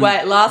 So one-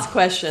 Wait, last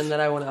question that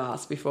I want to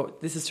ask before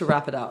this is to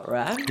wrap it up,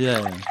 right?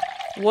 Yeah.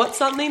 What's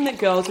something that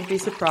girls would be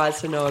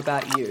surprised to know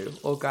about you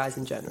or guys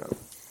in general?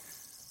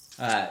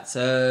 Alright,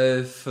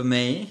 so for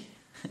me,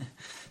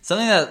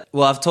 something that,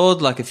 well, I've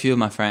told like a few of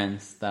my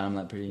friends that I'm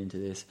like pretty into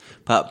this,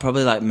 but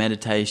probably like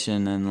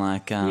meditation and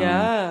like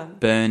Yeah.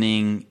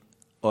 burning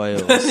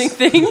oils. Burning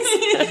things?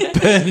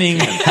 Burning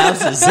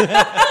houses. I'm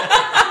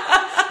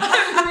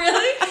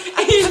really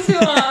into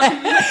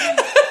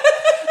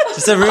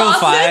Just a real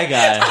fire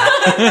guy.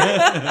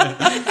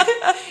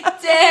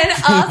 Dan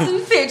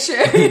Austin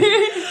picture.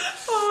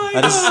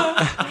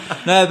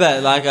 No,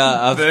 but like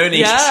I've Burning.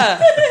 Yeah.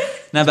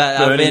 no, but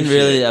I've Burning been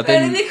really, I've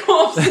Burning been the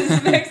corpses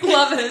of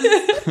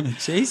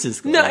ex-lovers.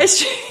 Jesus. No,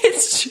 Christ.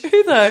 it's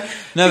true though.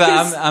 No, but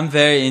Because- I'm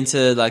very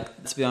into,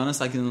 like, to be honest,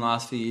 like in the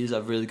last few years,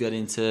 I've really got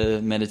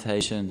into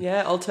meditation,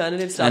 Yeah,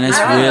 alternative stuff. and it's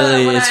I remember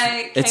really when it's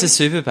I it's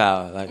a came-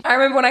 superpower. Like, I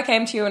remember when I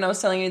came to you and I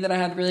was telling you that I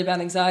had really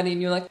bad anxiety,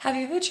 and you were like, "Have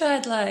you ever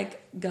tried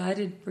like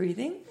guided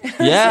breathing?"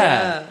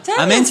 yeah, Tell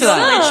I'm me into what's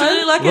that. up.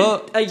 literally like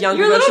Well, a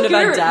younger You're a version little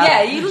of our guru. dad.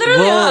 Yeah, you literally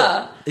Well,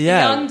 are.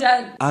 yeah. Young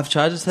dad. I've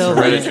tried to tell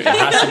Hereditary. It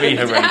has to be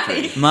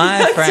hereditary.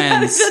 my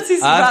friends. that's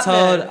his I've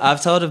Batman.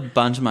 told a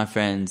bunch of my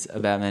friends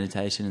about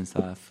meditation and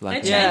stuff. Like,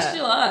 It changed Yeah.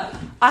 your life.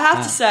 I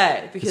have to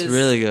say, because it's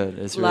really good.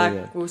 It's really like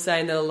good. we were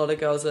saying that a lot of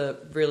girls are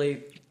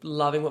really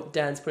loving what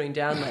Dan's putting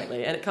down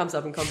lately, and it comes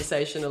up in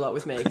conversation a lot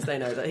with me because they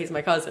know that he's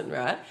my cousin,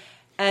 right?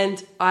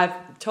 And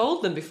I've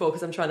told them before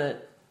because I'm trying to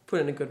put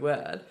in a good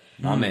word.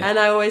 Amen. And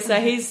I always say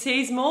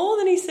he's more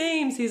than he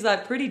seems. He's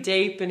like pretty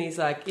deep, and he's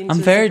like into I'm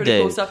some very pretty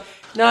cool deep. stuff.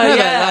 No, No, but,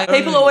 yeah, like-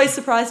 people are always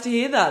surprised to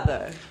hear that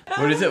though.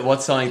 What is it?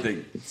 What's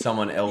something that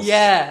someone else?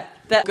 Yeah,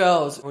 that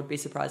girls would be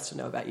surprised to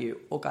know about you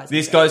or guys.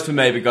 This goes for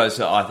me because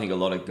I think a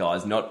lot of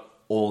guys, not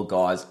all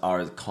guys, are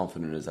as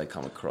confident as they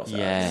come across as.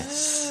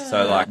 Yes.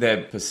 So like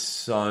their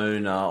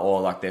persona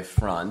or like their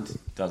front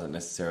doesn't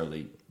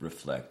necessarily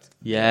reflect.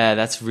 Yeah,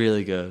 that's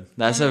really good.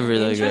 That's a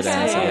really good Interesting.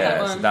 answer. that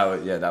Yeah, one.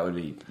 so that would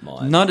be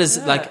mine. Not as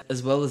like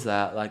as well as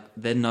that. Like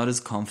they're not as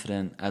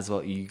confident as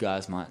what you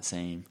guys might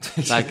seem.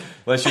 Like,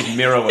 Let's just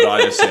mirror what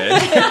I just said,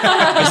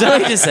 is that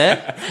what you just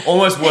said?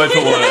 almost word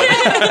for word.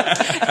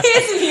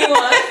 Here's a new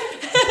one.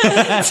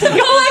 To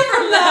go away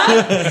from that.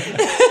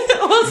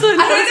 Also, I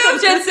don't know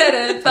if Jen said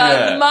it, but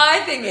Yeah.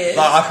 my thing is.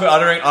 Like,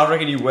 I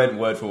reckon you went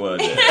word for word.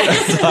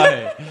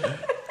 There.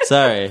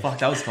 Sorry. Fuck,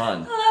 that was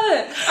fun. All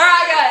right,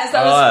 guys,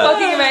 that was Alright.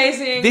 fucking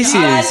amazing. This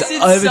Guys, is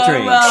did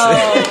overdrinks.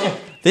 well.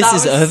 This That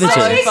is was so So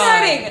overdrinks.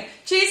 exciting.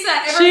 Cheers,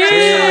 that everyone.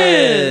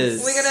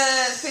 Cheers. We're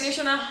gonna finish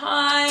on a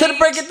high. To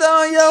break it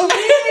down, yo.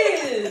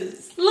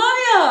 Cheers. Love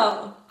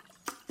y'all.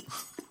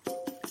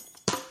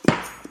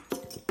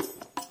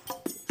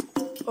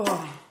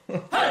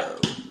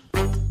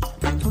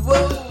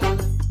 Whoa.